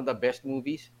one of the best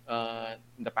movies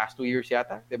in the past 2 years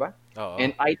yata, diba?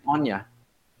 And I, Tonya.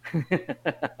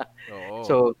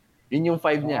 So, yun yung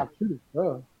 5 niya.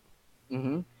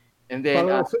 And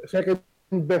then second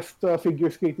best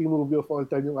figure skating movie of all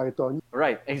time yung I, Tonya.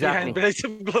 Right, exactly. Blades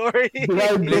of Glory.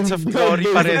 Blades of Glory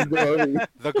pa rin.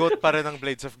 The GOAT pa rin ng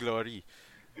Blades of Glory.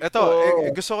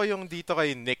 Ito, gusto ko yung dito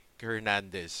kay Nick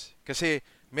Hernandez. Kasi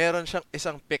meron siyang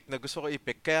isang pick na gusto ko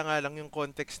i-pick. Kaya nga lang yung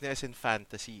context niya is in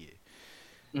fantasy eh.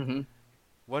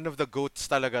 One of the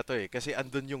GOATs talaga to eh. Kasi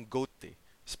andun yung GOAT eh.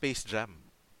 Space Jam.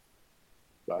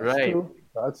 Right.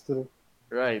 That's true.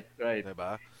 Right.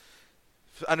 Diba?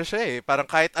 Ano siya parang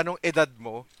kahit anong edad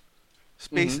mo,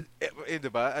 space,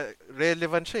 diba?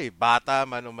 Relevant siya Bata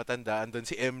man o matanda, andun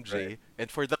si MJ. Right. And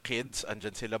for the kids,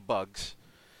 andyan sila Bugs.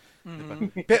 Diba?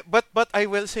 Mhm. But I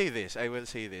will say this.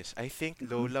 I think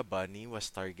Lola Bunny was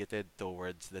targeted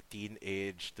towards the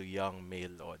teenage to young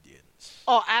male audience.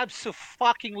 Oh,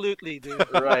 absolutely, dude.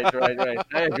 Right.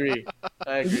 I agree.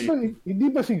 Hindi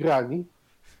ba si Granny?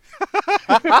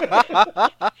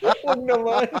 Huwag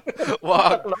naman.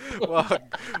 wag,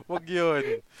 wag yun.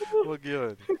 Wag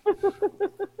yun.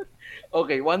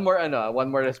 Okay, one more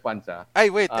response Ay,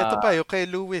 wait, ito Uh, pa, yung kay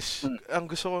Lewis. mm, Ang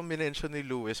gusto kong minention ni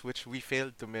Lewis, which we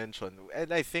failed to mention.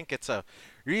 And I think it's a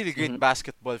really great mhm.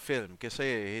 basketball film.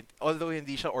 Kasi, although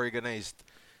hindi siya organized,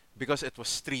 because it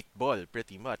was street ball,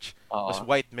 pretty much, was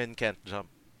Oo. White Men Can't Jump.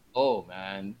 Oh,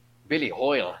 man. Billy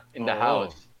Hoyle in the Oo.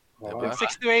 house. Diba?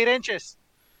 6 to 8 inches.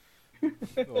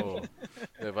 Oo.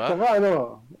 Diba? Saka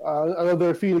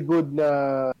another feel-good na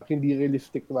hindi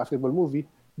realistic na basketball movie,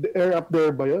 The Air Up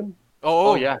There ba yun?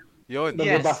 Oh, Oo. yeah. Yun.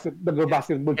 Yes.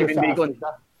 Nag-basketball siya Kevin sa Bacon. Africa.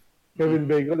 Kevin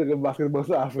Bacon, nag-basketball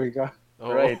sa Africa.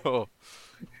 Oo. Right.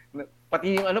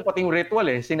 Pati yung ritual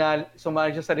sumali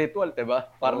siya sa ritual, 'di ba?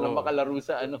 Para lang Oo. makalaro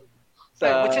sa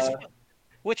Right,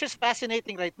 which is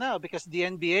fascinating right now because the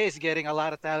NBA is getting a lot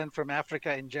of talent from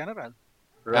Africa in general.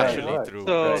 right. Actually, right. true.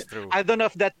 So That's true. I don't know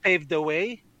if that paved the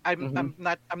way. Mhm.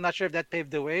 I'm not sure if that paved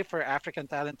the way for African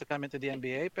talent to come into the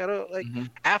NBA. Pero like Mhm.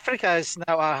 Africa is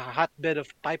now a hotbed of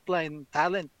pipeline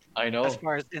talent I know. as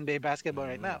far as NBA basketball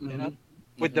right now. You know,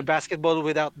 Mhm. with the basketball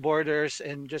without borders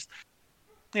and just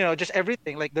just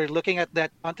everything. Like they're looking at that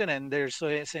continent, they're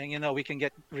saying we can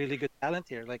get really good talent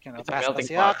here. Like It's a Pascal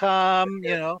melting pot. Siakam.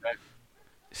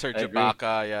 Serge I agree.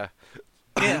 Ibaka, yeah.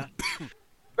 Yeah.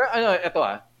 Pero ito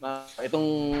itong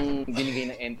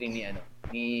binigay ng entry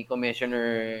ni Commissioner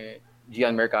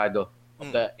Gian Mercado of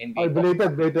the NBA. Ay,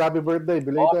 belated happy birthday,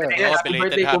 belated. Yes. Happy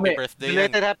birthday, Kume. birthday yan.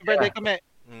 Belated happy birthday kami.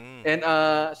 Mm. And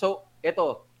so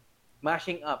ito,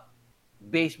 mashing up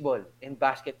baseball and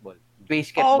basketball. Oh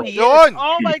Basketball. yes. Yun!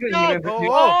 Oh my God. Oo.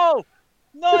 Oh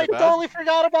no, I Diba? totally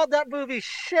forgot about that movie.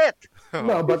 Shit.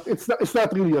 No, but it's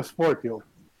not really a sport, yo.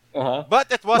 Uh-huh.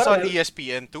 But it was on But-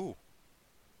 ESPN too.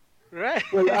 Right.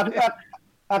 Well,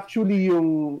 actually,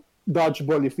 yung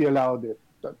dodgeball, if you allowed it,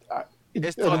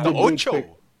 It's a on the great Ocho. pick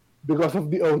because of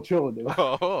the Ocho, di ba?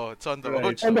 Oo, it's on the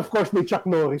Right. Ocho. And of course, may Chuck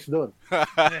Norris doon.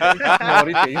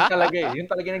 Norris Yun talaga Yun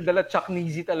talaga nagdala Chuck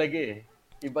Neezy talaga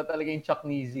Iba talaga yung Chuck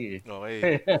Neezy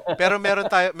Okay. Pero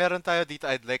meron tayo dito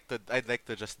I'd like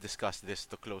to just discuss this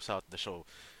to close out the show.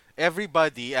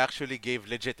 Everybody actually gave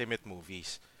legitimate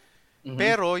movies. Mhm.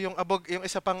 Pero yung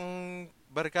isa pang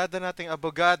barkada nating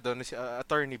abogado na si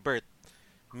Attorney Bert,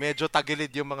 medyo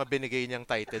tagilid yung mga binigay niyang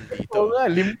title dito. Oo nga,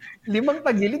 limang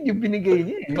tagilid yung binigay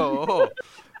niya Oo.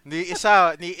 Ni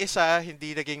isa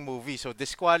hindi naging movie. So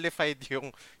disqualified yung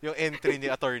entry ni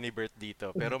Attorney Bert dito.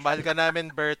 Pero mahal ka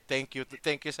namin, Bert. Thank you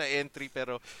sa entry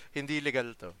pero hindi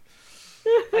legal to.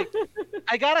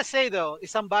 I gotta say though,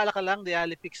 isang bala ka lang, the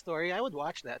Alipik story, I would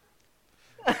watch that.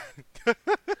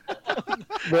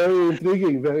 Very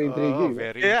intriguing, very Oh, intriguing.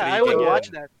 very Yeah, I intriguing would yan. watch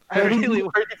that. I really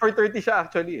would. 30 for 30 siya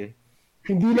actually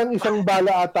Hindi lang isang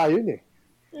bala ata yun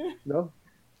No?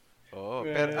 Oh,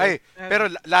 Yeah. pero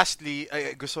lastly,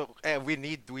 we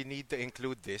need to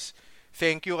include this.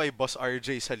 Thank you kay Boss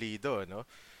RJ Salido, no?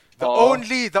 The Oo.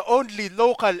 only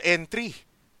local entry.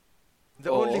 The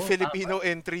Oo, only Filipino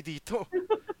entry dito.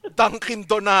 Dunkin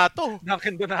Donato.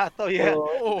 Dunkin Donato, yeah.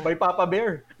 Oo. By Papa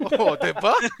Bear. Oh, 'di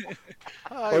ba?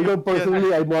 Although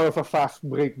personally, I'm more of a fast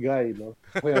break guy, no?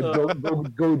 Kaya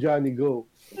go Johnny, go.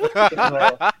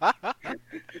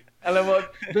 Alam mo,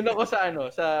 doon ako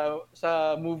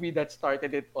sa movie that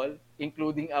started it all,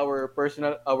 including our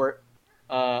personal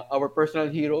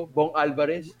hero, Bong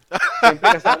Alvarez. Siyempre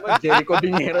kasama, Jericho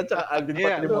Dinero at Alvin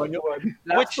Yeah. Patrimonio.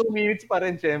 Last 2 minutes pa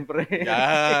rin, siyempre.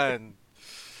 Yan.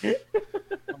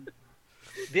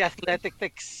 The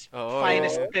Athletiktik's Oo,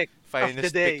 finest oo. pick of the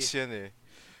Finest day. picks yan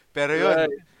Pero yun,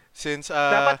 Right. since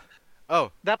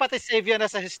Dapat i-save yan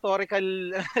as a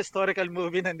historical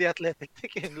movie ng The Athletic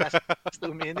in last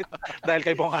 2 minutes dahil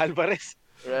kay Bong Alvarez.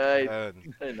 Right. Ayun.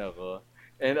 Ay, nako.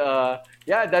 And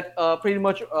that pretty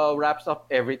much wraps up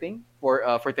everything for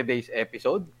today's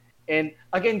episode. And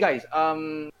again, guys,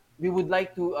 we would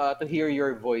like to hear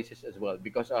your voices as well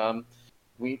because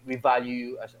we value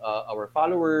you as our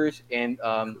followers. And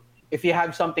if you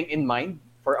have something in mind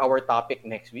for our topic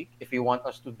next week, if you want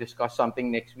us to discuss something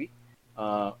next week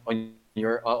on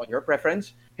your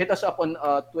preference, hit us up on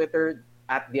Twitter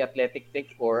at the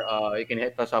Athletiktik, or you can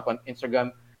hit us up on Instagram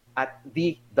at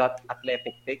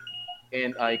the.athletiktik.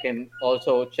 And you can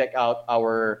also check out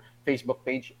our Facebook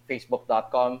page,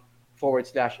 facebook.com/,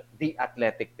 the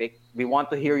Athletic Tick. We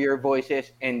want to hear your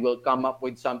voices and we'll come up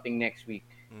with something next week.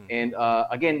 Mhm. And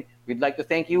again, we'd like to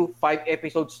thank you. 5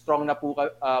 episodes strong na po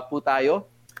tayo.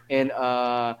 And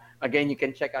again, you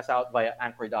can check us out via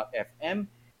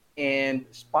anchor.fm and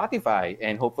Spotify.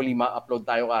 And hopefully ma-upload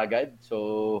tayo agad.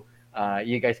 So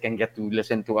you guys can get to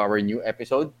listen to our new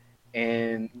episode.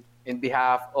 And in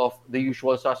behalf of the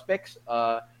usual suspects,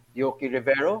 Yoki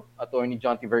Rivero, Attorney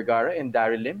John T. Vergara, and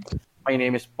Daryl Lim, my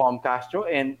name is Pom Castro.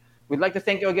 And we'd like to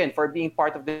thank you again for being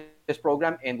part of this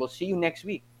program. And we'll see you next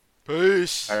week. All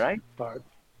right? Peace. Part.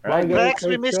 All right. Bye, guys. Rex,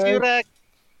 we Thanks, miss you, guys. Rex.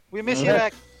 We miss you,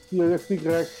 Rex. Rex. See you next week,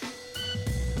 Rex.